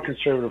little bit more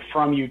conservative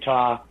from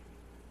Utah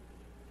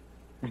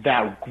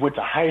that went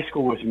to high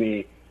school with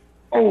me.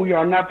 Oh, you're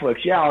on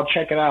Netflix. Yeah, I'll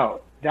check it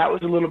out. That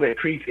was a little bit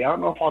creepy. I don't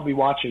know if I'll be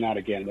watching that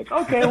again. Like,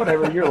 okay,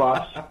 whatever, you're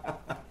lost.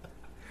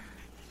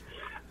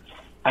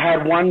 I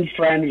had one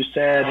friend who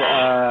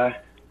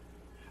said,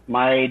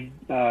 my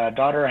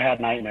daughter had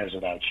nightmares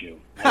about you.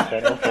 I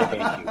said, okay,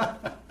 thank you.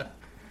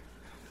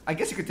 I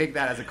guess you could take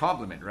that as a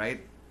compliment,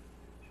 right?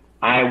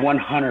 I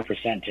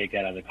 100% take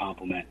that as a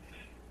compliment.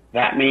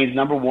 That means,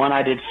 number one,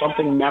 I did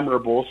something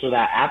memorable so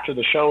that after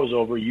the show is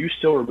over, you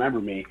still remember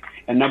me.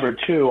 And number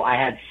two, I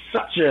had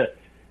such a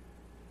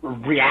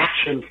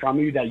reaction from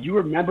you that you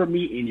remember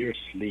me in your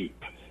sleep.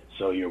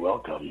 So you're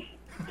welcome.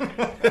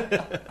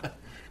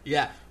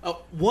 Yeah.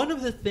 One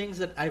of the things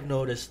that I've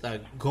noticed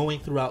going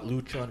throughout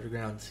Lucha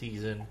Underground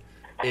season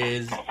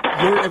is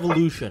your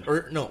evolution.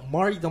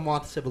 Marty the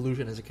Moth's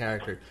evolution as a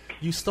character.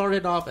 You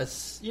started off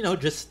as,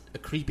 just a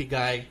creepy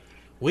guy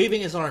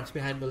waving his arms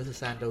behind Melissa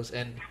Santos,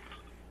 and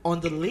on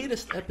the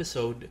latest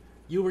episode,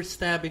 you were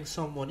stabbing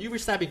someone. You were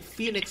stabbing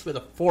Phoenix with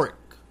a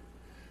fork.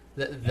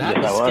 That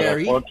was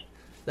scary.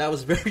 That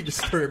was very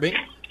disturbing,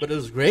 but it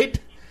was great.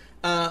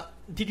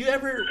 Did you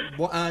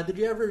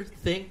ever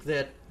think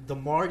that the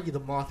Marty the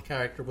Moth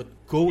character would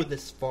go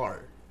this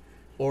far,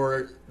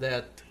 or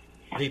that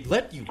they'd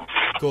let you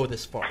go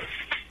this far?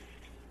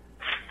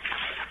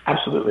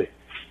 Absolutely.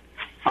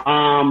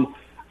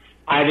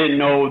 I didn't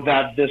know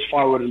that this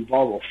far would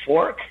involve a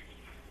fork,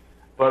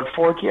 but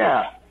fork,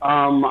 yeah.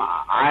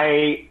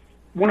 I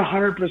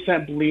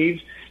 100%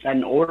 believe that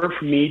in order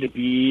for me to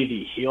be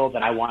the heel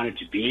that I wanted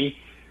to be,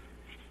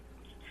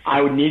 I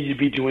would need to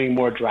be doing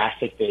more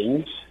drastic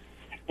things.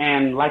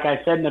 And like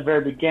I said in the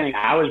very beginning,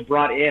 I was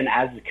brought in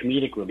as the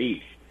comedic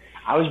relief.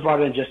 I was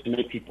brought in just to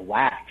make people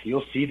laugh.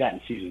 You'll see that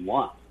in season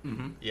 1.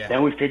 Mm-hmm. Yeah.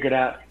 Then we figured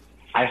out,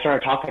 I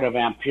started talking to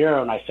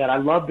Vampiro, and I said, I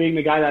love being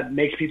the guy that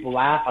makes people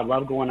laugh. I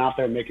love going out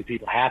there and making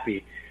people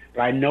happy.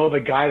 But I know the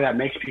guy that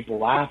makes people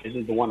laugh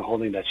isn't the one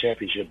holding that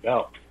championship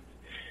belt.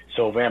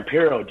 So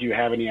Vampiro, do you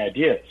have any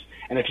ideas?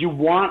 And if you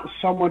want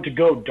someone to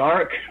go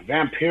dark,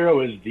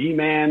 Vampiro is the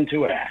man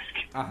to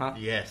ask.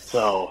 Yes.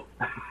 So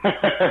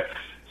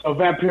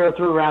Vampiro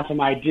threw around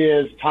some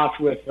ideas, talked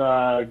with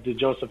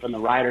Joseph and the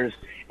writers,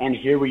 and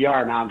here we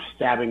are. Now I'm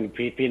stabbing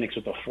Phoenix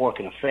with a fork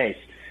in the face.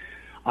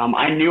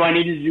 I knew I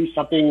needed to do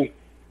something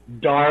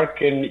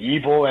dark and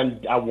evil,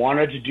 and I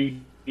wanted to do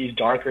these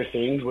darker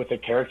things with a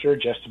character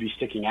just to be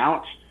sticking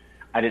out.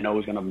 I didn't know it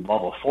was going to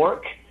involve a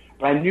fork,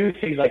 but I knew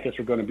things like this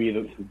were going to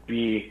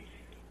be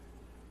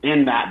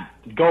in that,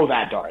 go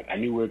that dark. I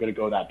knew we were going to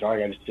go that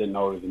dark. I just didn't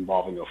know it was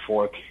involving a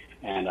fork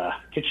and a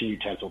kitchen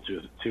utensil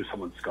to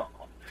someone's skull.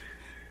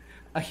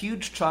 A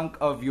huge chunk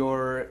of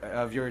your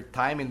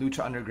time in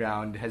Lucha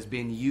Underground has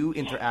been you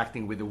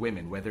interacting with the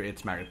women, whether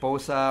it's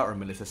Mariposa or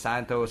Melissa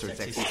Santos or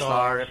Sexy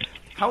Star.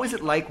 How is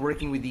it like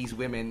working with these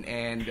women,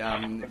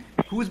 and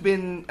who's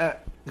been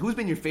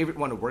your favorite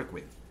one to work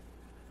with?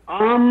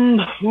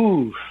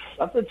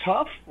 That's a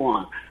tough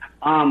one.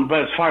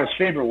 But as far as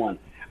favorite one,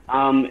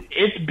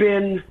 it's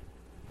been,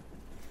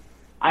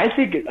 I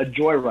think, a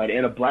joyride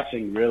and a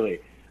blessing,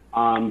 really,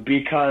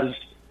 because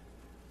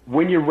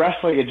when you're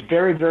wrestling, it's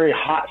very, very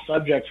hot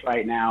subjects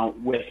right now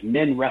with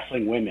men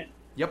wrestling women.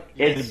 Yep.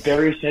 It's a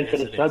very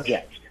sensitive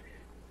subject.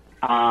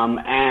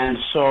 And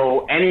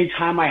so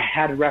anytime I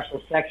had to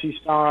wrestle Sexy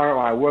Star or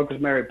I work with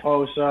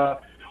Mariposa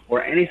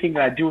or anything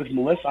that I do with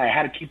Melissa, I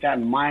had to keep that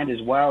in mind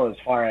as well, as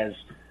far as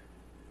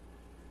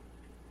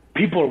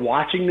people are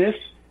watching this.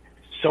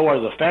 So are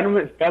the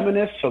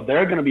feminists, so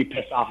they're going to be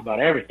pissed off about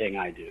everything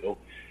I do.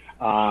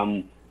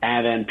 And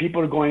then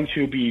people are going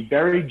to be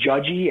very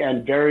judgy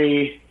and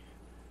very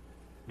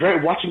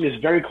watching this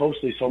very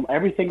closely. So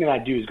everything that I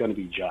do is going to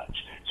be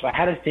judged. So I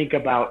had to think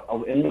about,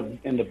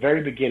 in the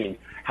very beginning,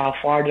 how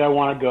far did I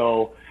want to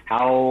go?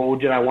 How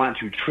did I want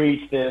to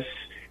treat this?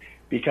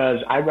 Because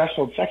I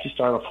wrestled Sexy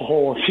Star the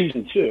whole of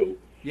season 2.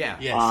 Yeah.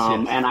 Yes,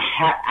 And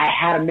I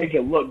had to make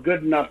it look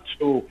good enough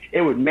so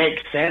it would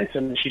make sense,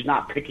 and she's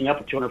not picking up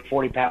a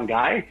 240-pound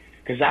guy,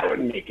 because that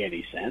wouldn't make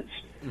any sense.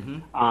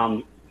 Mm-hmm.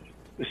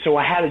 So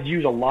I had to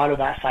use a lot of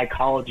that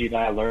psychology that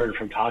I learned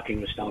from talking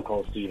with Stone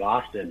Cold Steve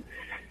Austin,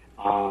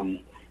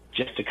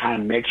 just to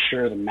kind of make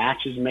sure the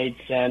matches made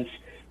sense,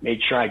 made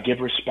sure I give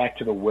respect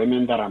to the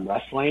women that I'm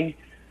wrestling,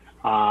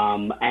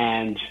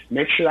 and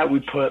make sure that we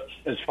put,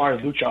 as far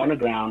as Lucha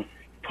Underground,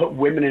 put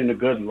women in a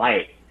good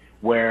light,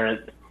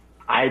 where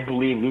I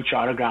believe Lucha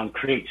Underground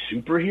creates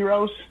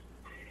superheroes,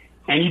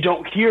 and you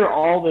don't hear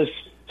all this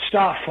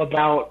stuff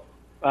about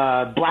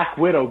Black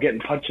Widow getting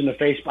punched in the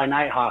face by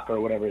Nighthawk or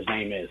whatever his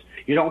name is.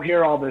 You don't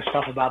hear all this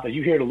stuff about that.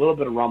 You hear a little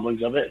bit of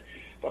rumblings of it,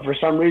 but for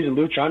some reason,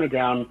 Lucha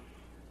Underground,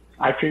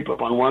 I creep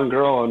up on one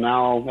girl and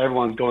now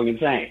everyone's going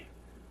insane.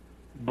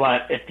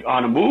 But if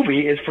on a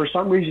movie, it's for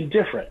some reason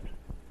different.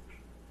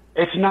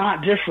 It's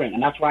not different,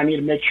 and that's why I need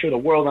to make sure the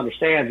world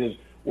understands is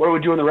what we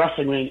do in the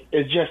wrestling ring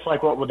is just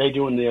like what they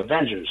do in the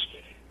Avengers.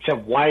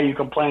 Except why are you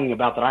complaining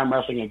about that I'm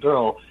wrestling a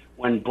girl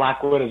when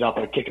Black Widow's out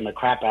there kicking the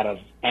crap out of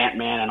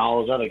Ant-Man and all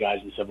those other guys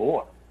in Civil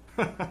War?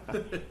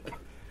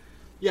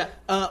 Yeah.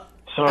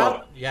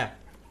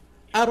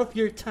 Out of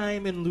your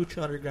time in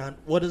Lucha Underground,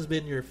 what has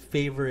been your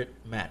favorite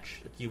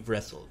match that you've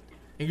wrestled?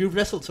 And you've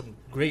wrestled some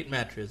great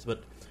matches,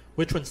 but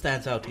which one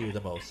stands out to you the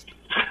most?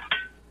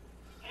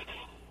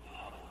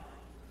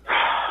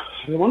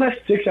 The one that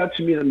sticks out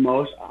to me the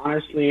most,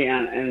 honestly,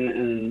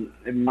 and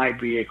it might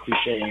be a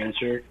cliche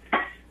answer,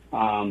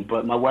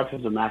 but my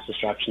Weapons of Mass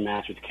Destruction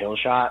match with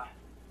Killshot.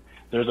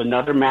 There's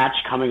another match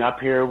coming up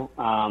here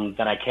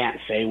that I can't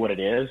say what it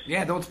is.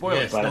 Yeah, don't spoil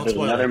it. But Don't there's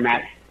spoil another it.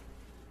 match.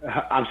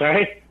 I'm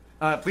sorry?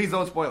 Please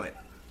don't spoil it.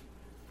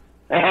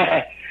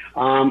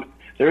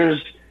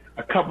 There's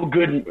a couple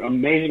good,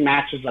 amazing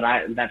matches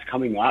that's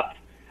coming up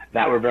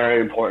that were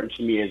very important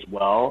to me as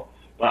well.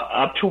 But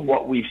up to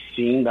what we've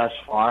seen thus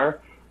far,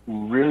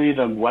 really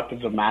the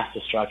Weapons of Mass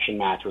Destruction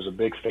match was a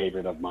big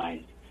favorite of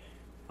mine.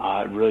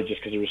 Really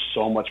just because there was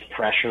so much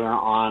pressure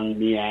on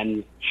me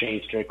and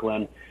Shane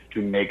Strickland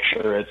to make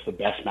sure it's the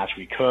best match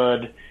we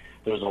could.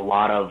 There was a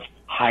lot of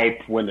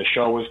hype when the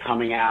show was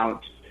coming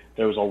out.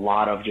 There was a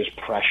lot of just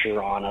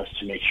pressure on us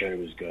to make sure it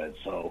was good.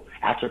 So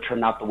after it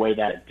turned out the way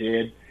that it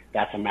did,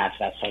 that's a match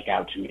that stuck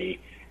out to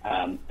me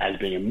as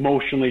being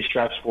emotionally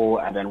stressful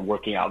and then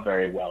working out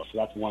very well. So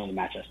that's one of the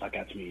matches that stuck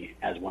out to me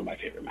as one of my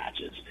favorite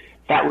matches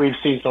that we've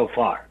seen so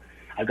far.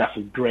 I've got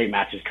some great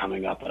matches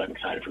coming up that I'm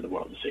excited for the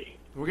world to see.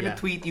 We're going to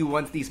tweet you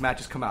once these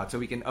matches come out so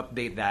we can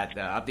update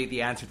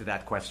the answer to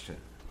that question.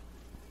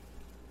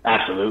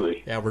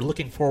 Absolutely. Yeah, we're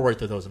looking forward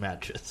to those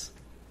matches.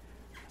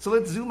 So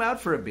let's zoom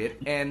out for a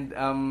bit, and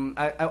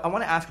I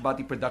want to ask about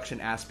the production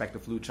aspect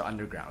of Lucha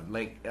Underground.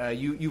 Like,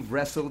 you've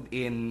wrestled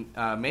in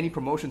many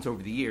promotions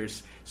over the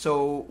years,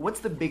 so what's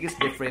the biggest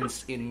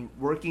difference in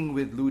working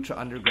with Lucha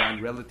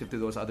Underground relative to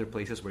those other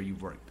places where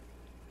you've worked?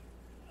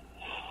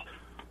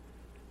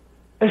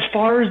 As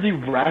far as the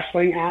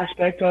wrestling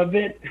aspect of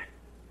it,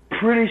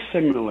 pretty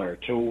similar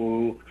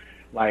to,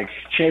 like,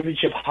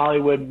 Championship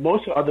Hollywood.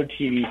 Most of other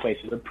TV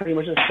places are pretty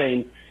much the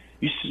same.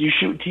 You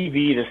shoot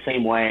TV the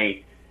same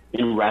way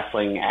in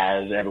wrestling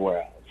as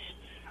everywhere else.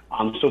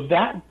 So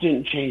that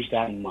didn't change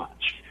that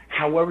much.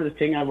 However, the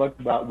thing I love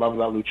about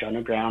Lucha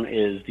Underground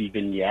is the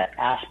vignette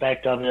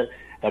aspect of it,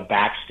 the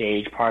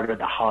backstage part of it,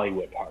 the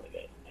Hollywood part of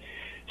it.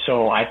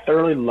 So I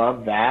thoroughly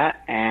love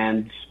that,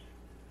 and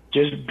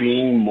just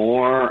being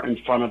more in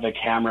front of the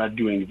camera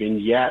doing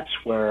vignettes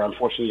where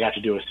unfortunately you have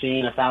to do a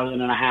scene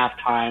 1,500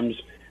 times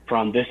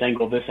from this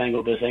angle, this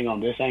angle, this angle,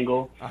 and this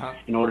angle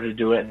in order to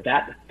do it.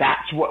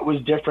 That's what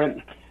was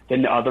different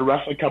than the other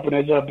wrestling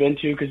companies I've been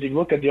to, because if you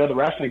look at the other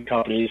wrestling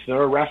companies,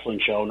 they're a wrestling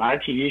show, not a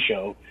TV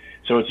show.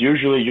 So it's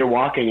usually you're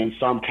walking and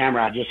some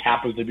camera just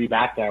happens to be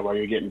back there while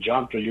you're getting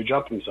jumped or you're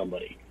jumping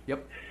somebody.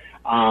 Yep.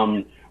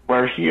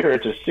 Where here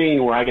it's a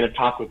scene where I get to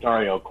talk with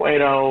Dario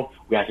Cueto.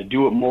 We have to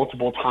do it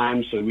multiple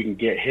times so we can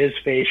get his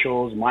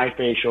facials, my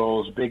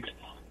facials, big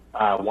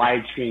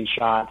widescreen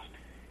shots.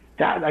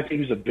 That, I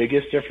think, is the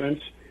biggest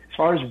difference. As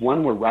far as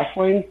when we're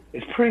wrestling,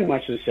 it's pretty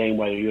much the same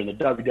whether you're in the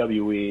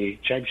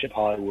WWE, Championship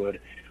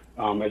Hollywood.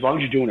 As long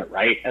as you're doing it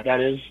right,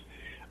 that is,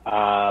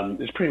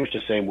 it's pretty much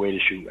the same way to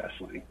shoot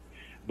wrestling.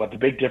 But the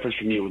big difference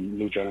for me with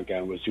Lucha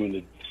Underground was doing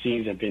the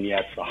scenes and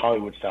vignettes, the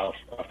Hollywood style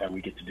stuff that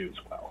we get to do as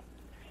well.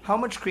 How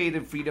much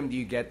creative freedom do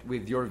you get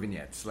with your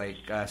vignettes? Like,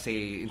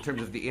 say, in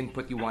terms of the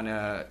input you want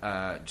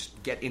to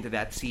just get into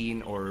that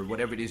scene or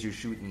whatever it is you're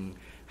shooting,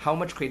 how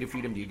much creative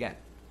freedom do you get?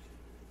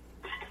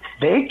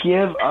 They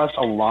give us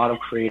a lot of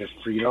creative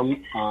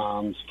freedom.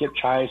 Skip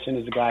Chiasen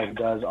is the guy who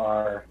does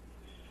our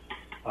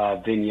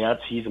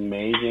vignettes. He's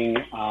amazing.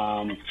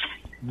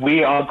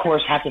 We, of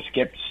course, have to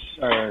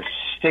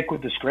stick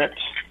with the script.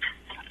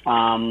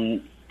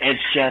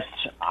 It's just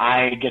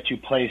I get to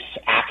place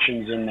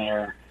actions in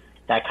there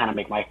that kind of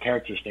make my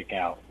character stick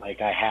out.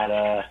 Like I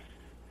had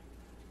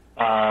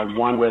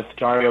one with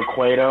Dario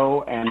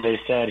Cueto, and they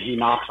said he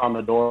knocks on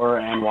the door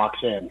and walks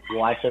in.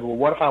 Well, I said, well,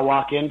 what if I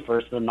walk in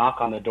first and knock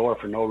on the door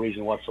for no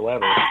reason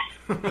whatsoever,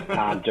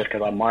 just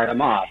because I'm Marty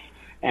Moth?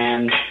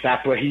 And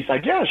that's what he's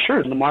like, yeah,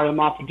 sure, the Marty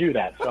Moth would do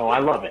that. So I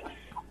love it.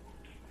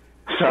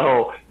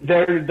 So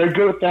they're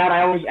good with that.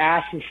 I always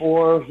ask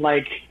before,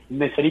 like,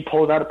 they said he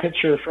pulled out a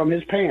picture from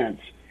his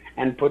pants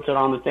and puts it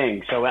on the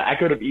thing. So I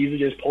could have easily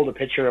just pulled a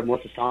picture of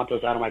Melissa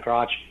Santos out of my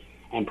crotch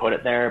and put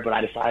it there, but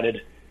I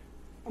decided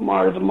I'm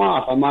Marty the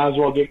Moth. I might as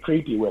well get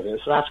creepy with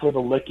it. So that's where the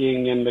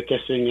licking and the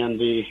kissing and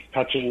the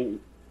touching,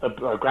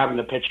 or grabbing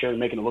the picture and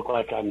making it look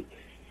like I'm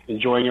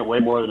enjoying it way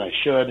more than I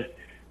should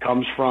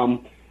comes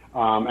from.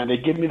 And they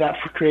give me that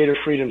creative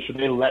freedom, so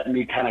they let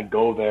me kind of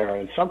go there.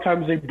 And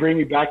sometimes they bring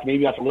me back.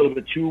 Maybe that's a little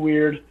bit too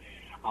weird.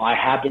 I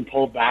have been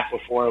pulled back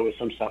before with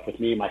some stuff with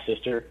me and my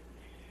sister.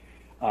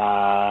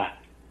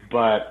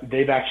 But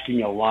they've actually given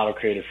me a lot of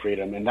creative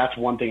freedom. And that's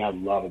one thing I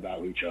love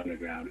about Lucha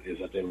Underground is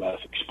that they let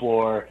us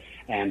explore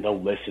and they'll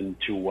listen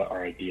to what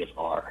our ideas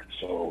are.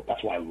 So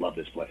that's why I love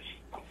this place.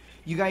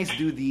 You guys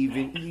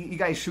you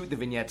guys shoot the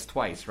vignettes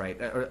twice,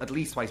 right? Or at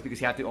least twice, because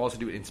you have to also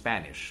do it in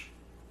Spanish.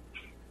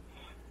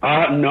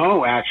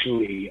 No,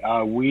 actually,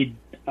 we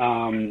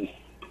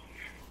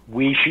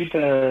shoot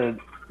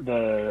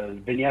the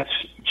vignettes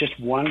just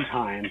one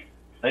time.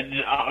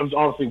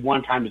 Obviously,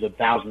 one time is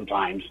 1,000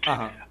 times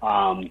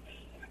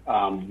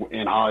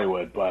in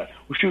Hollywood, but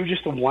we shoot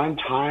just the one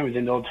time, and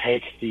then they'll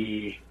take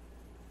the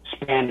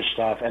Spanish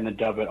stuff and then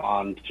dub it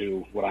on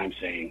to what I'm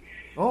saying.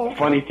 Oh, okay. The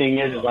funny thing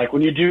is like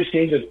when you do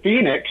scenes with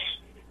Phoenix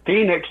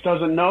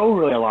doesn't know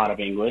really a lot of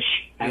English,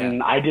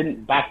 and I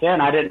didn't back then.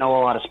 I didn't know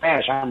a lot of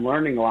Spanish. I'm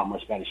learning a lot more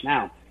Spanish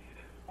now.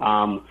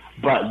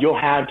 But you'll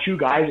have two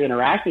guys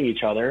interacting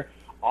each other.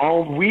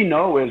 All we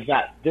know is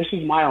that this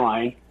is my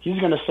line. He's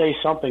going to say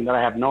something that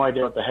I have no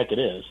idea what the heck it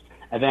is,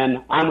 and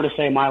then I'm going to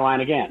say my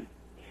line again.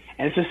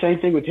 And it's the same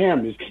thing with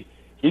him.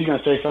 He's going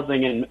to say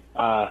something in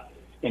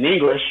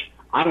English.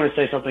 I'm going to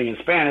say something in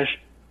Spanish.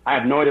 I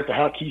have no idea what the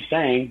heck he's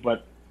saying,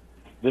 but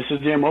this is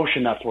the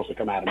emotion that's supposed to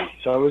come out of me.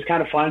 So it was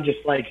kind of fun, just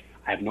like,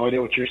 I have no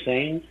idea what you're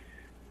saying,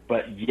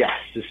 but yes,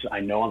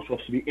 I know I'm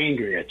supposed to be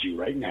angry at you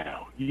right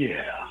now.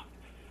 Yeah.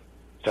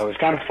 So it's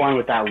kind of fun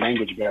with that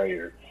language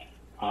barrier.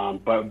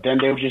 But then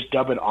they would just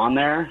dub it on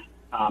there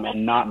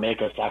and not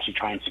make us actually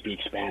try and speak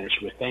Spanish,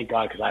 which thank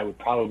God, because I would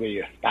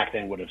probably, back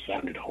then, would have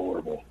sounded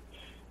horrible.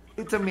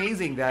 It's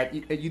amazing that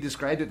you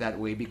described it that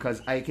way, because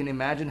I can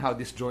imagine how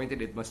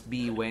disjointed it must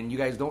be when you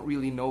guys don't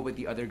really know what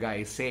the other guy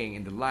is saying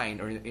in the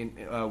line,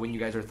 or when you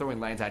guys are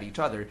throwing lines at each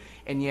other,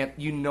 and yet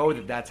you know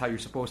that that's how you're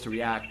supposed to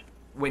react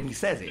when he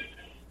says it.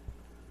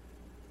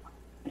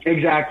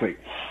 Exactly,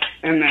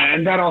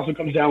 and that also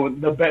comes down with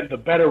the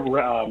better,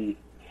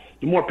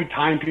 the more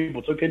time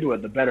people took into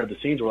it, the better the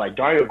scenes were. Like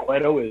Dario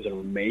Cueto is an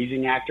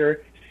amazing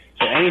actor.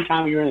 So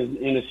anytime you're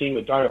in a scene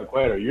with Dario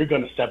Cueto, you're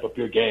going to step up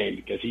your game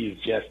because he's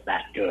just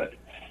that good.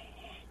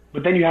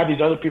 But then you have these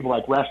other people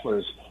like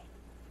wrestlers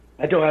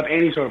that don't have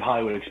any sort of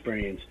Hollywood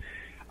experience,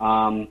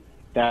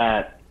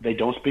 that they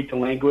don't speak the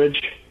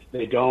language,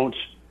 they don't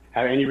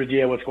have any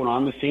idea what's going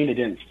on in the scene, they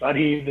didn't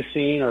study the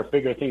scene or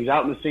figure things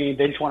out in the scene,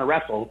 they just want to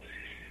wrestle.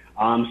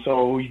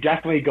 So you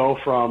definitely go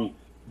from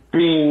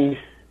being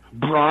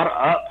brought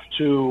up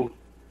to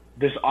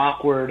this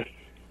awkward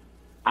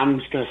I'm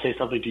just going to say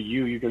something to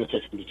you, you're going to say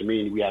something to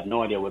me, and we have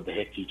no idea what the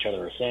heck each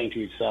other are saying to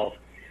each self.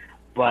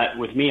 But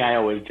with me, I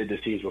always did the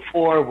scenes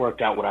before,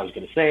 worked out what I was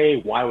going to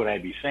say, why would I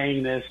be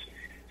saying this?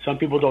 Some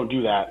people don't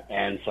do that,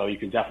 and so you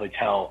can definitely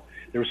tell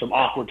there were some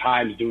awkward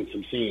times doing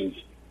some scenes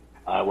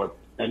where,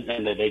 and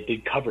they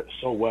did cover it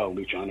so well in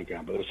Lucha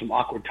Underground, but there were some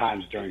awkward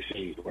times during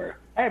scenes where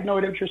I have no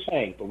idea what you're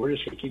saying, but we're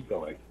just going to keep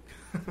going.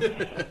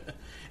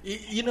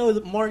 You know,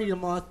 Marty the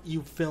Moth,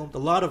 you filmed a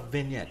lot of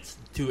vignettes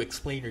to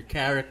explain your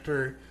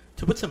character,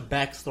 to put some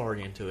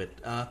backstory into it.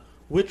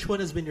 Which one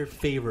has been your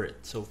favorite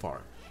so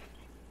far?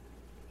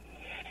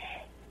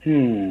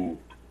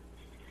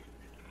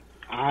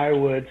 I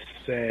would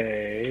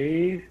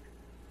say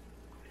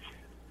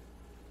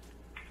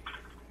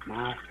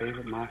my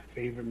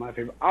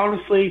favorite.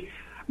 Honestly,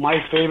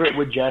 my favorite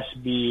would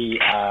just be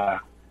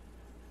the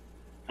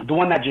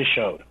one that just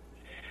showed.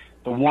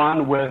 The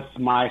one with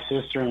my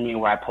sister and me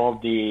where I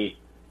pulled the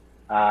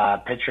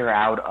picture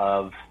out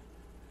of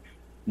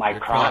my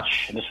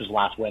crotch. And this was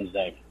last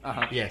Wednesday.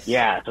 Yes.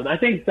 Yeah, so I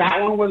think that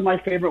one was my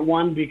favorite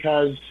one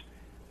because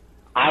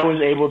I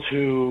was able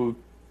to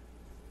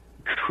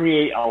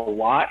create a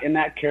lot in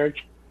that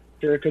character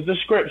because the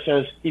script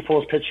says he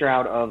pulls picture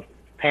out of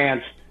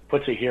pants,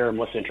 puts it here, and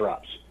Melissa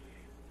interrupts.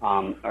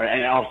 And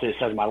obviously it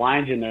says my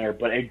lines in there,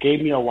 but it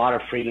gave me a lot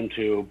of freedom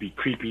to be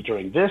creepy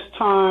during this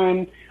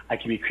time. I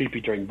can be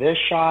creepy during this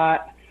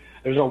shot.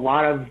 There's a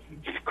lot of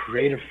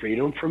creative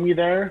freedom for me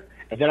there.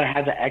 And then I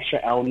had the extra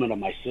element of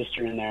my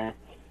sister in there.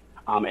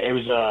 It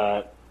was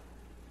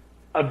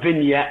a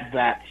vignette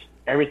that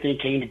everything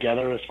came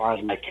together as far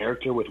as my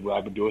character with what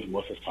I've been doing with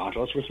Melissa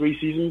Santos for 3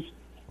 seasons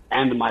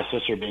and my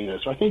sister being there.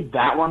 So I think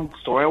that one,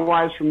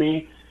 story-wise for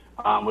me,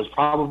 was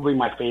probably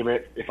my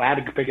favorite. If I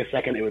had to pick a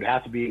second, it would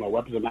have to be my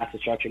Weapons of Mass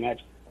Destruction match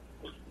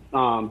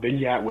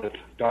vignette with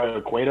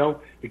Dario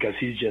Cueto because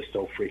he's just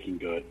so freaking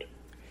good.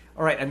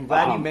 All right, I'm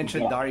glad you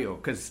mentioned Dario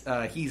because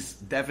he's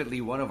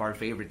definitely one of our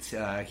favorites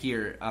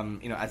here.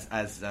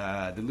 As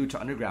the Lucha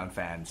Underground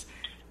fans,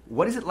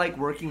 what is it like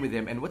working with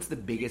him, and what's the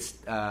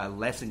biggest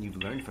lesson you've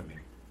learned from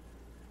him?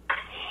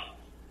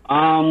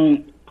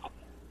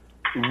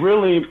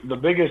 Really, the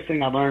biggest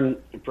thing I learned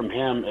from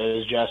him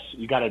is just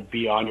you got to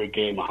be on your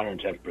game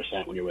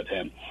 110% when you're with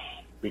him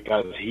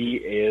because he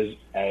is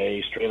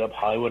a straight-up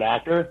Hollywood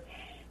actor.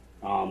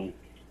 It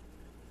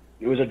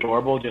was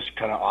adorable, just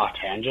kind of off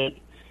tangent.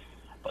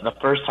 But the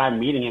first time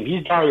meeting him,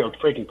 he's Dario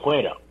freaking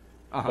Cueto,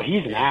 but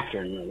he's an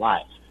actor in real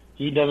life.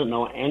 He doesn't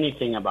know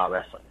anything about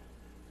wrestling.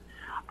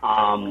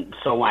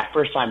 So my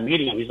first time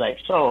meeting him, he's like,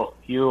 "So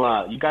you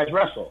guys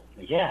wrestle?"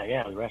 Like,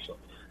 yeah, we wrestle.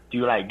 Do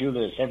you do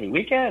this every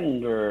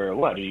weekend or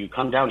what? Do you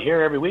come down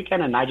here every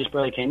weekend and I just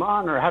barely came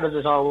on, or how does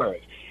this all work?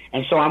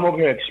 And so I'm over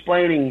here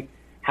explaining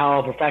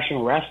how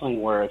professional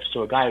wrestling works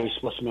to a guy who's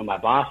supposed to be my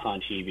boss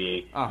on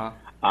TV.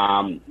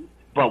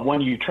 But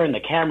when you turn the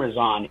cameras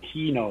on,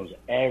 he knows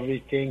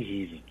everything.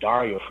 He's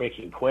Dario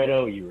freaking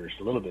Cueto. You were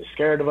a little bit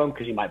scared of him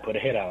because he might put a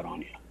hit out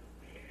on you.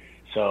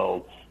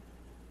 So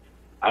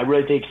I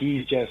really think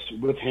he's just,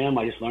 with him,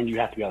 I just learned you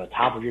have to be on the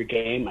top of your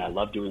game. I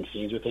love doing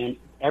scenes with him.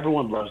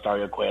 Everyone loves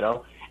Dario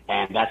Cueto,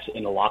 and that's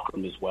in the locker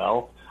room as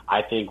well.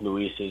 I think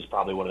Luis is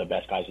probably one of the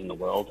best guys in the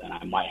world, and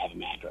I might have a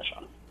man crush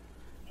on him.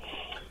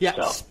 Yeah,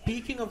 so.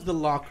 Speaking of the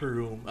locker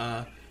room,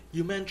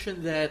 you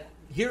mentioned that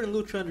here in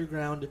Lucha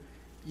Underground,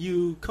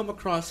 you come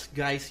across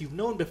guys you've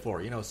known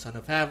before, Son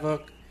of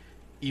Havoc,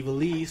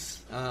 Ivelisse.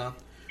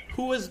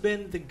 Who has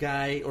been the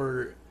guy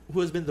or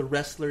who has been the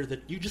wrestler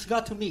that you just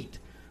got to meet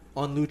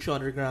on Lucha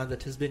Underground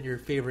that has been your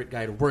favorite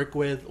guy to work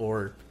with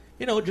or,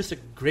 just a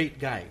great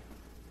guy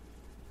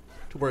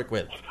to work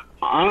with?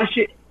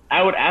 Honestly,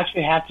 I would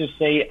actually have to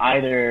say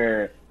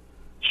either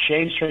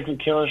Shane Strickland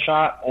Killer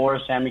Shot or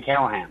Sami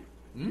Callihan.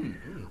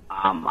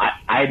 I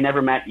had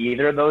never met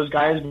either of those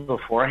guys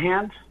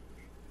beforehand.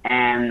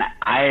 And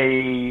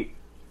I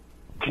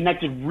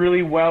connected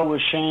really well with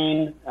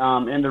Shane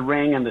in the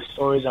ring and the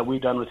stories that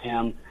we've done with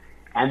him.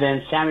 And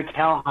then Sami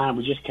Callihan,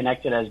 we just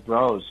connected as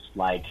bros,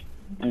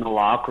 in the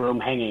locker room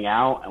hanging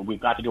out. And we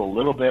got to do a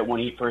little bit when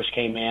he first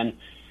came in.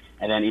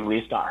 And then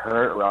Ivelisse got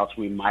hurt, or else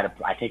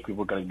I think we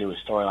were going to do a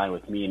storyline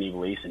with me and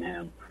Ivelisse and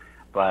him.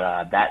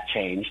 But that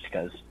changed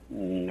because,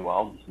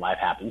 life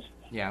happens.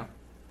 Yeah.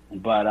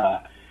 But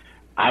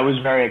I was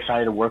very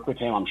excited to work with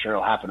him. I'm sure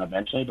it'll happen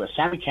eventually. But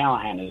Sami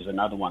Callihan is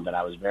another one that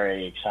I was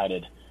very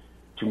excited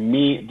to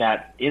meet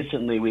that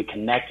instantly we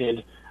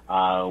connected.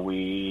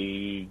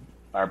 We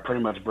are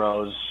pretty much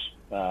bros.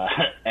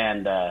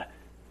 And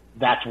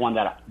that's one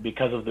that,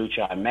 because of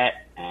Lucha, I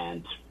met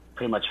and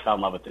pretty much fell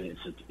in love with it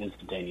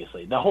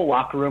instantaneously. The whole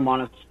locker room,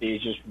 honestly,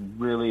 is just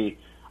really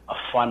a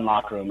fun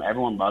locker room.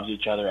 Everyone loves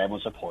each other.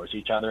 Everyone supports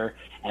each other.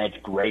 And it's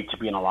great to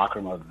be in a locker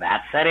room of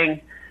that setting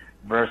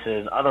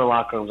versus other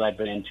locker rooms I've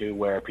been into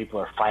where people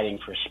are fighting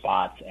for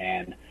spots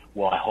and,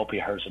 I hope he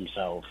hurts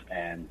himself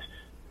and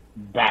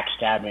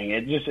backstabbing.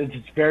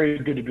 It's very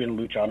good to be in a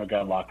Lucha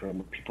Underground locker room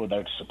with people that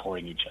are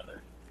supporting each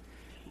other.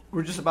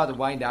 We're just about to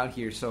wind down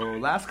here, so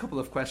last couple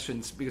of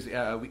questions because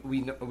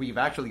we've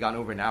actually gone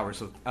over an hour.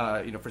 So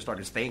for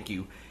starters, thank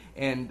you.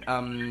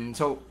 And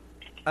so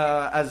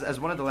as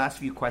one of the last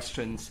few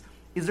questions,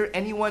 is there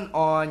anyone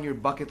on your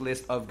bucket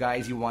list of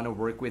guys you want to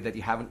work with that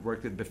you haven't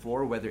worked with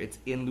before, whether it's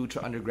in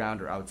Lucha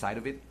Underground or outside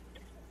of it?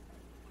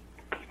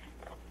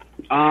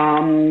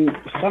 Son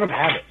of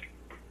Havoc.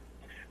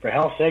 For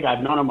hell's sake,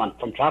 I've known him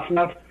from Tough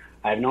Enough.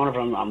 I've known him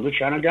from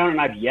Lucha Underground,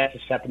 and I've yet to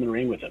step in the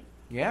ring with him.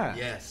 Yeah.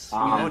 Yes. We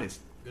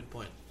noticed. Good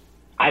point.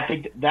 I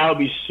think that would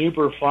be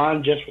super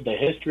fun just with the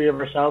history of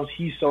ourselves.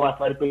 He's so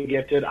athletically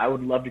gifted. I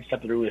would love to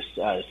step in the ring with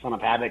Son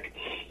of Havoc.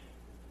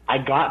 I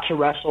got to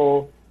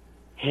wrestle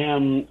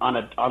him on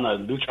the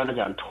Lucha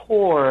Underground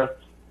tour,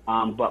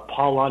 but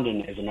Paul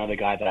London is another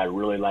guy that I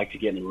really like to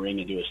get in the ring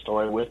and do a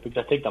story with,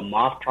 because I think the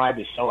Moth tribe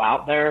is so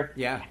out there,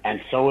 and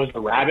so is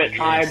the Rabbit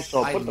tribe.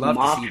 So put the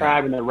Moth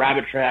tribe and the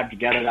Rabbit tribe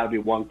together, that would be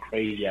one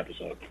crazy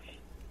episode.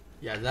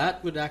 Yeah,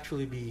 that would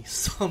actually be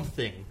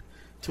something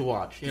to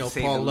watch. You know,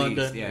 say Paul the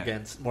London least, yeah.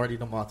 against Marty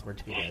the Moth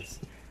Martinez.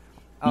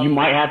 You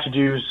might have to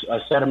do a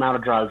set amount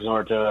of drugs in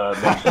order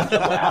to make sense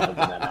of what happens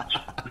in that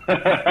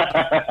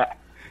match.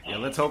 Yeah,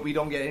 let's hope we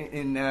don't get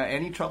in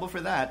any trouble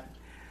for that.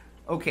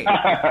 Okay.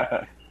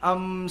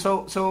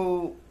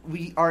 So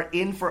we are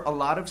in for a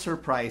lot of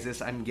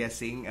surprises, I'm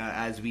guessing,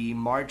 as we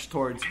march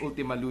towards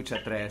Ultima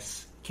Lucha 3.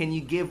 Can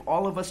you give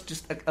all of us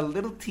just a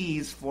little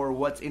tease for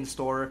what's in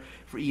store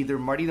for either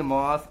Marty the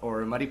Moth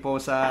or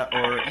Mariposa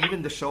or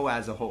even the show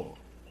as a whole?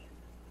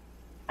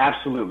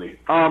 Absolutely.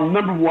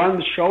 Number one,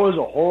 the show as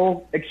a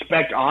whole,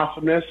 expect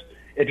awesomeness.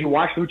 If you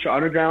watch Lucha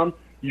Underground,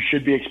 you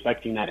should be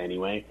expecting that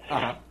anyway.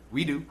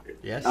 We do.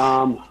 Yes.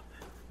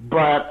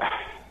 But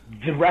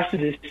the rest of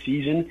this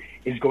season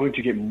is going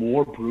to get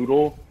more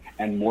brutal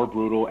and more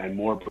brutal and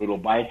more brutal.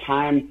 By the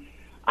time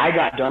I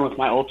got done with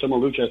my Ultima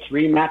Lucha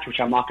 3 match, which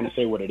I'm not going to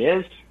say what it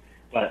is,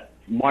 but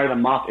Marty the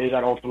Moth is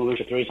at Ultima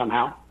Lucha 3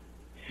 somehow.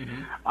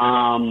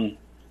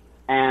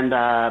 And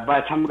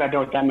by the time I got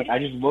done with that match, I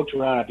just looked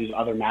around at these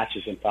other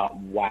matches and thought,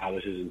 wow,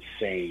 this is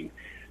insane.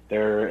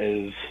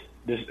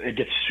 It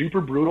gets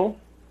super brutal.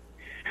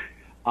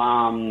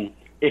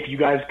 If you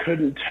guys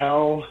couldn't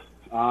tell,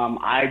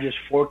 I just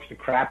forked the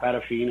crap out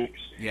of Phoenix.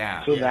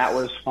 Yeah. So that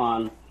was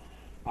fun.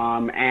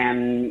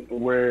 And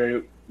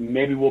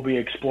maybe we'll be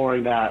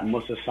exploring that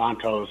Musa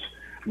Santos,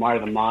 Marty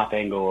the Moth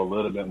angle a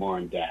little bit more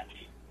in depth.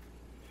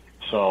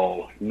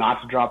 So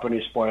not to drop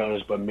any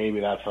spoilers, but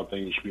maybe that's something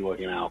you should be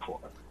looking out for.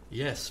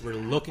 Yes, we're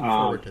looking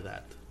forward to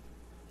that.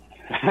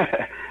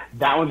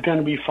 That one's going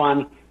to be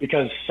fun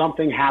because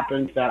something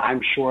happens that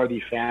I'm sure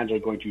the fans are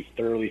going to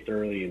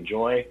thoroughly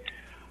enjoy.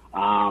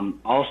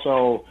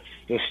 Also,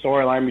 the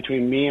storyline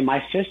between me and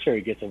my sister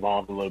gets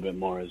involved a little bit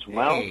more as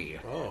well. Hey.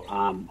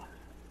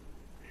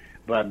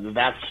 But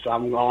that's all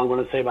I'm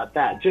going to say about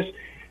that. Just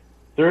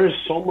there is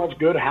so much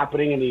good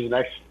happening in these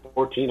next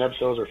 14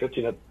 episodes or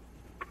 15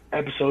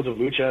 episodes of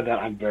Lucha that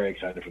I'm very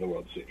excited for the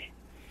world to see.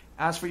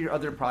 As for your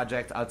other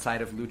project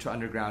outside of Lucha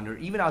Underground or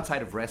even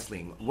outside of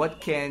wrestling,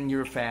 what can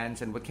your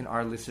fans and what can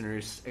our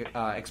listeners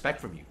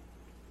expect from you?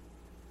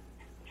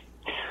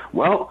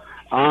 Well,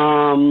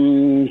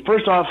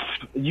 first off,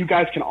 you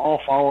guys can all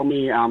follow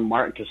me on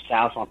Martin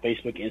Castaus on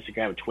Facebook,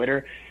 Instagram, and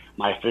Twitter.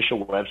 My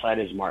official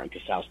website is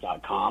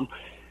martincastaus.com.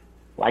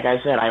 Like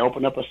I said, I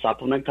opened up a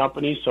supplement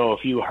company, so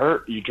if you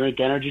hurt, you drink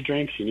energy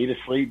drinks, you need to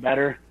sleep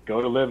better, go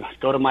to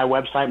my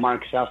website,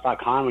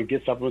 martincastaus.com, and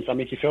get supplements that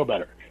make you feel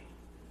better.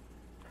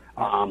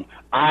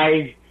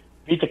 I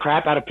beat the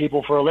crap out of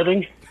people for a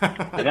living,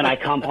 and then I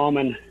come home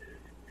and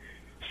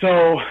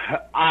so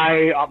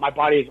my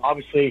body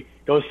obviously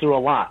goes through a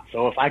lot.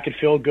 So if I could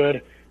feel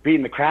good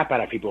beating the crap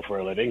out of people for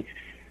a living,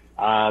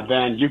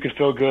 then you could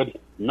feel good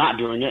not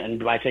doing it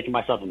and by taking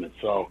my supplements.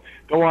 So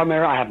go on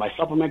there. I have my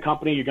supplement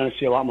company. You're going to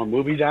see a lot more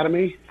movies out of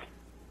me.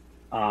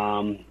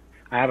 I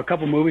have a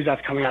couple movies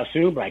that's coming out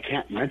soon, but I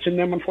can't mention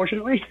them,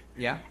 unfortunately.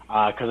 Yeah.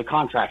 Because of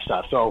contract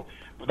stuff. So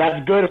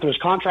that's good. If there's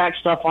contract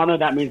stuff on it,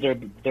 that means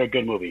they're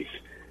good movies.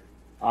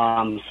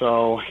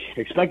 So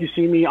expect to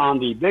see me on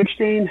the big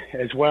screen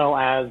as well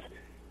as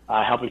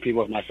helping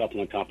people with my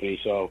supplement company.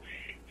 So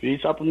if you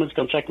need supplements,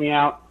 come check me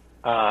out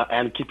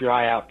and keep your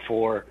eye out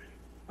for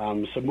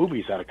some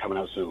movies that are coming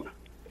out soon.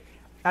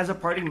 As a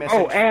parting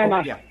message.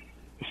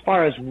 As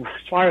far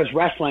as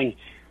wrestling,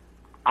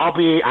 I've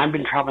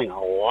been traveling a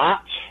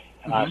lot.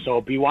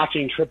 So be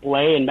watching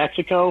AAA in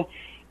Mexico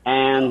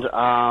and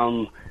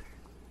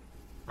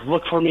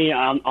look for me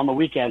on the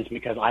weekends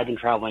because I've been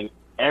traveling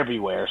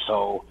everywhere.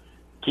 So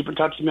keep in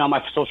touch with me on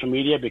my social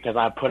media because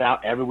I put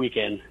out every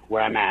weekend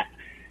where I'm at.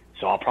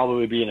 So I'll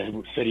probably be in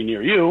a city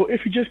near you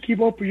if you just keep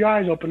your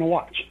eyes open to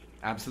watch.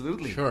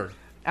 Absolutely. Sure.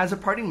 As a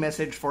parting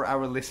message for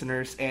our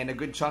listeners, and a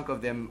good chunk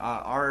of them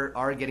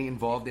are getting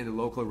involved in the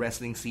local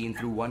wrestling scene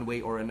through one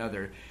way or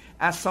another,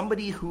 as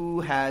somebody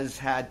who has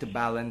had to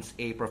balance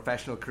a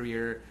professional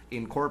career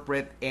in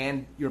corporate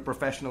and your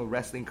professional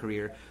wrestling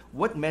career,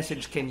 what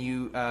message can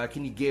you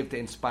give to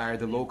inspire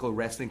the local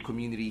wrestling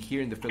community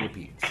here in the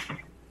Philippines?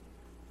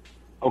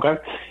 Okay.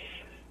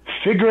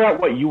 Figure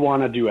out what you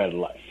want to do out of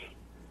life.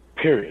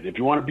 Period. If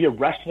you want to be a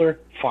wrestler,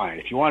 fine.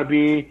 If you want to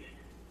be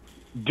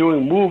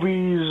doing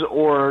movies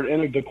or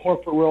in the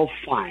corporate world,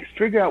 fine.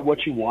 Figure out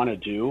what you want to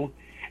do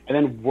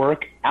and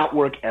then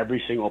outwork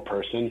every single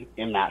person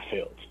in that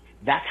field.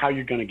 That's how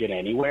you're going to get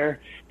anywhere.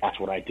 That's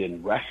what I did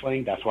in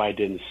wrestling. That's what I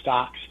did in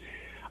stocks.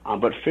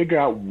 But figure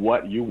out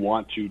what you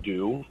want to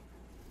do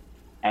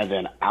and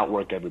then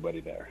outwork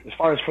everybody there. As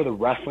far as for the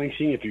wrestling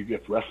scene,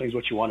 if wrestling is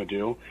what you want to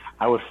do,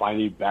 I would find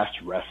the best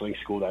wrestling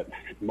school,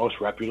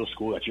 most reputable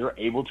school that you're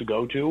able to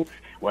go to,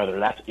 whether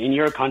that's in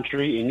your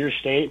country, in your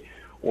state,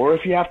 or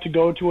if you have to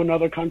go to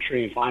another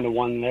country and find a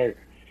one there.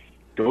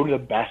 Go to the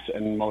best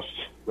and most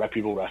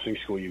reputable wrestling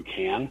school you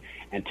can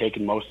and take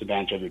the most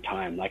advantage of your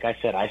time. Like I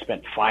said, I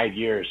spent 5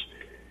 years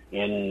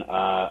in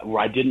where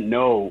I didn't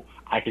know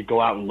I could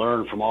go out and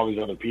learn from all these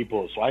other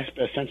people. So I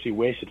essentially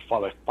wasted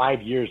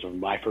 5 years of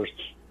my first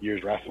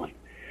year's wrestling.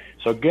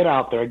 So get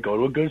out there, go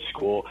to a good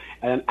school,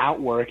 and then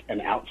outwork and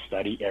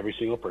outstudy every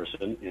single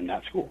person in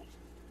that school.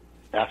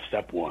 That's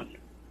step one.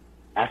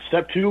 That's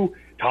step two.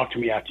 Talk to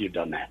me after you've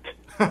done that.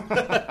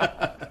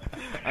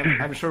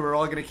 I'm sure we're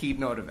all going to keep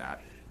note of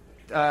that.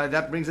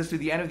 That brings us to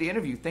the end of the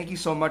interview. Thank you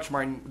so much,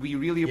 Martin. We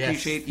really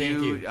appreciate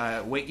you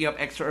waking up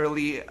extra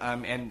early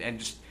and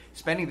just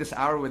spending this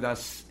hour with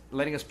us,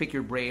 letting us pick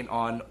your brain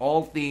on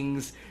all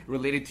things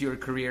related to your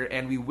career,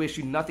 and we wish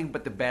you nothing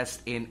but the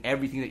best in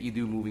everything that you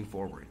do moving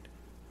forward.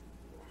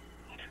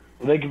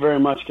 Well, thank you very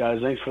much,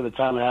 guys. Thanks for the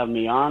time of having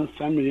me on.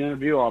 Send me the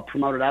interview. I'll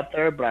promote it out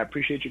there, but I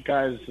appreciate you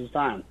guys'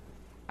 time.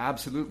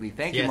 Absolutely.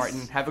 Thank you,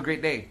 Martin. Have a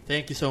great day.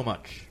 Thank you so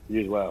much.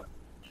 You as well.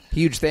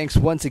 Huge thanks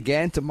once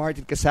again to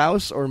Martin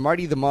Casaus, or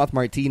Marty the Moth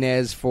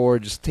Martinez, for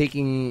just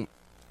taking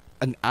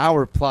an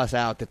hour plus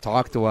out to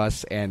talk to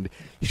us and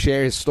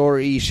share his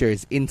story, share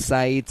his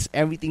insights,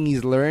 everything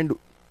he's learned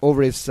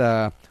over his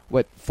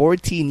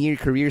 14-year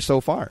career so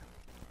far.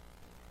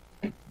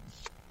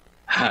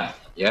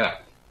 Yeah,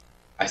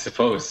 I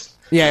suppose.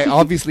 Yeah,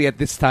 obviously at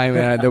this time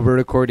that we're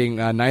recording,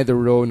 neither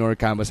Ro nor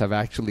Camus have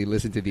actually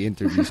listened to the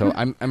interview, so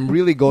I'm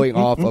really going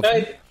off of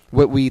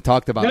what we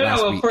talked about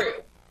last week.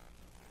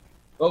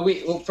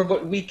 From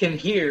what we can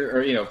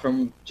hear, or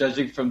from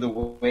judging from the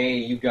way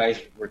you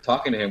guys were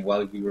talking to him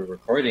while we were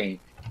recording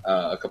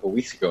a couple of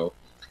weeks ago,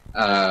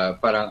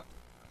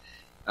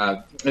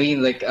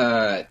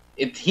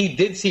 he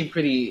did seem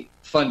pretty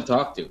fun to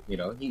talk to.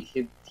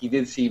 He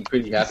did seem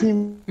pretty happy.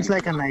 Seems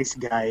like a nice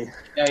guy.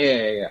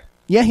 Yeah.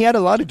 Yeah, he had a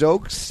lot of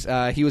jokes.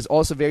 He was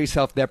also very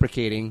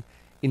self-deprecating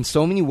in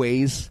so many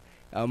ways.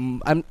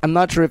 I'm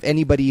not sure if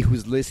anybody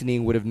who's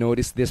listening would have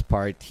noticed this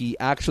part. He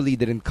actually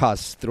didn't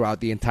cuss throughout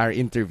the entire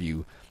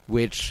interview,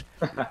 which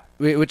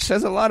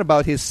says a lot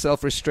about his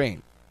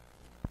self-restraint.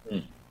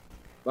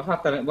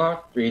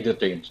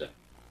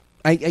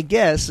 I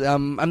guess.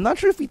 I'm not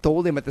sure if we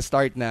told him at the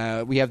start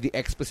na we have the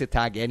explicit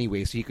tag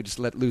anyway, so he could just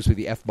let loose with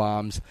the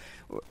F-bombs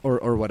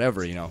or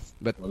whatever,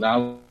 But well,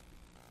 now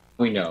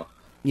we know.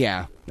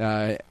 Yeah.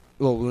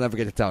 We'll never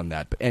get to tell him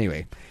that. But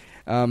anyway.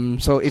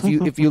 So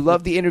if you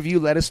love the interview,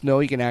 let us know.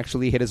 You can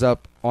actually hit us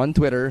up on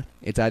Twitter.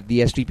 It's at the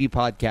SGP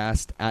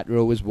Podcast, at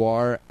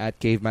 @RoisWar, at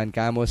Caveman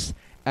Camus,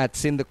 at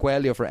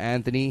Cindaquelio for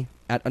Anthony,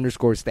 at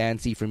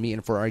 _Stancy for me,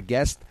 and for our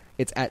guest,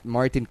 it's at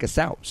Martin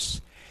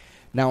Casaus.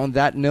 Now, on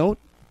that note,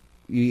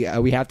 we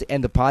have to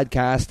end the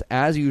podcast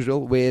as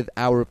usual with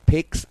our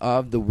picks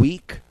of the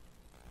week.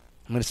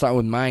 I'm going to start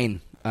with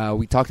mine.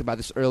 We talked about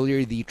this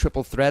earlier, the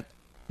triple threat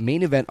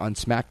main event on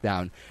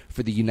SmackDown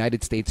for the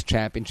United States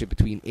Championship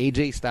between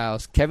AJ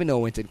Styles, Kevin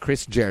Owens, and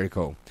Chris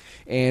Jericho.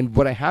 And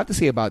what I have to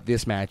say about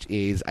this match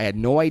is I had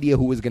no idea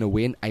who was going to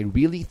win. I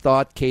really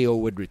thought KO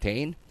would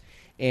retain.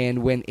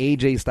 And when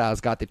AJ Styles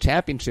got the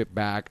championship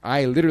back,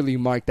 I literally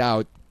marked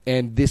out.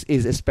 And this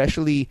is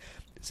especially,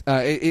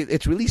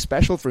 it's really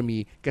special for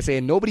me because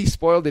nobody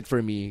spoiled it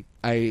for me.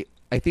 I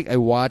think I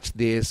watched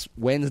this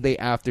Wednesday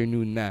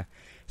afternoon na.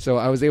 So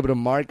I was able to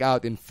mark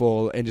out in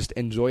full and just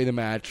enjoy the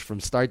match from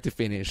start to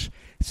finish.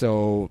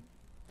 So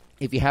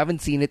if you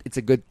haven't seen it, it's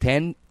a good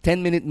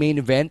 10-minute main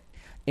event.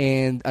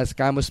 And as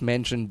Camus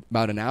mentioned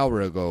about an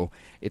hour ago,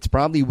 it's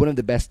probably one of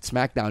the best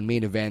SmackDown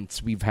main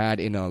events we've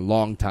had in a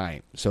long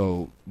time.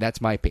 So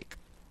that's my pick.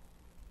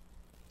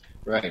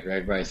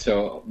 Right.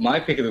 So my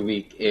pick of the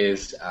week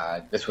is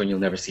this one you'll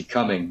never see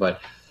coming,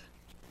 but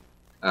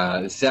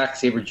Zack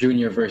Sabre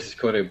Jr. versus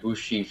Kota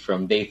Ibushi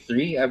from Day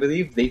 3, I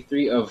believe. Day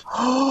 3 of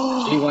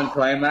G1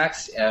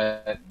 Climax.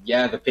 The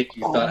pick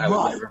you thought I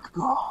would never...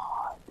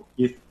 God.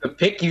 The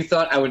pick you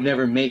thought I would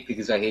never make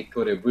because I hate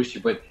Kota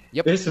Ibushi. But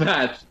this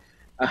match,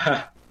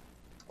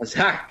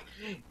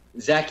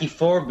 Zachy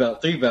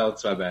 3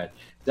 belts, my bad.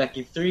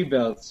 Zachy 3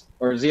 belts,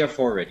 or is he have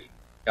 4 already?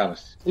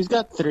 Camus. He's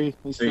got 3.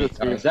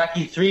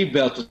 Zachy 3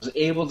 belts was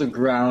able to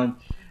ground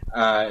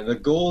the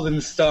Golden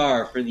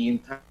Star for the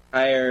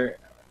entire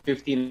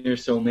 15 or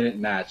so minute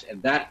match,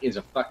 and that is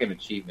a fucking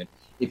achievement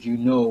if you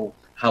know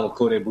how a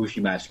Kota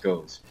Ibushi match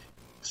goes.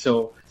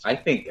 So I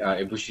think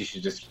Ibushi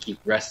should just keep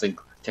wrestling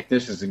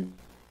technicians and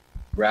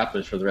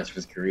grapplers for the rest of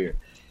his career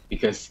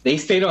because they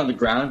stayed on the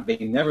ground. They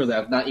never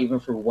left, not even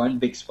for one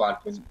big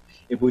spot when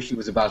Ibushi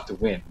was about to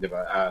win.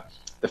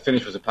 The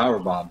finish was a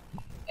powerbomb,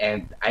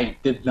 and I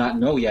did not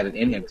know he had it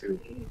in him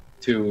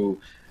to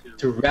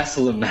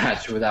wrestle a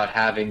match without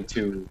having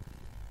to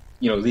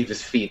leave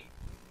his feet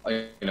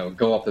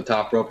go up the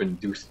top rope and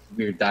do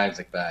weird dives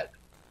like that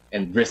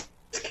and risk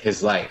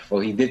his life.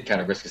 Well, he did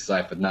kind of risk his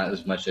life, but not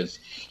as much as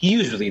he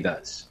usually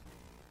does.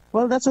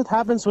 Well, that's what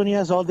happens when he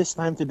has all this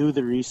time to do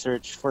the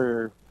research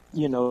for,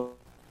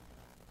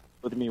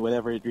 with me,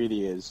 whatever it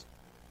really is.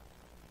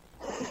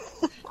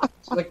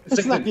 It's like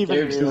the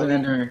Derek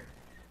Susan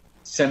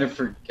Center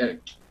for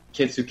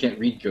Kids Who Can't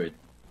Read Good.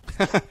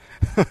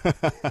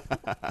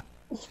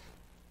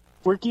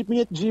 We're keeping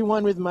it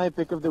G1 with my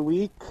pick of the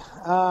week.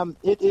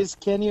 It is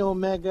Kenny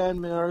Omega and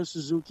Minoru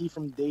Suzuki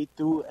from Day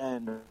 2,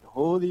 and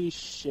holy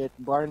shit,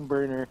 barn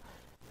burner.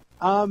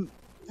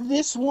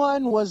 This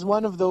one was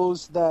one of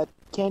those that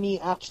Kenny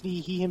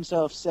he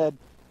himself said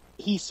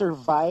he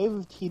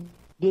survived. He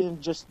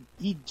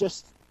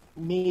just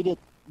made it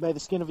by the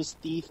skin of his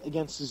teeth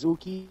against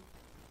Suzuki.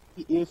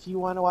 If you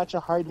want to watch a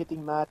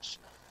hard-hitting match,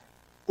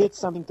 it's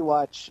something to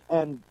watch.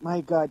 And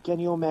my God,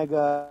 Kenny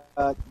Omega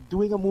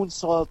doing a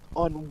moonsault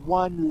on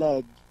one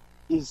leg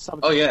is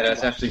something. Oh yeah,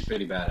 that's actually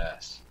pretty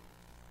badass.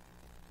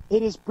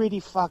 It is pretty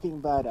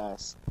fucking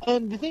badass.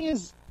 And the thing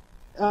is,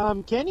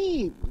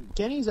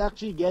 Kenny's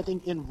actually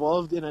getting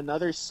involved in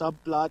another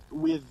subplot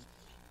with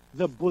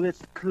the Bullet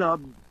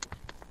Club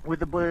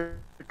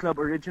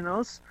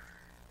originals,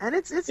 and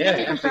it's I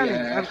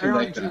actually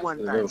like that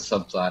little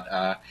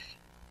subplot.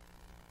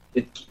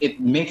 It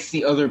makes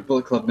the other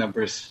Bullet Club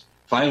members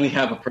finally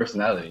have a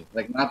personality.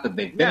 Like, not that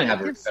they didn't have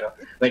it, but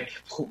like,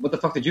 what the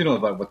fuck did you know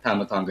about what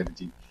Tama Tonga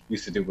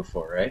used to do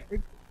before, right?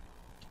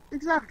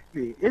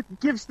 Exactly. It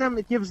gives them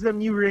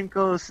new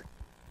wrinkles,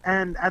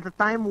 and at a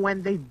time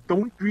when they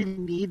don't really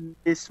need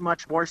this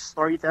much more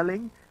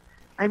storytelling.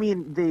 I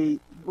mean, the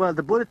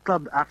Bullet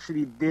Club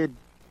actually did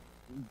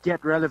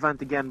get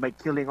relevant again by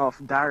killing off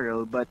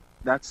Daryl, but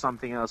that's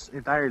something else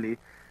entirely.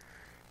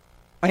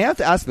 I have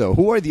to ask though,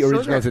 who are the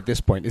originals at this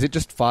point? Is it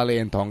just Fale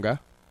and Tonga?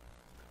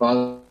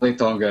 Fale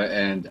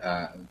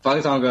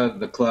Tonga,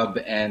 the Club,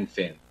 and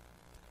Finn.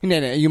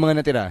 Hindi, yung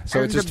mga natira. So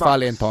and it's just Bucks.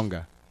 Fale and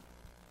Tonga.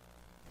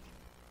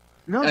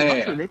 No, the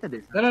Bucks related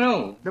it.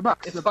 No. The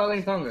Bucks. It's Fale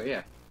and Tonga,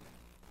 yeah.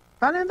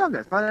 Fale and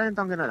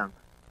Tonga na lang.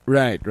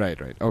 Right.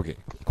 Okay,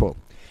 cool.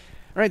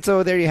 All right,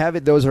 so there you have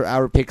it. Those are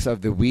our picks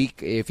of the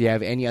week. If you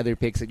have any other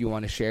picks that you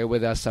want to share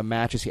with us, some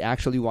matches you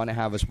actually want to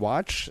have us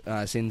watch,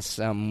 since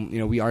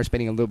we are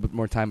spending a little bit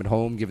more time at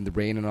home, given the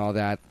brain and all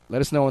that, let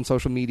us know on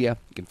social media.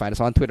 You can find us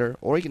on Twitter,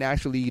 or you can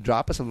actually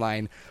drop us a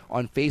line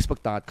on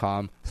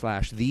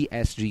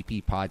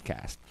Facebook.com/TheSGP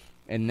Podcast.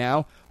 And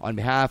now, on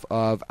behalf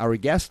of our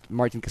guest,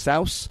 Martin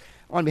Casaus,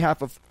 on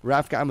behalf of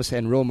Raf Camus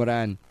and Ro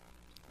Moran,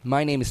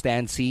 my name is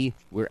Stan C.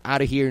 We're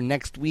out of here.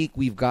 Next week,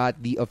 we've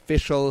got the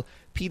official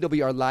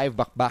PWR Live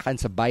Bakbakan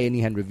sa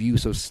Bayanihan review,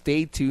 so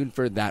stay tuned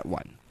for that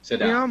one. Sit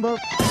down.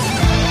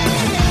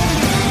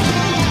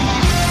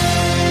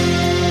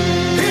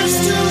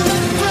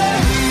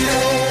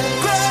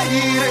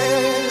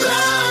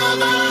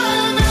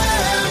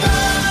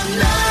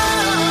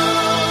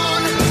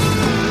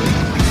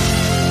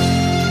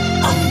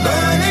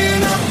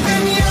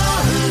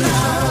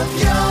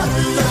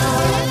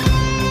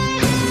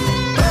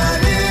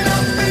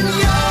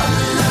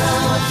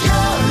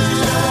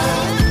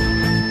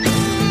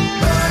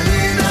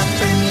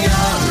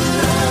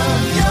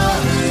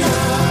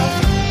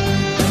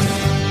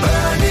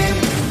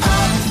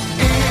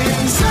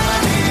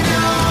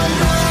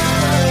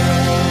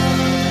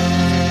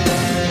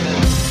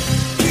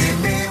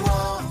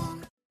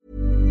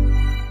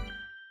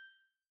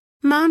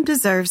 Mom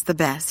deserves the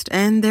best,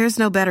 and there's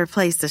no better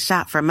place to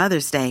shop for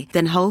Mother's Day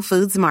than Whole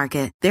Foods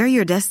Market. They're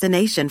your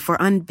destination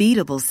for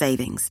unbeatable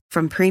savings,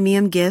 from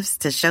premium gifts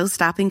to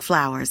show-stopping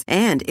flowers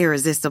and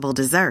irresistible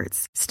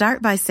desserts.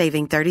 Start by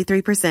saving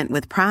 33%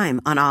 with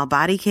Prime on all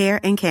body care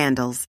and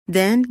candles.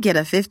 Then get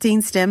a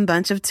 15-stem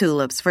bunch of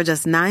tulips for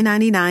just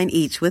 $9.99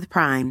 each with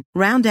Prime.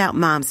 Round out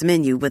Mom's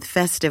menu with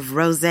festive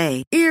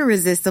rosé,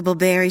 irresistible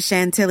berry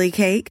chantilly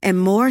cake, and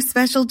more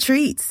special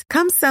treats.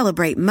 Come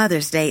celebrate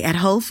Mother's Day at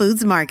Whole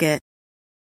Foods Market.